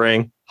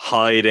recovering,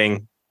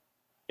 hiding.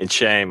 In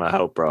shame, I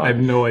hope, bro. I have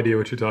no idea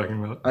what you're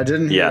talking about. I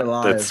didn't hear it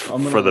live. That's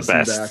for the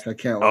best. Back. I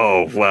can't wait.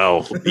 Oh,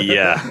 well,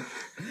 yeah.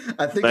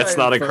 Let's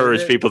not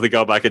encourage people to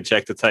go back and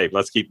check the tape.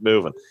 Let's keep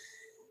moving.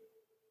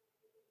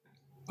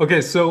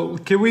 Okay, so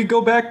can we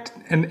go back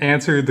and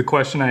answer the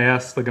question I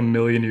asked like a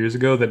million years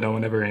ago that no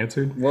one ever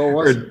answered? What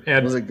was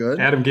it? Was it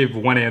good? Adam gave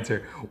one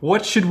answer.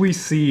 What should we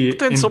see?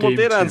 Then someone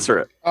did answer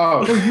it.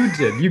 Oh, no, you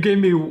did. You gave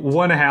me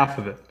one half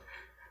of it.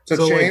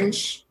 So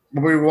change.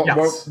 What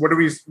do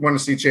we want to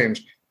see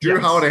change? Drew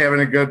Holiday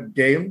having a good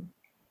game.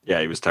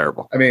 Yeah, he was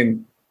terrible. I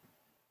mean,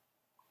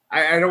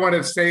 I don't want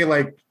to say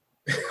like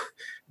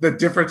the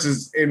difference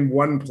is in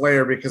one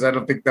player because I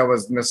don't think that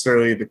was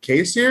necessarily the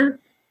case here.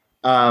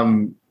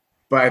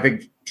 But I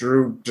think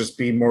Drew just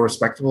being more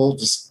respectable,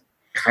 just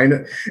kind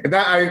of. And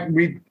that I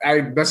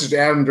messaged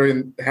Adam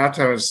during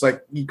halftime. I was just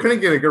like, you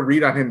couldn't get a good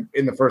read on him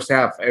in the first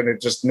half, and it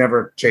just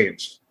never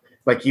changed.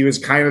 Like, he was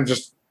kind of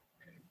just,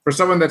 for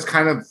someone that's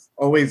kind of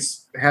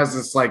always has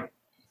this like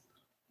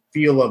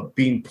feel of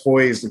being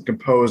poised and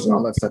composed and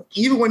all that stuff.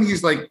 Even when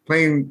he's like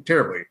playing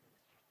terribly,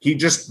 he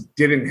just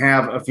didn't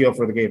have a feel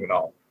for the game at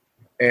all.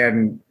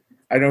 And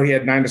I know he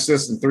had 9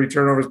 assists and 3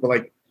 turnovers, but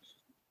like,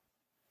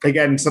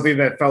 again, something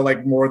that felt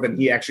like more than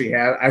he actually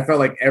had. I felt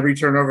like every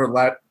turnover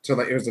led to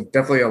like, it was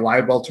definitely a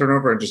live ball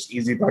turnover and just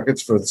easy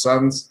buckets for the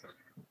Suns.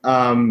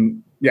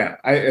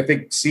 I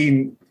think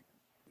seeing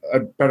a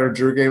better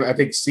Drew game, I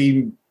think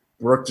seeing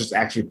Brook just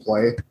actually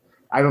play.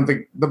 I don't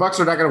think the Bucks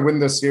are not going to win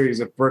this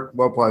series if Brook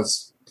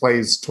Lopez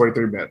plays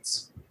 23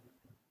 minutes.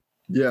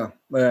 Yeah,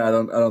 I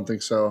don't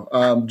think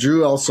so.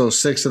 Drew also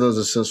 6 of those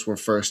assists were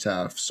first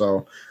half,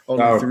 so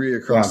only 3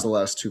 across the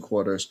last 2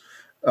 quarters.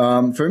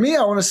 For me,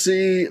 I want to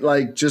see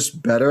like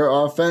just better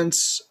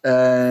offense,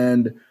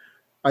 and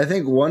I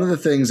think one of the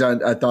things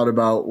I thought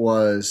about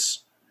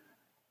was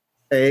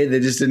they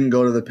just didn't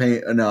go to the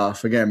paint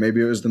enough. Again,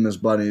 maybe it was the Miss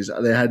Bunnies.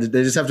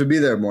 They just have to be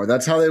there more.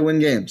 That's how they win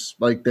games.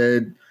 Like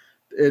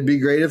it'd be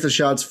great if the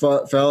shots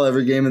fell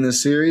every game in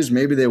this series.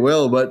 Maybe they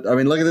will, but I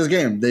mean, look at this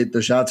game.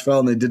 The shots fell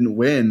and they didn't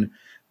win.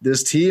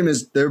 This team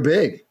they're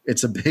big.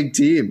 It's a big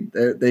team.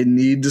 They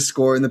need to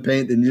score in the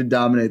paint. They need to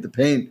dominate the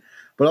paint,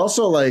 but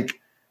also like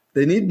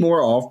they need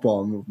more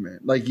off-ball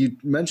movement. Like you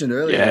mentioned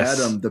earlier, yes.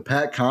 Adam, the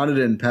Pat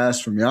Connaughton pass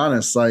from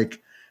Giannis.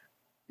 Like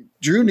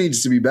Drew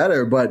needs to be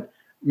better, but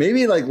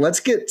maybe like let's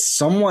get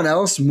someone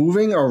else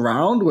moving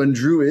around when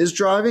Drew is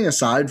driving,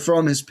 aside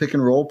from his pick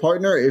and roll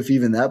partner, if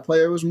even that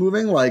player was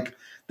moving. Like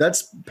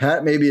that's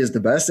Pat maybe is the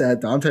best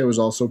at. Dante was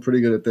also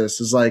pretty good at this.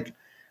 Is like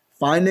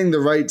finding the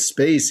right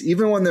space,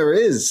 even when there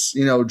is,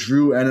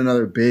 Drew and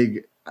another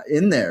big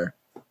in there.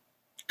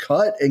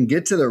 Cut and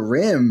get to the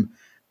rim,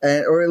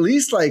 or at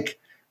least like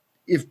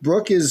if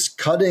Brook is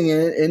cutting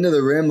into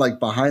the rim, like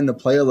behind the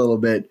play a little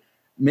bit,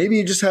 maybe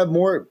you just have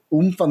more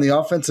oomph on the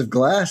offensive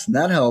glass, and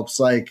that helps.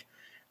 Like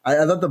I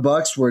thought the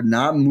Bucks were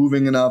not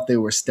moving enough; they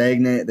were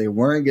stagnant. They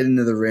weren't getting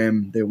to the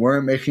rim. They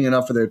weren't making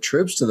enough of their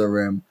trips to the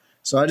rim.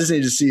 So I just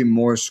need to see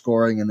more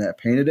scoring in that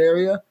painted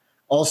area.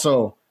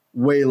 Also,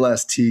 way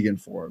less Teague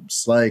and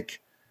Forbes.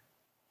 Like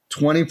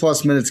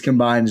 20-plus minutes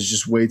combined is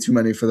just way too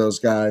many for those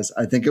guys.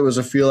 I think it was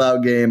a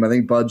feel-out game. I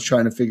think Bud's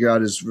trying to figure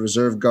out his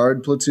reserve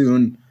guard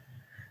platoon.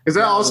 Is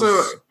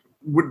that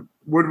would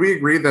we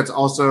agree that's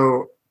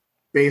also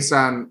based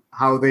on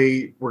how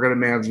they were going to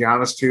manage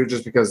Giannis too?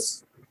 Just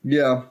because,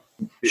 yeah,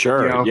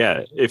 sure,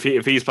 yeah. If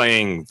he's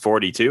playing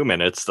 42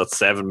 minutes, that's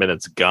 7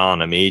 minutes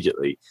gone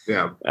immediately.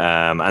 Yeah,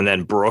 and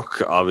then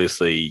Brook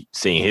obviously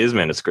seeing his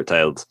minutes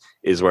curtailed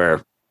is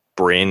where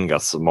Bryn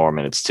got some more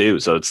minutes too.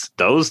 So it's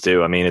those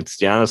two. I mean, it's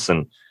Giannis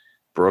and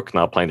Brook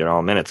not playing their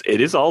own minutes.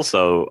 It is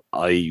also,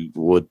 I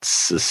would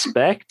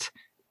suspect,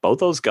 both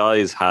those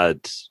guys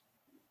had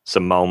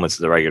some moments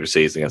in the regular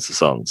season against the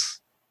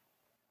Suns.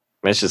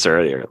 I mentioned this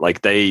earlier.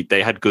 Like they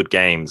had good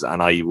games,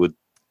 and I would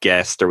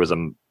guess there was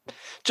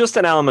just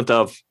an element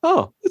of,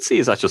 oh, let's see,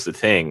 is that just a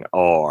thing?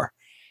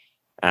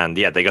 And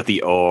yeah, they got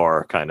the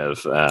or kind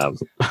of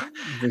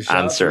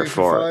answer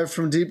for 5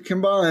 from deep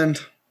combined.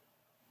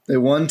 They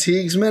won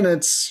Teague's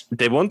minutes.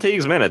 They won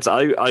Teague's minutes.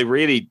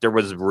 There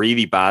was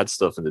really bad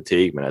stuff in the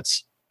Teague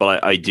minutes,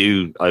 but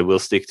I will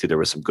stick to there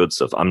was some good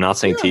stuff. I'm not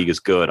saying Teague is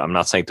good. I'm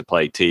not saying to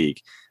play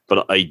Teague,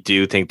 but I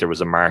do think there was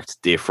a marked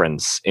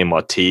difference in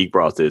what Teague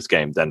brought to this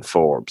game than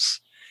Forbes.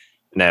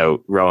 Now,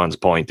 Rowan's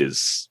point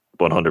is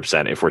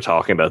 100%. If we're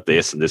talking about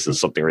this and this is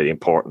something really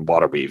important,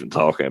 what are we even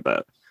talking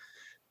about?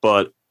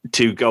 But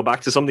to go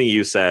back to something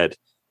you said,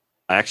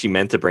 I actually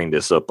meant to bring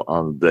this up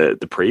on the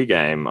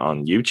pregame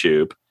on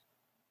YouTube.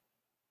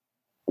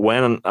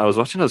 When I was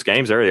watching those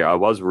games earlier, I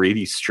was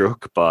really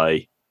struck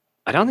by,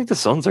 I don't think the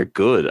Suns are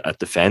good at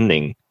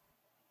defending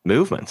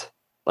movement.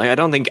 Like, I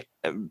don't think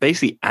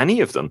basically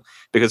any of them,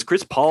 because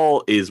Chris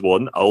Paul is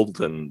old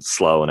and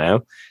slow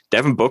now.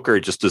 Devin Booker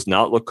just does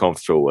not look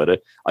comfortable with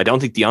it. I don't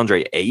think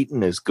DeAndre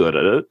Ayton is good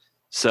at it.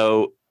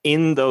 So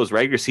in those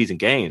regular season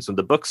games, when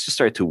the Bucks just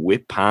start to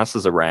whip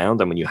passes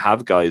around and when you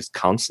have guys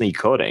constantly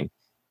cutting,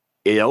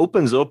 it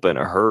opens up in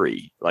a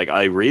hurry. Like,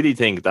 I really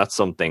think that's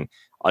something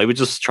I would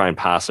just try and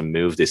pass and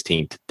move this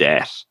team to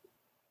death.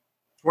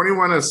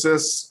 21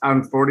 assists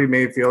on 40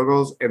 made field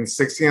goals, and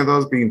 16 of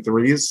those being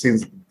threes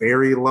seems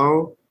very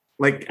low.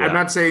 Like, yeah. I'm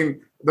not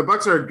saying the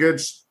Bucks are a good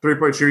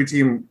three-point shooting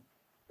team,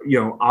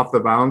 off the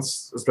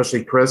bounce,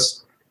 especially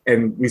Chris.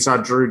 And we saw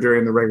Drew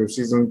during the regular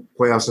season.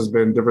 Playoffs has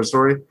been a different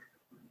story.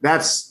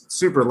 That's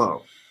super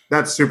low.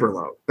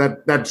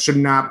 That should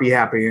not be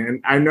happening.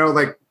 And I know,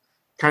 like,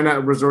 kind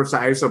of resorts to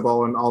iso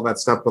ball and all that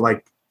stuff, but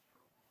like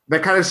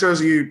that kind of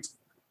shows you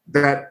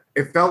that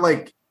it felt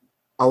like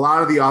a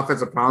lot of the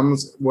offensive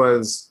problems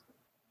was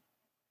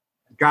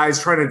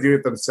guys trying to do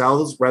it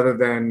themselves rather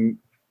than,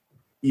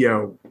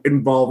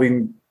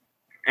 involving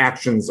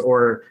actions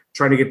or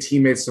trying to get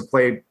teammates to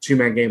play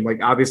two-man game.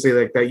 Like, obviously,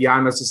 like that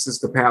Giannis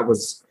assist to Pat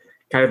was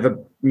kind of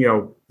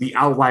the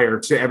outlier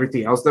to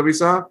everything else that we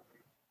saw.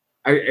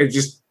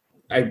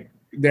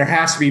 There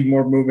has to be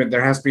more movement.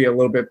 There has to be a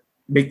little bit,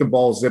 make the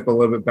ball zip a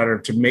little bit better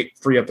to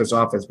free up this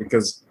offense,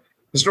 because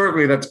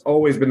historically that's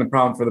always been the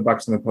problem for the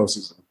Bucks in the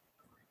postseason.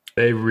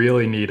 They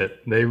really need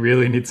it. They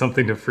really need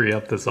something to free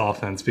up this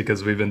offense,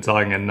 because we've been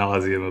talking ad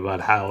nauseum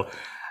about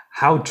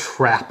how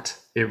trapped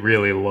it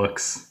really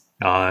looks.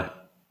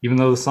 Even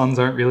though the Suns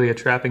aren't really a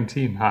trapping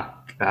team.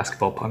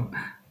 Basketball pun.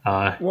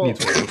 I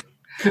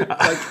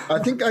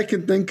think I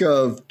can think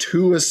of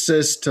 2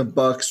 assists to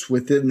Bucks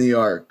within the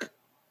arc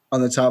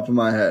on the top of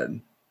my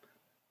head.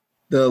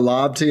 The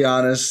lob to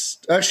Giannis.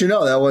 Actually,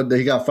 no, that one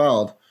he got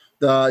fouled.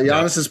 The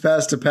Giannis's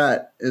pass to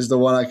Pat is the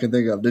one I can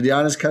think of. Did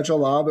Giannis catch a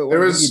lob?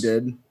 He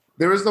did.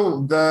 There was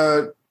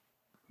the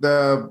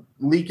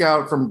leak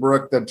out from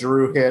Brook that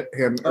Drew hit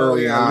him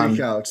early on.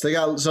 Leak outs. They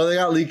got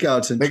leak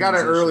outs. They got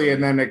it early,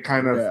 and then it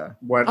kind of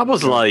went. I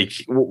was like,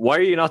 why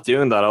are you not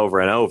doing that over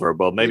and over?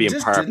 Well, maybe in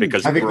part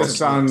because I think the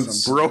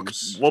Suns.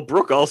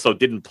 Brook also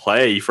didn't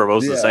play for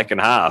most of the second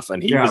half,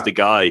 and he was the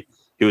guy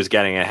who was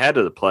getting ahead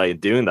of the play and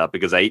doing that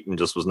because Ayton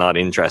just was not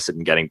interested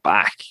in getting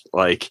back.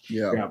 Like,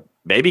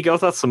 maybe go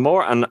with that some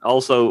more. And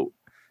also,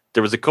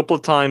 there was a couple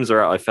of times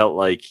where I felt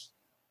like,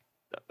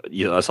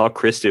 I saw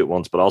Chris do it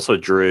once, but also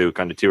Drew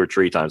kind of 2 or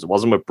 3 times. It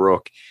wasn't with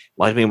Brook. It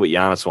might have been with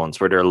Giannis once,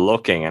 where they're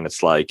looking and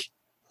it's like,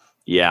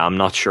 yeah, I'm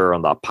not sure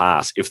on that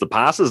pass. If the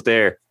pass is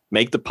there,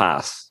 make the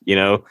pass.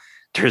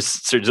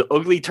 There's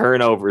ugly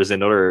turnovers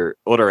in other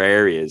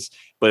areas,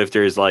 but if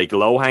there's like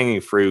low hanging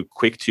fruit,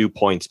 quick 2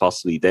 points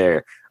possibly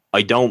there,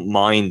 I don't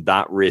mind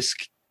that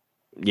risk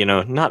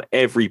not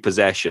every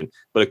possession,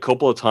 but a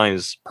couple of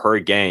times per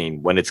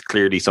game when it's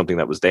clearly something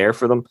that was there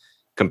for them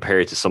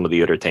compared to some of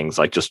the other things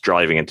like just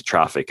driving into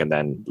traffic and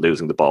then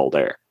losing the ball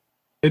there.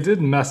 It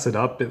did mess it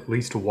up at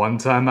least one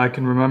time I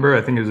can remember.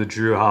 I think it was a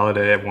Drew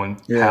Holiday at one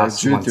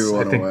pass Drew once, threw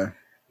one I think, away.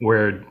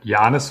 where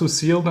Giannis was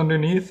sealed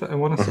underneath, I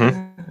want to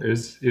say. It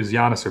was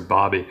Giannis or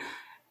Bobby.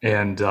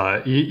 And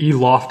he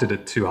lofted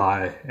it too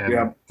high,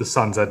 and the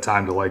Suns had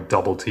time to like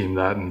double team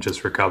that and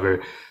just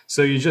recover.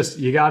 So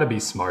you got to be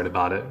smart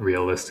about it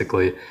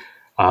realistically.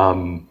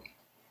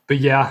 But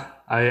yeah,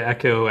 I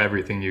echo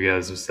everything you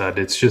guys have said.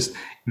 It's just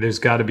there's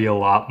got to be a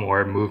lot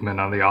more movement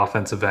on the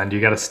offensive end.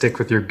 You got to stick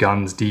with your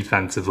guns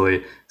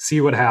defensively, see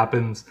what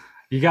happens.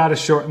 You got to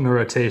shorten the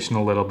rotation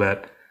a little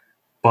bit.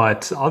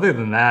 But other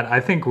than that, I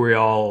think we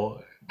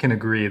all can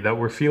agree that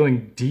we're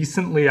feeling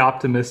decently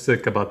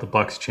optimistic about the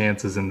Bucks'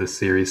 chances in this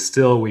series.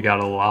 Still, we got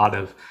a lot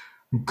of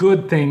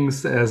good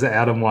things, as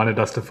Adam wanted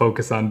us to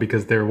focus on,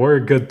 because there were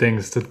good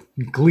things to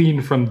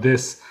glean from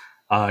this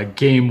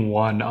game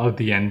one of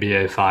the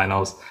NBA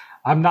Finals.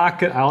 I'm not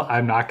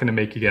gonna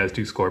make you guys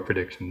do score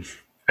predictions.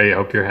 I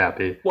hope you're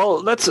happy.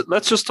 Well, let's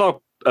just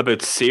talk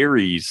about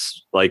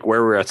series, like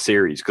where we're at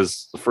series.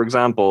 Because, for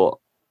example,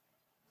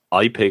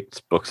 I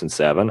picked Bucks in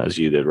 7, as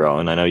you did,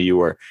 Rowan. I know you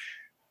were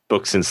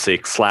Bucks in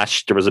 6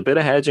 / there was a bit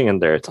of hedging in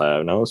there, Ty.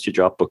 I noticed you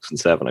dropped Bucks in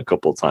 7 a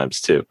couple of times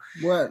too.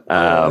 What?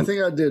 I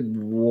think I did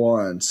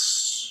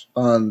once.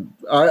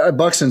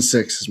 Bucks in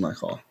 6 is my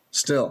call.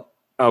 Still.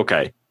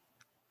 Okay.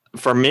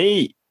 For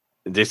me,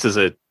 this is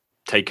a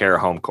take care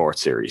of home court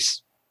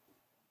series.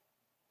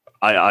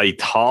 I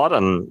thought,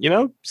 and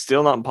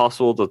still not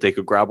impossible that they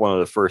could grab one of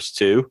the first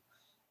 2,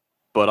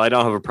 but I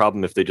don't have a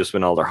problem if they just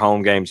win all their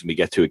home games and we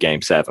get to a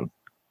game 7.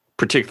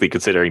 Particularly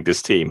considering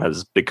this team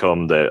has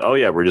become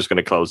we're just going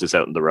to close this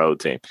out in the road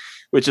team,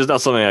 which is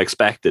not something I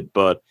expected,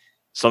 but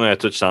something I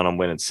touched on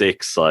winning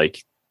 6.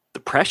 Like the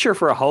pressure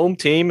for a home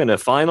team in a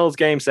finals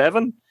game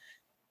 7,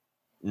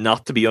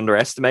 not to be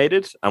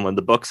underestimated. And when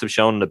the Bucks have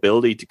shown an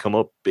ability to come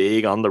up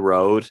big on the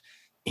road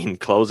in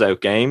closeout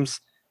games,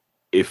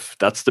 if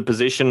that's the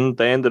position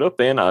they ended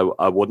up in,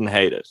 I wouldn't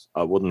hate it.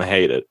 I wouldn't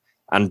hate it.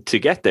 And to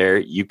get there,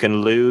 you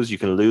can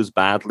lose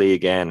badly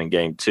again in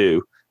game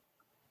 2.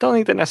 Don't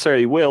think they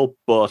necessarily will,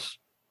 but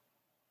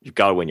you've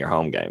got to win your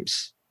home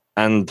games.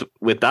 And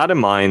with that in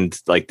mind,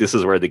 like this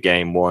is where the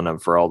game won,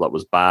 and for all that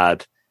was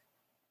bad,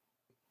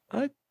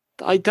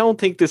 I don't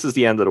think this is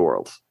the end of the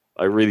world.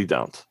 I really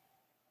don't.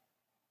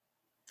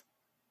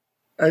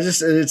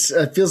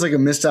 It feels like a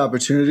missed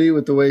opportunity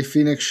with the way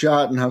Phoenix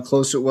shot and how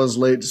close it was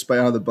late, despite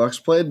how the Bucks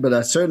played. But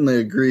I certainly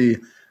agree.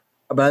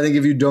 But I think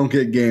if you don't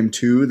get game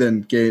 2,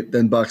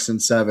 then Bucks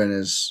in 7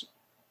 is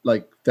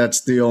like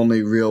that's the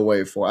only real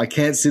way for. I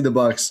can't see the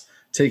Bucks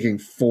taking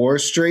 4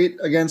 straight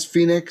against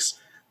Phoenix.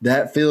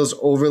 That feels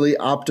overly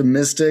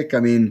optimistic.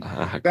 I mean,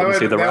 I couldn't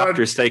see the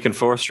Raptors taking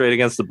 4 straight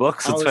against the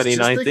Bucks in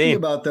 2019. I was just thinking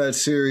about that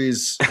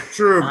series.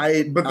 True,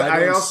 but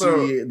I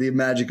also see the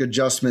magic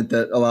adjustment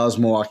that allows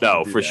Milwaukee.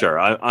 No, for sure.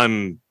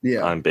 I'm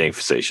being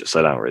facetious.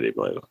 I don't really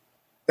believe it.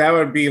 That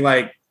would be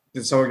like,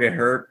 did someone get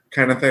hurt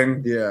kind of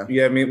thing? Yeah.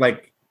 Yeah, I mean,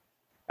 like,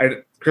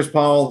 Chris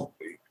Paul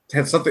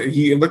had something.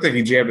 It looked like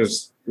he jammed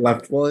his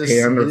left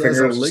hand or finger. He has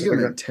a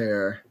ligament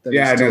tear.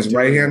 Yeah, and his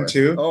right hand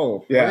too.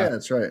 Oh, yeah,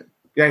 that's right.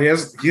 Yeah,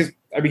 he's.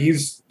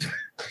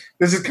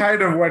 This is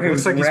kind of what his.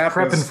 Looks like he's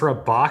prepping for a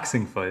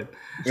boxing fight.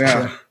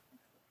 Yeah,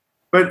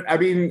 but I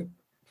mean,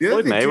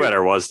 Floyd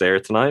Mayweather was there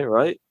tonight,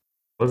 right?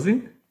 Was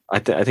he? I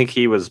think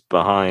he was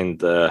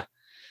behind one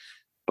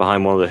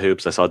of the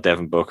hoops. I saw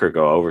Devin Booker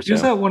go over. He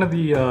was at one of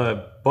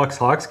the Bucks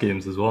Hawks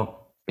games as well.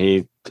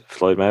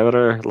 Floyd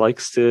Mayweather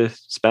likes to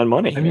spend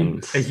money. I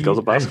mean, he goes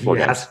to basketball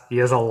games. He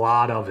has a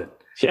lot of it.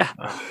 Yeah,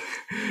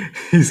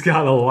 he's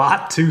got a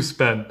lot to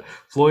spend.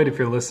 Floyd, if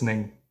you're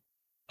listening,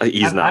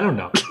 he's not. I don't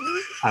know.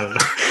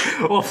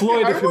 Well,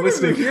 Floyd, if you're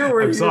listening,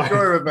 I'm sorry.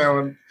 Going with that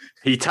one.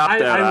 He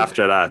tapped out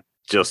after that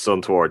just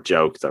untoward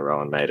joke that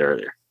Rowan made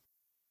earlier.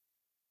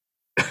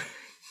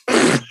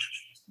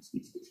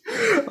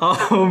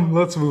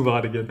 Let's move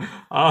on again.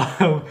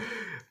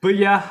 But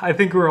yeah, I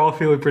think we're all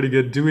feeling pretty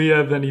good. Do we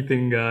have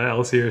anything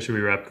else here? Or should we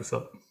wrap this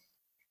up?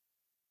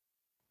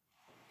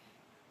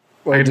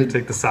 Well, I did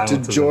take the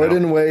silence. Did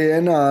Jordan weigh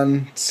in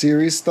on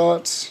series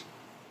thoughts?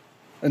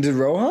 And did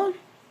Rohan?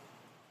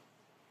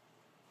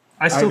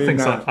 I still think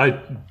so.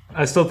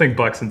 I still think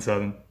Bucks in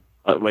 7.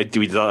 Wait,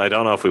 I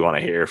don't know if we want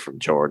to hear from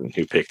Jordan,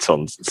 who picked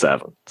Suns in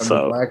 7. I'm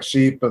the black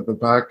sheep of the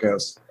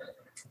podcast.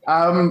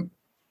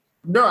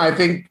 No, I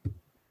think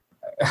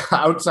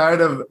outside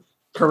of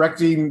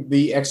correcting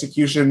the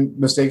execution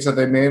mistakes that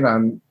they made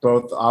on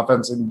both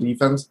offense and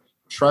defense,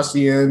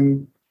 trusting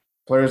in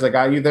players that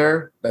got you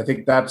there, I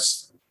think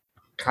that's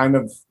kind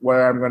of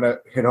where I'm going to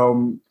hit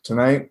home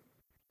tonight.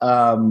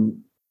 Yeah,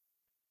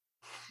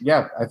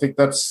 I think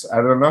that's, I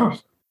don't know.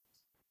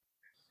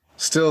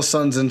 Still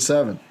Suns in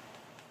 7.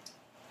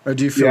 Or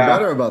do you feel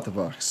better about the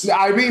Bucks?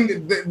 I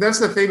mean, that's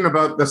the thing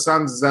about the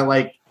Suns is that,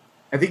 like,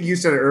 I think you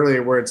said it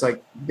earlier, where it's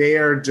like they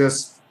are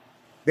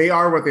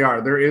what they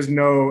are. There is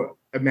no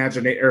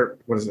imagination, or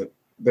what is it?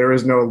 there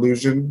is no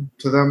illusion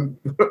to them.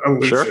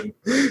 Illusion.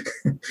 Sure.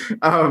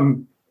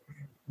 An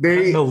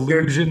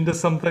allusion to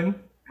something.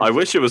 I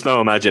wish it was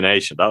no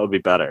imagination. That would be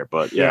better.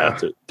 But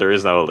there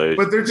is no illusion.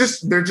 But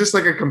they're just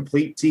like a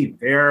complete team.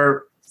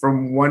 They're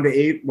from 1 to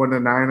 8, 1 to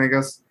 9, I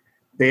guess.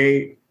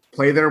 They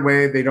play their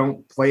way. They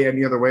don't play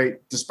any other way,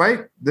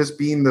 despite this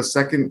being the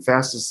second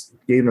fastest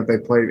game that they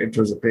played in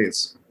terms of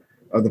pace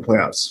of the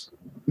playoffs.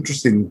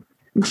 Interesting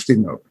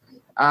note.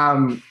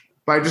 But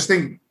I just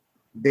think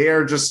they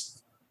are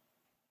just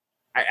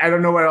 – I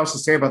don't know what else to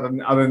say about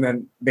them other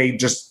than they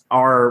just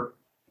are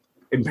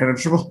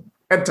impenetrable.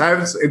 At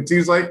times, it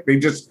seems like they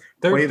just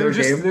play their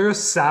game. They're a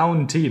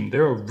sound team.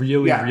 They're a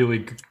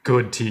really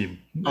good team.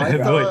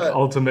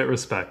 Ultimate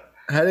respect.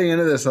 Heading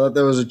into this, I thought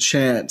there was a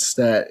chance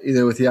that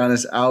either with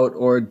Giannis out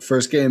or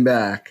first game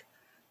back,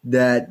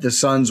 that the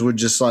Suns would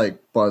just like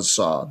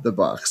buzzsaw the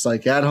Bucks.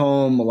 Like at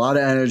home, a lot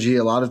of energy,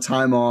 a lot of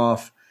time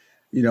off.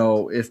 You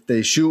know, if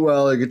they shoot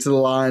well or get to the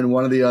line,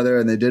 one or the other,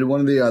 and they did one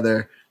or the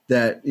other,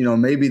 that, you know,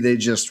 maybe they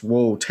just,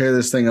 tear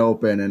this thing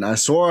open. And I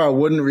swore I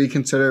wouldn't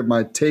reconsider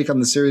my take on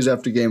the series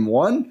after game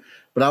 1,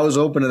 but I was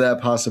open to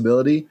that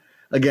possibility.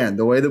 Again,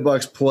 the way the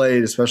Bucks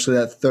played, especially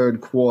that third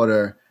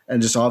quarter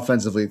and just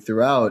offensively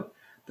throughout,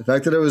 the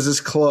fact that it was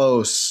this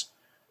close,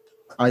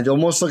 I'd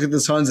almost look at the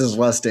Suns as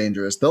less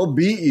dangerous. They'll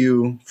beat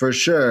you for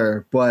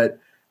sure, but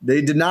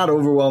they did not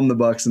overwhelm the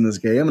Bucks in this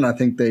game, and I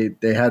think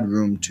they had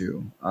room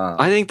to.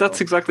 I think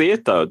that's exactly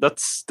it, though.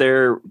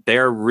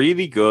 They're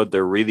really good.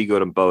 They're really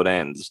good on both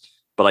ends,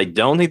 but I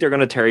don't think they're going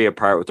to tear you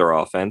apart with their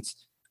offense,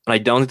 and I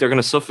don't think they're going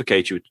to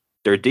suffocate you with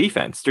their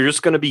defense. They're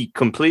just going to be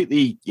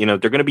completely, they're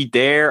going to be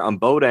there on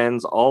both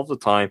ends all the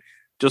time,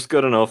 just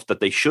good enough that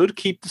they should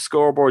keep the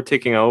scoreboard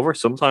ticking over.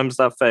 Sometimes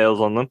that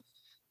fails on them.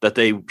 That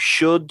they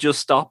should just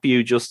stop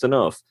you just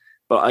enough.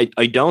 But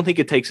I don't think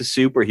it takes a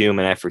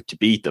superhuman effort to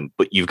beat them,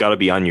 but you've got to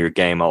be on your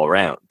game all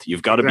around.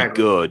 You've got to be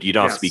good. You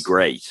don't have to be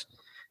great.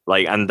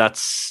 And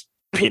that's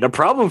been a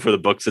problem for the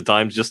Bucks at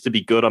times, just to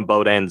be good on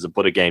both ends and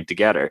put a game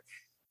together.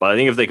 But I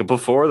think if they can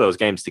put 4 of those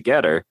games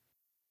together,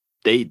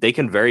 they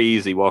can very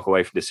easily walk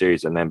away from the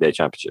series and an NBA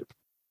championship.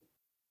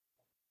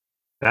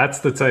 That's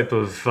the type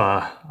of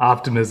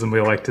optimism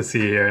we like to see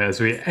here as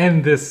we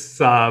end this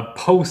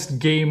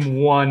post-game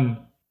 1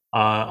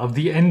 of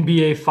the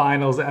NBA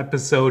Finals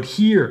episode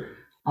here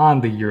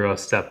on the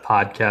Eurostep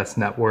Podcast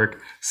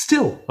Network,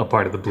 still a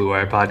part of the Blue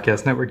Wire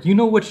Podcast Network. You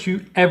know what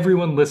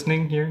everyone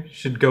listening here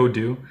should go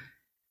do?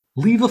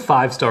 Leave a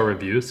 5-star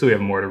review so we have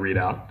more to read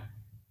out.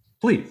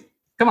 Please,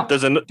 come on.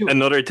 There's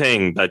another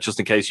thing that, just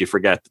in case you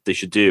forget, that they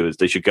should do is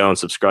they should go and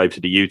subscribe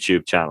to the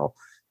YouTube channel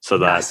so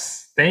that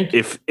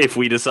if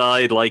we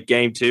decide like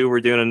game 2, we're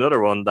doing another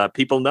one, that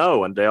people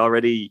know and they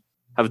already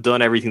have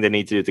done everything they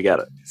need to do to get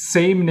it.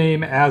 Same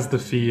name as the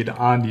feed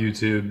on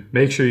YouTube.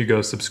 Make sure you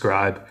go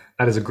subscribe.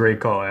 That is a great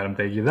call, Adam.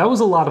 Thank you. That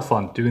was a lot of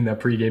fun doing that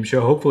pregame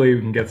show. Hopefully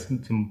we can get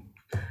some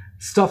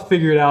stuff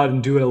figured out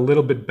and do it a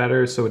little bit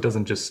better so it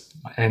doesn't just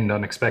end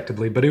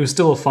unexpectedly. But it was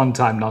still a fun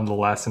time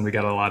nonetheless, and we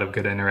got a lot of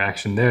good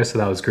interaction there, so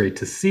that was great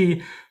to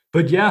see.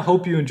 But yeah,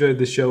 hope you enjoyed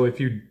the show.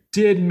 If you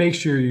did, make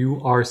sure you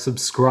are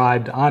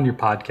subscribed on your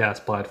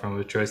podcast platform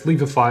of choice.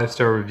 Leave a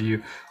 5-star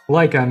review.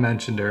 Like I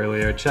mentioned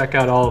earlier, check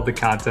out all of the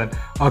content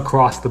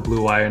across the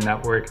Blue Wire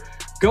Network.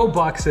 Go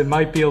Bucks. It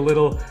might be a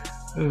little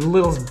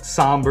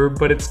somber,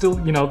 but it's still,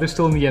 they're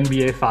still in the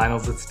NBA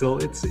Finals.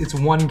 It's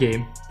one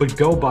game, but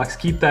go Bucks.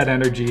 Keep that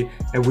energy,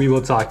 and we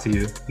will talk to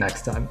you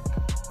next time.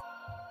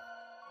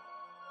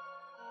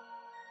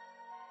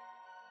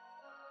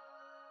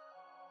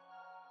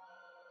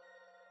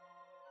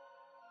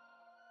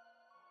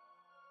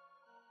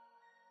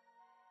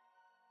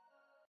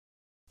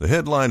 The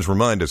headlines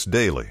remind us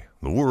daily,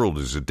 the world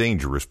is a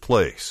dangerous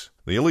place.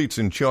 The elites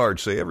in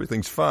charge say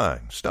everything's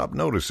fine, stop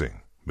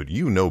noticing. But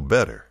you know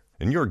better.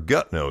 And your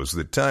gut knows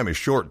that time is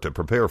short to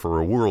prepare for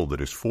a world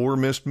that is 4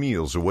 missed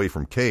meals away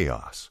from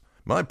chaos.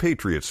 My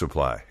Patriot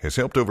Supply has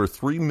helped over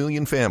 3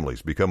 million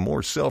families become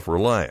more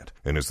self-reliant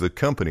and is the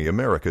company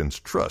Americans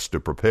trust to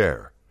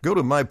prepare. Go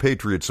to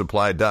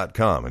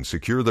MyPatriotSupply.com and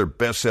secure their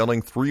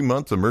best-selling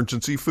 3-month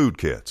emergency food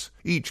kits.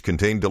 Each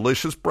contain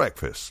delicious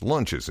breakfasts,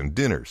 lunches, and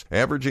dinners,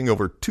 averaging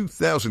over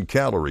 2,000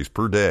 calories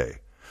per day.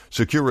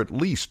 Secure at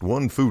least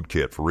 1 food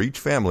kit for each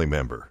family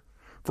member.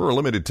 For a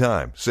limited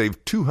time,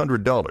 save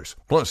 $200,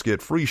 plus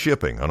get free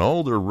shipping on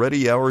all their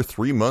Ready Hour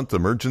 3-month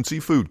emergency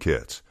food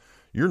kits.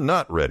 You're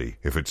not ready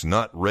if it's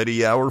not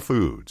Ready Hour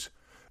Foods.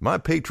 My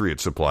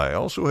Patriot Supply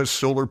also has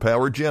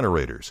solar-powered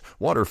generators,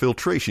 water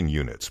filtration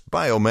units,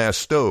 biomass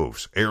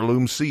stoves,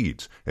 heirloom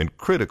seeds, and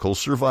critical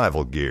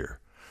survival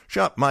gear.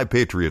 Shop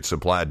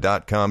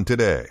MyPatriotSupply.com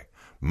today.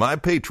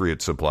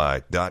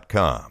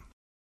 MyPatriotSupply.com.